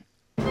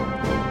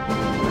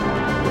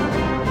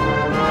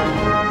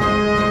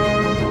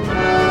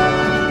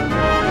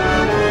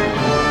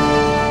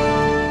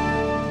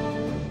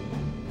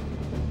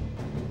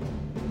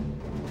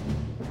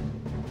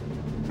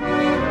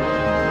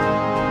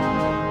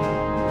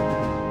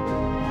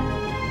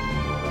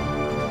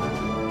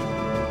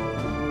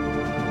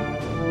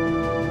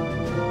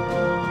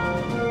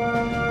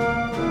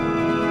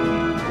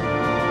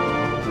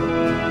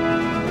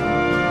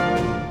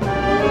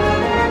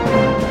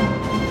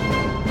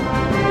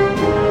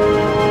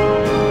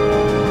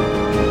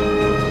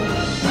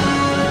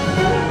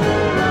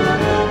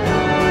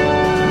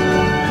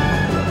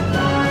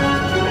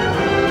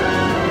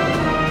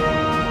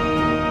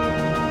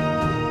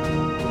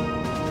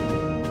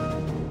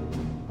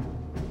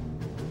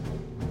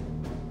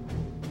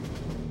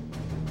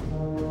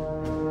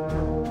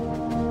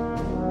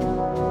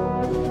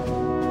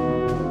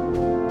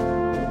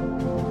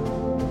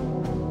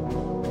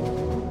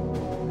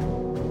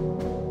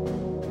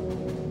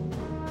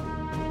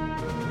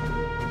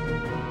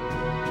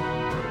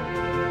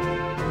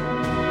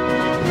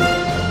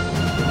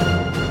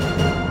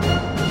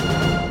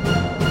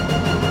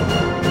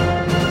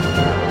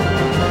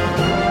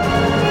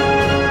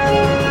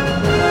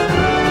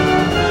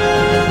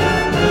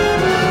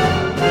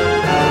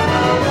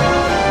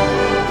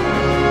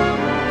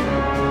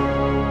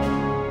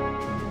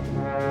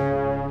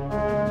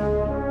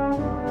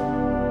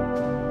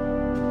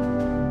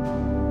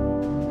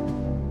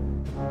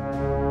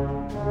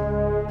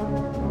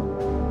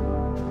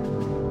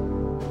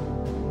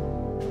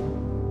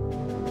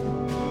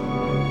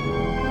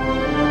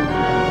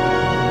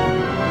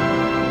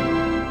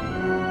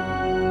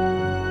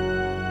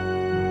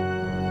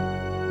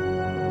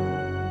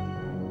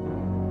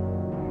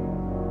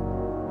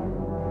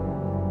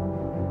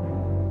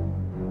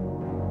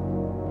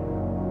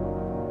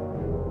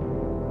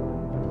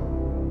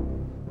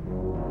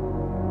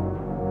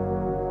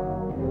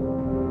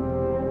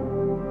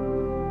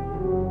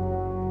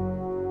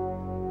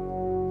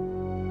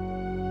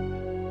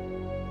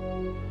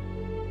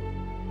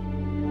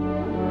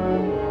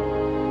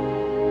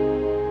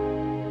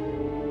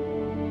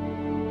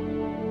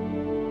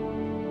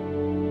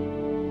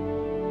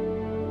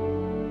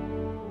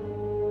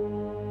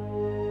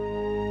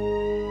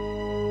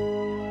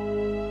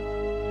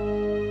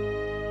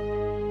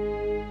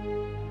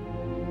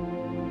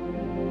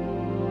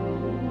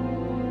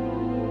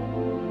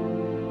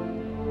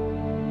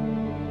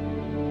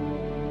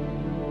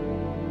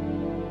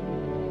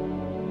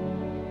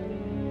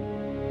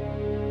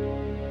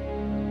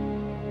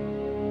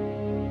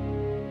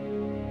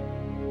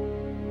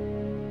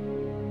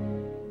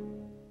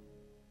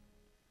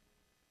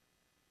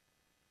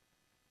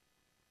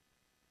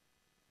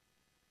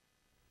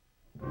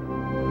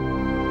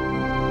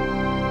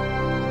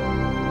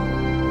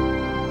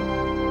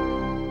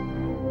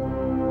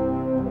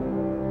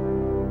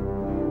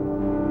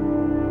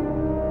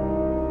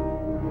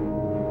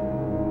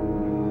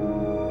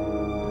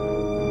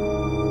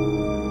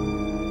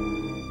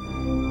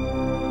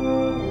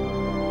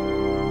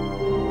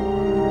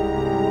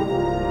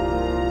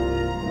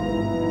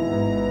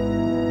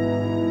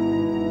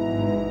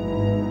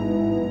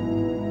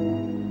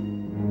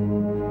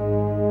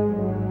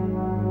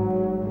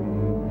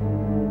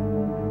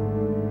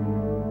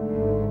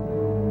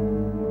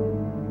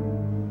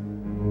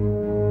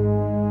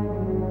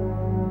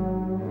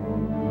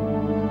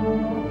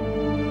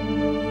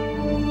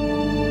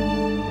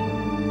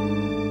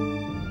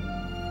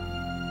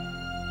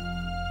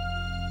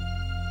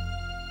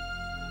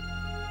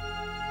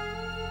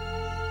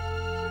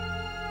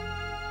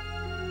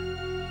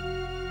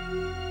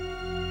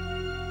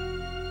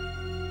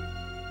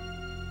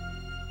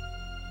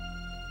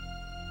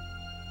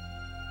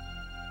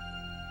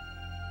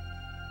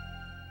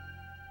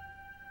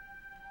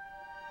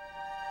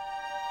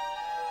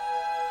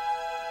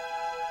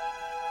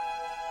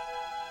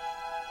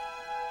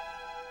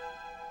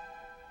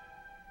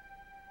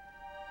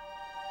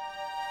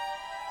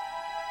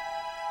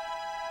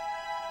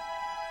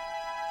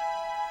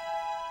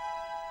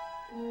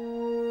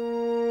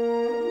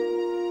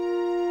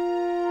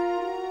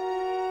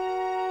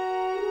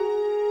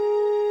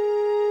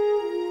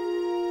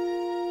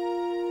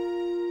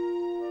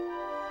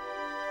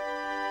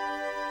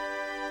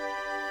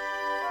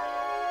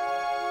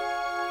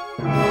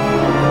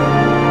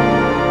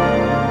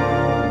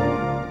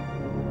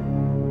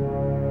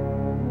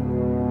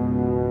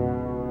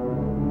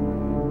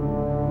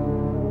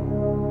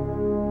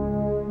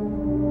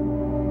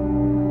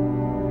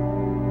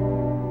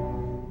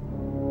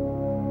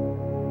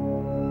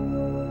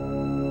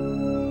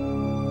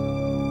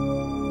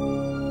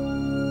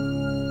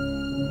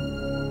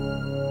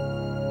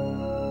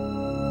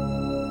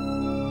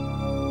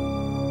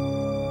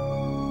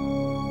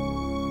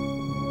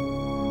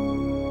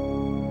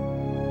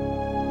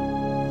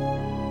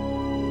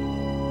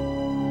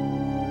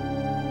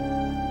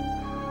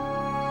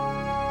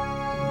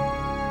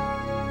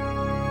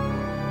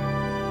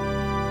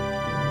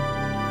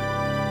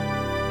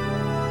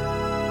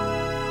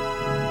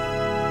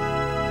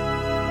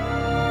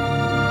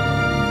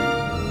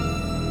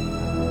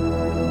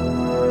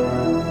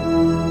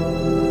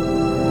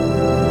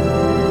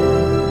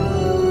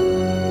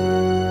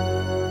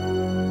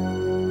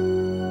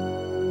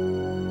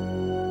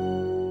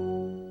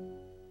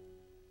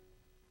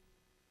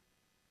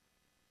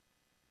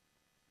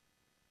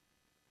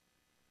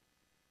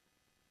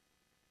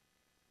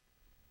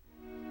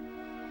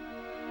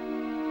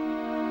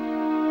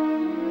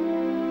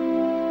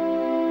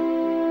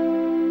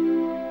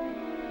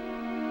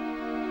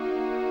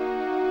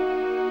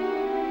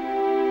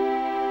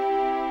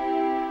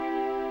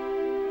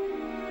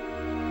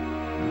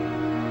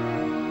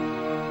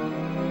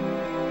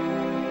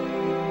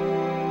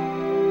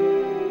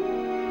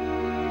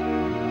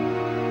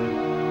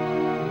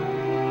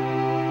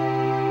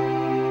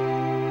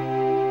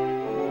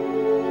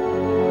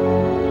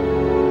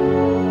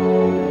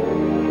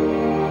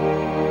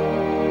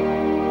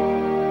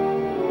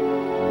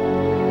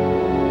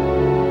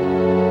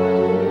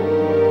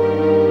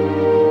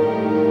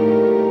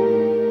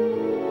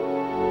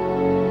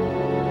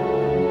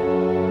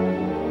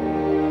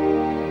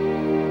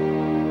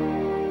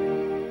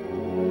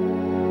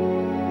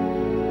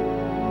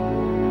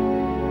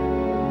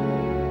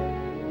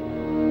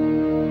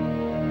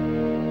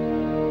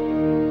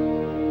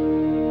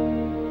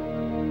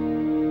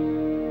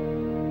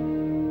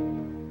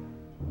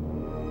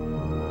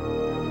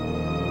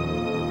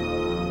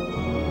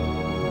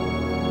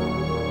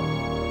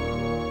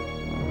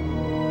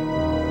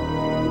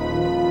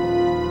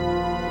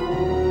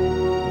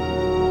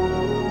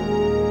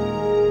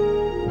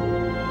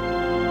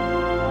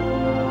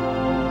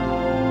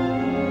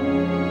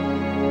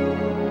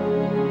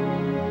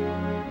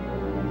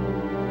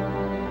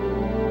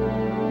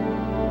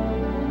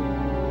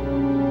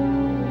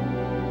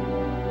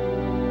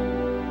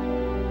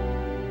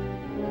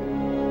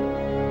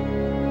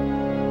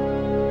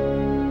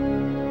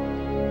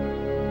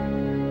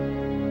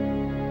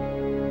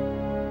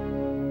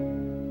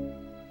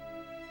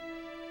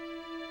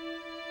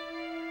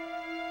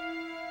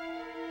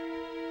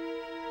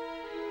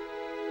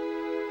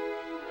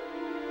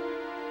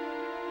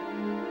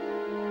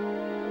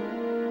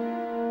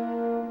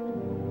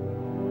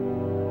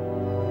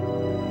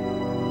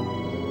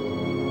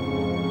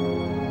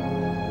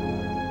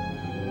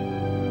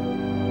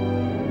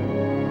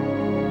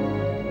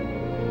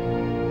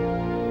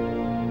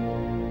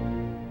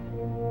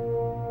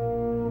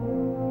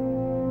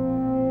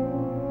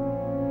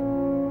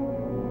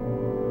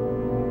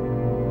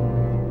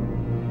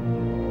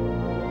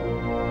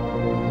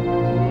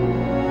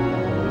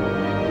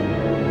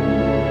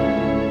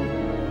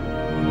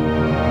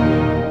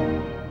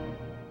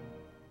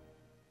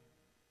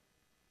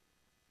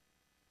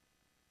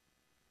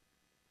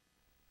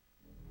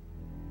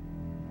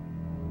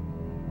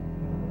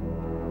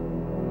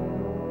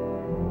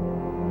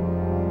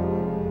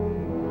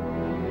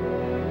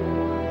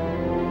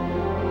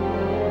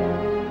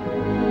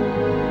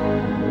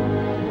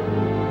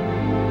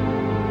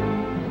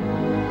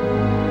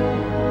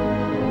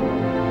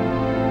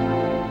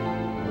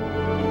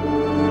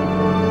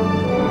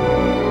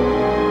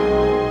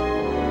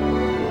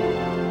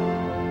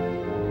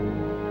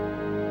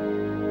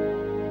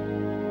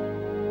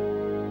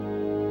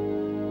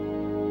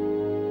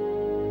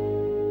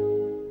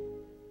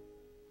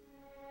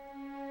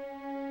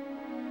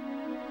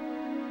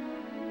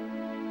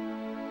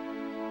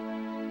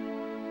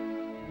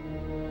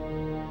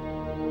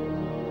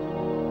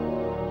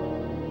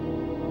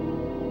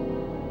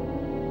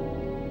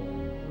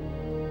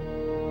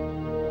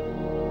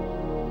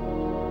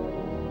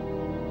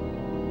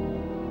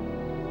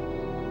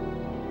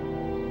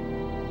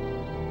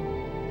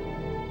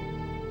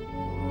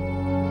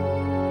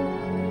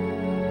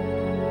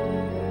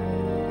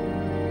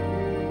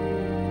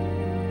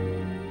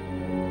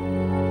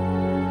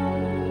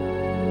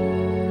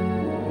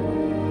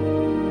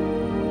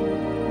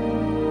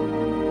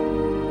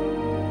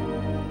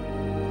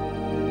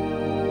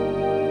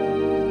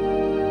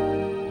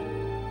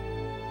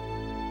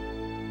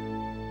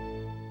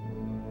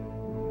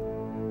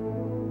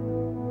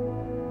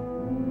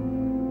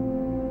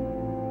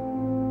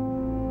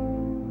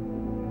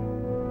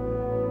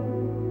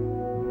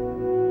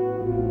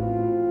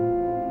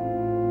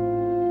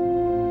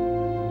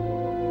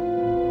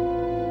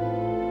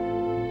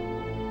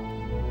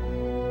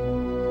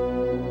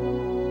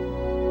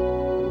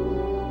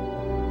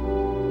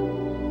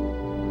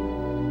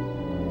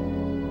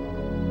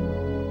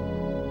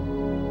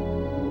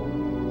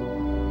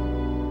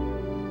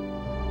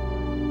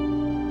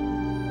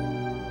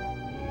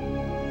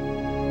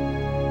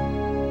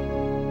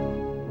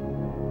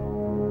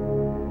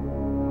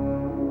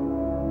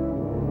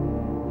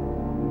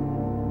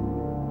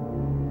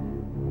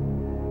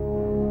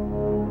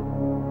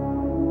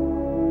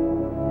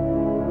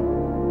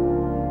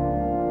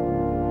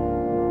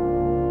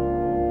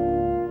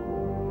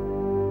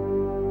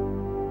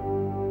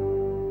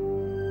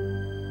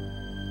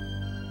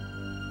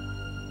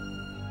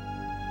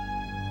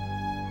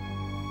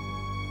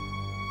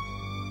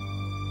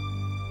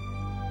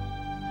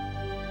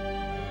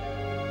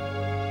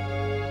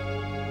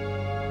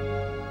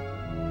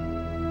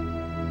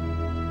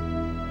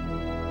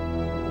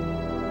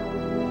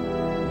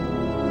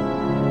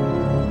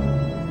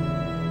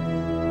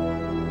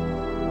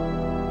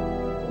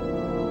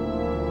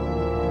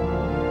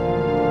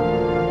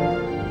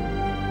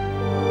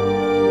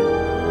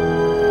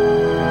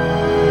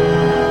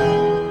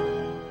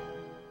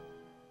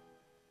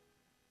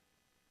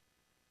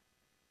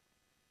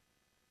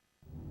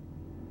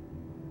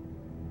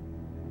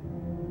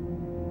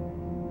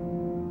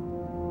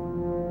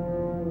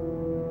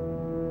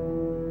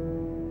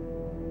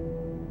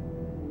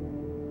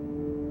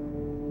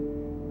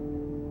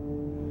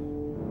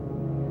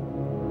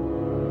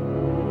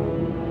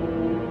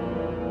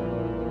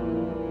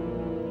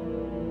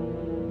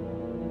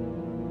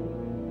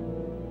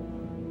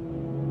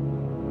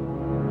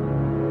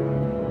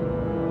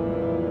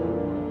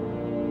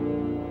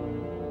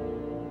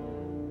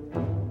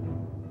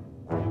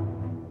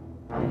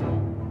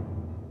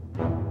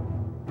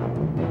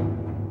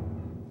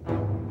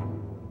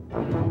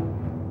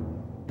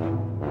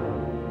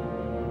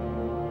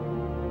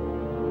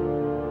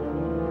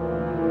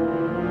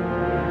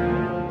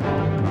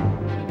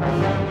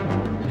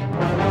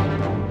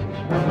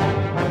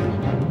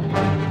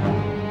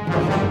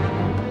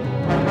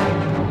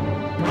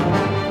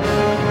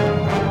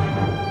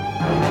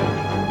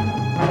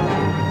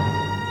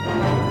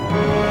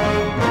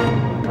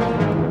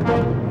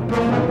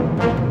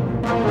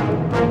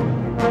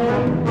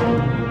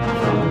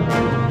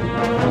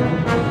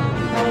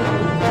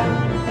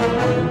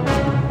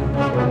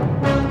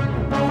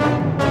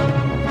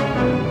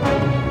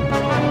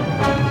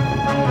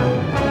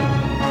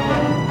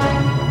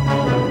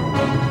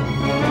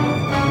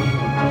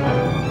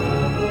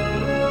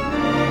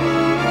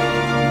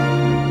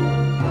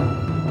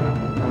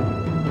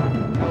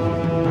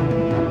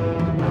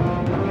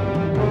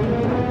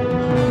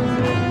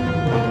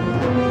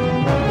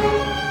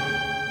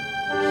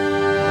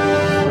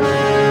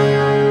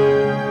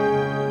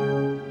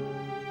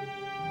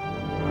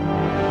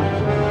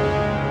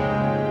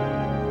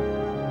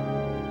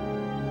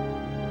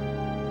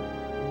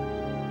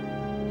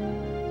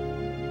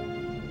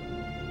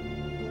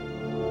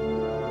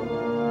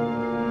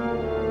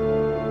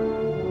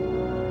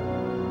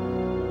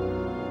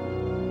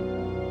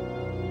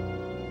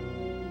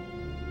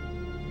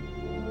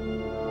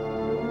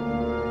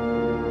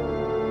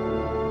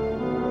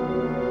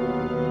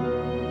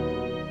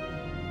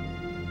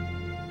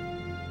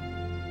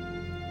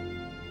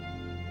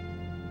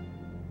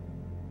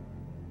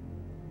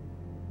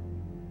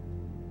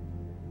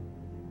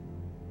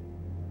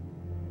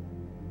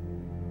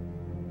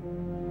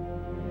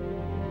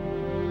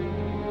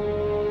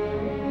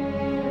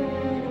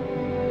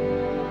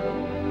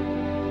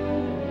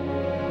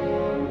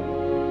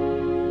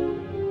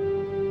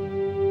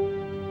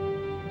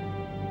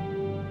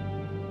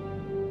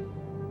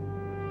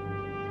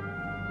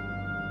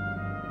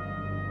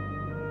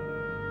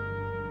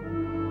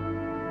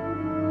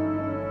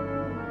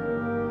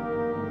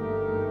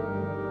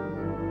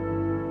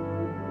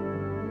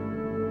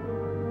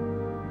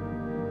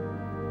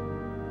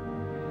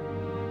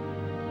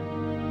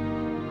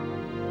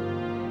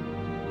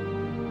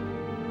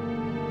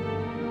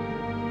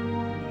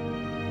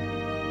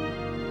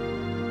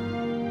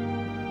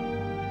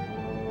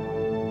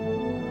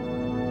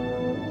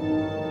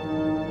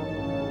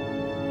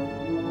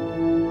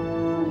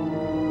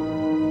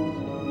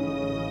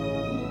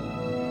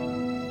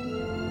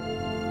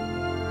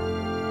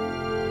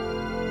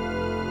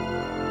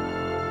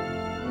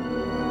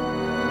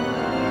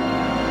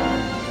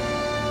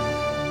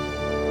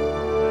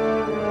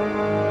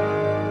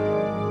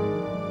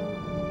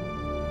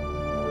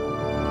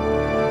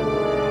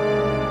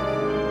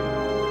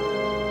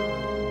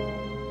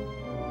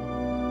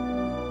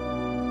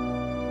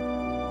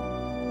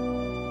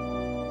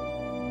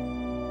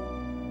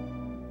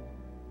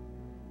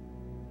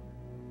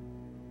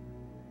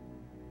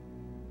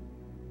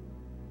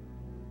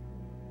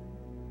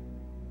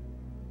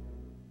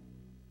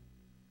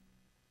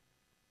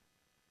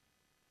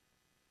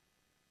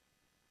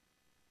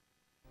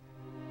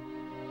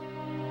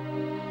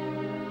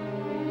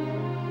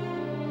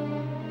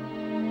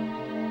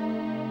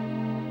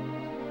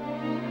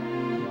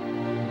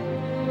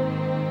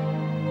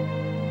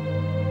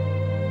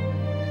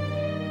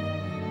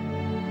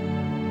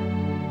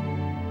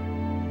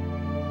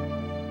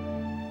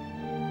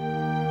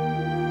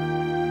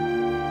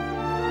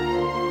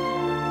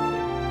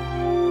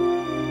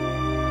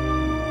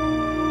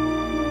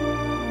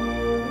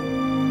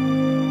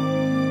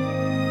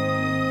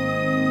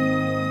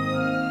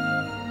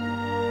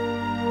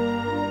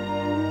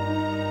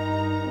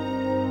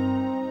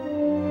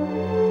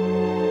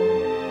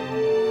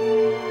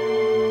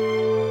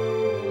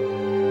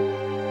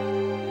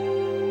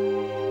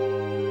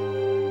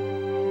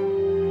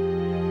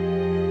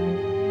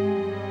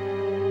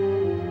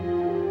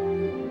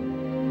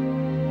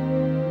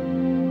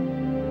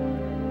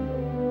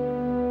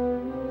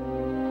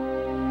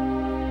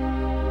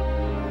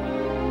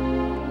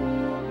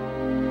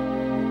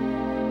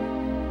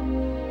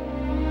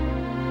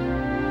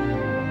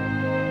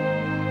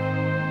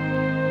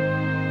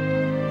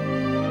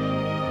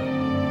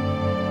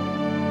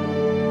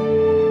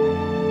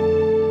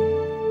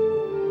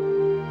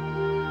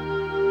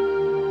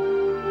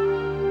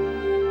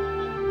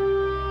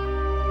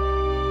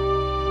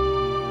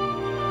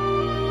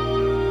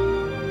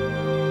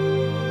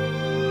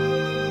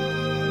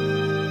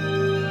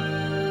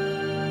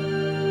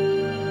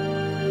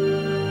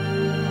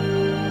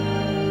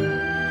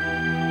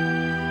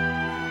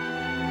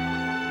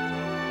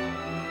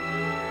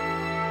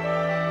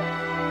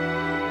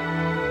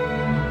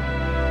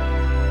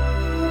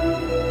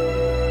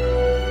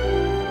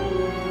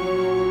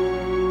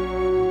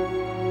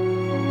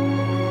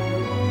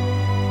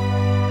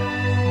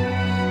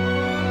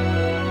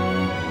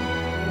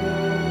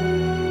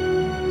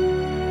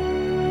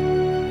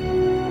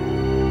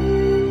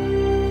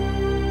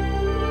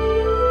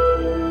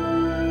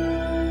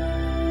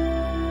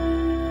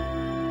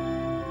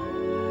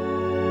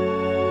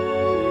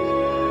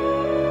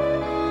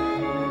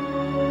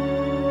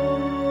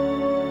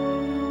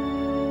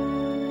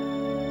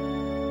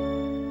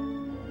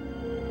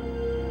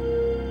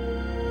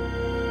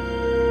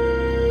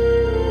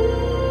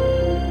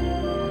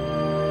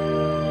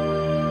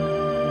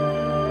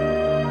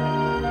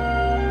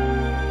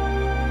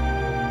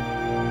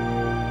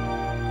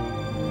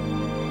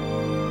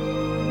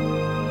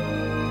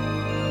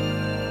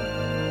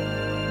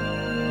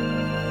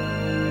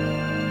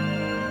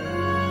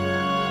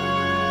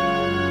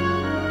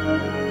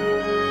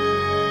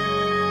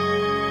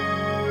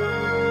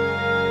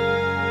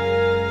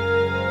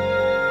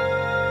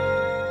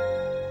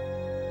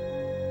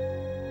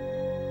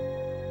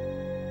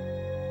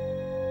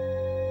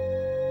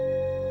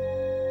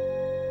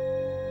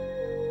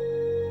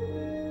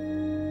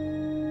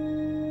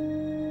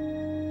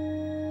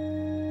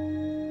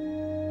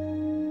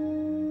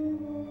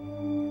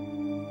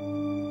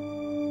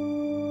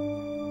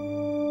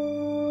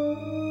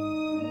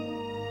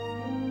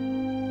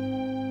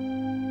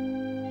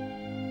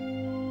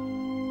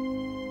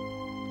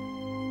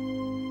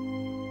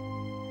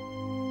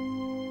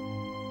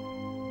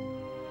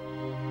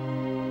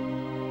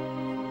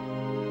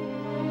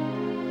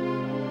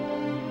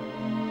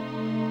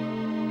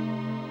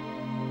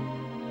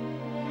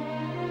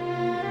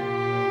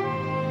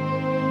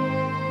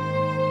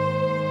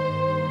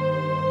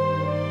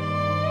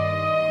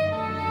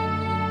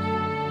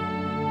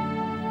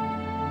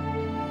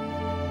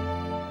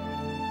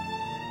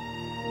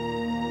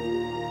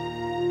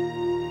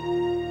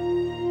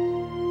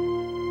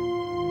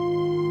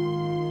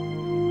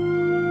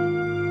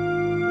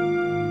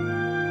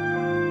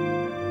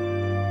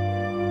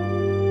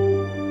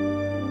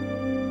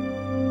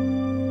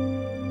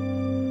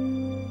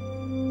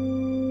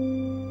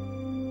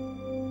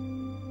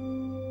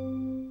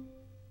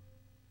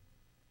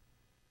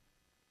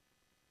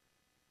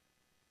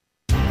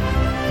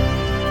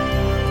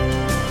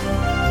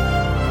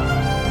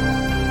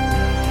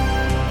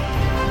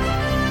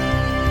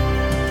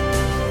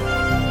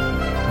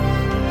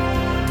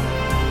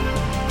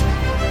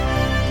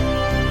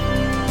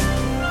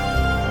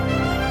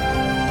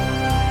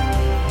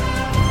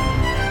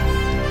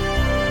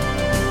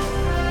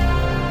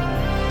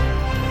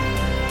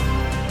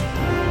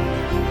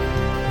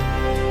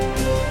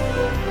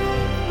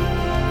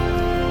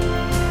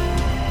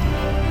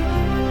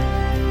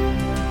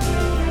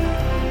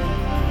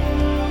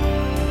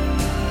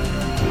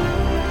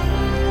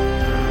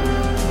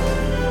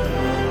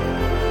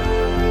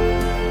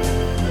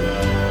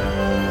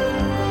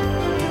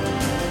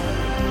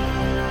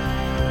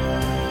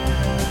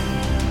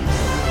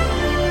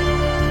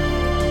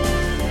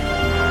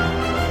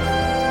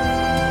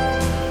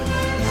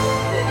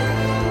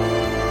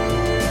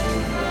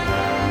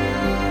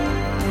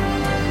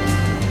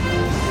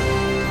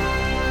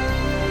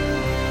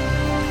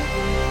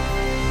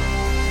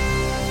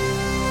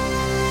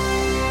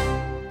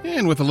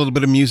 with a little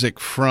bit of music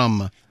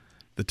from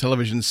the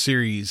television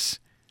series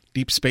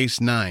Deep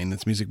Space Nine.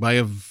 That's music by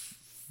a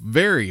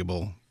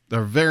veritable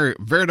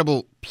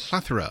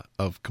plethora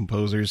of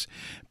composers,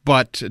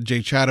 but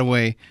Jay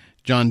Chataway,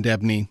 John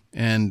Debney,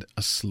 and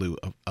a slew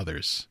of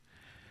others.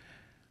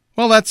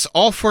 Well, that's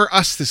all for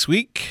us this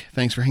week.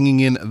 Thanks for hanging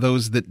in,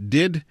 those that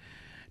did.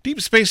 Deep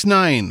Space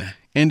Nine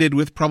ended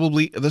with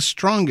probably the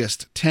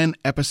strongest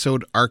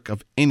 10-episode arc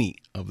of any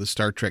of the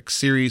Star Trek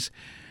series.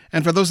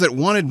 And for those that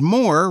wanted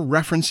more,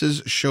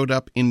 references showed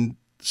up in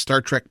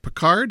Star Trek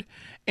Picard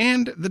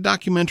and the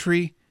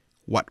documentary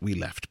What We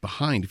Left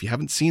Behind. If you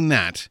haven't seen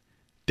that,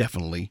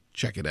 definitely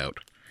check it out.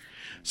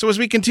 So as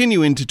we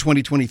continue into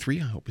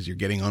 2023, I hope as you're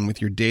getting on with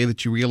your day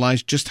that you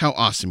realize just how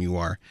awesome you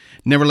are.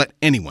 Never let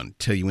anyone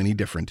tell you any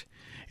different.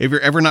 If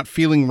you're ever not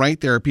feeling right,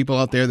 there are people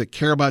out there that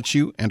care about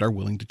you and are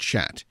willing to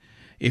chat.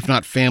 If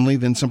not family,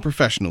 then some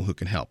professional who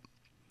can help.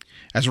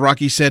 As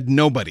Rocky said,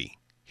 nobody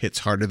hits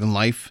harder than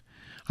life.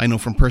 I know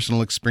from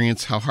personal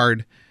experience how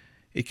hard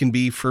it can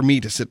be for me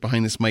to sit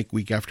behind this mic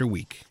week after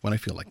week when I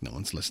feel like no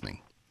one's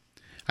listening.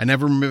 I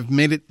never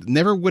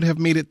would have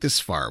made it this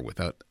far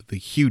without the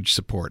huge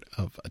support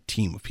of a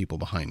team of people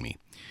behind me.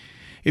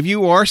 If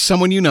you or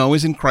someone you know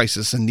is in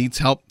crisis and needs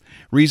help,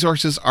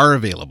 resources are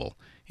available.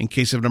 In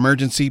case of an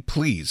emergency,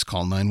 please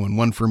call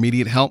 911 for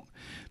immediate help.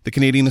 The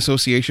Canadian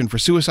Association for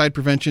Suicide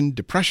Prevention,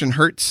 Depression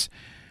Hurts.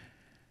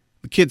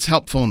 The Kids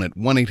Help Phone at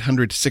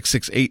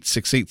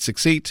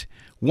 1-800-668-6868,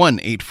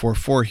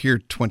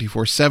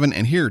 1-844-HERE-247,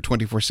 and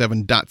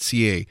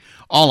HERE247.ca.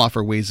 All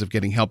offer ways of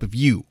getting help if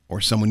you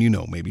or someone you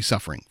know may be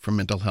suffering from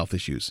mental health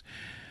issues.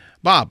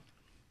 Bob,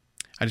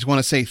 I just want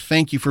to say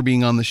thank you for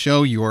being on the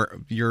show. Your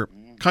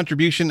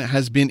contribution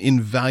has been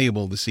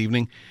invaluable this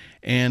evening,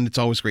 and it's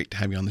always great to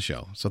have you on the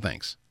show. So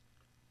thanks.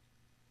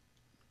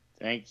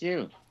 Thank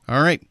you.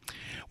 All right.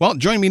 Well,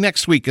 join me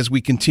next week as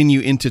we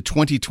continue into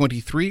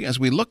 2023 as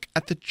we look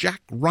at the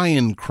Jack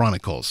Ryan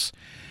Chronicles.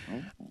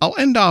 I'll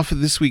end off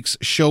this week's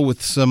show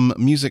with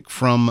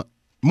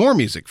more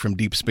music from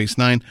Deep Space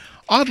Nine,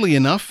 oddly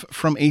enough,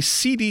 from a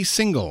CD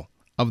single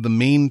of the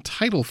main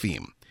title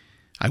theme.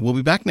 I will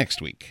be back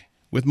next week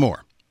with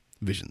more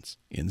Visions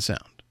in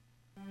Sound.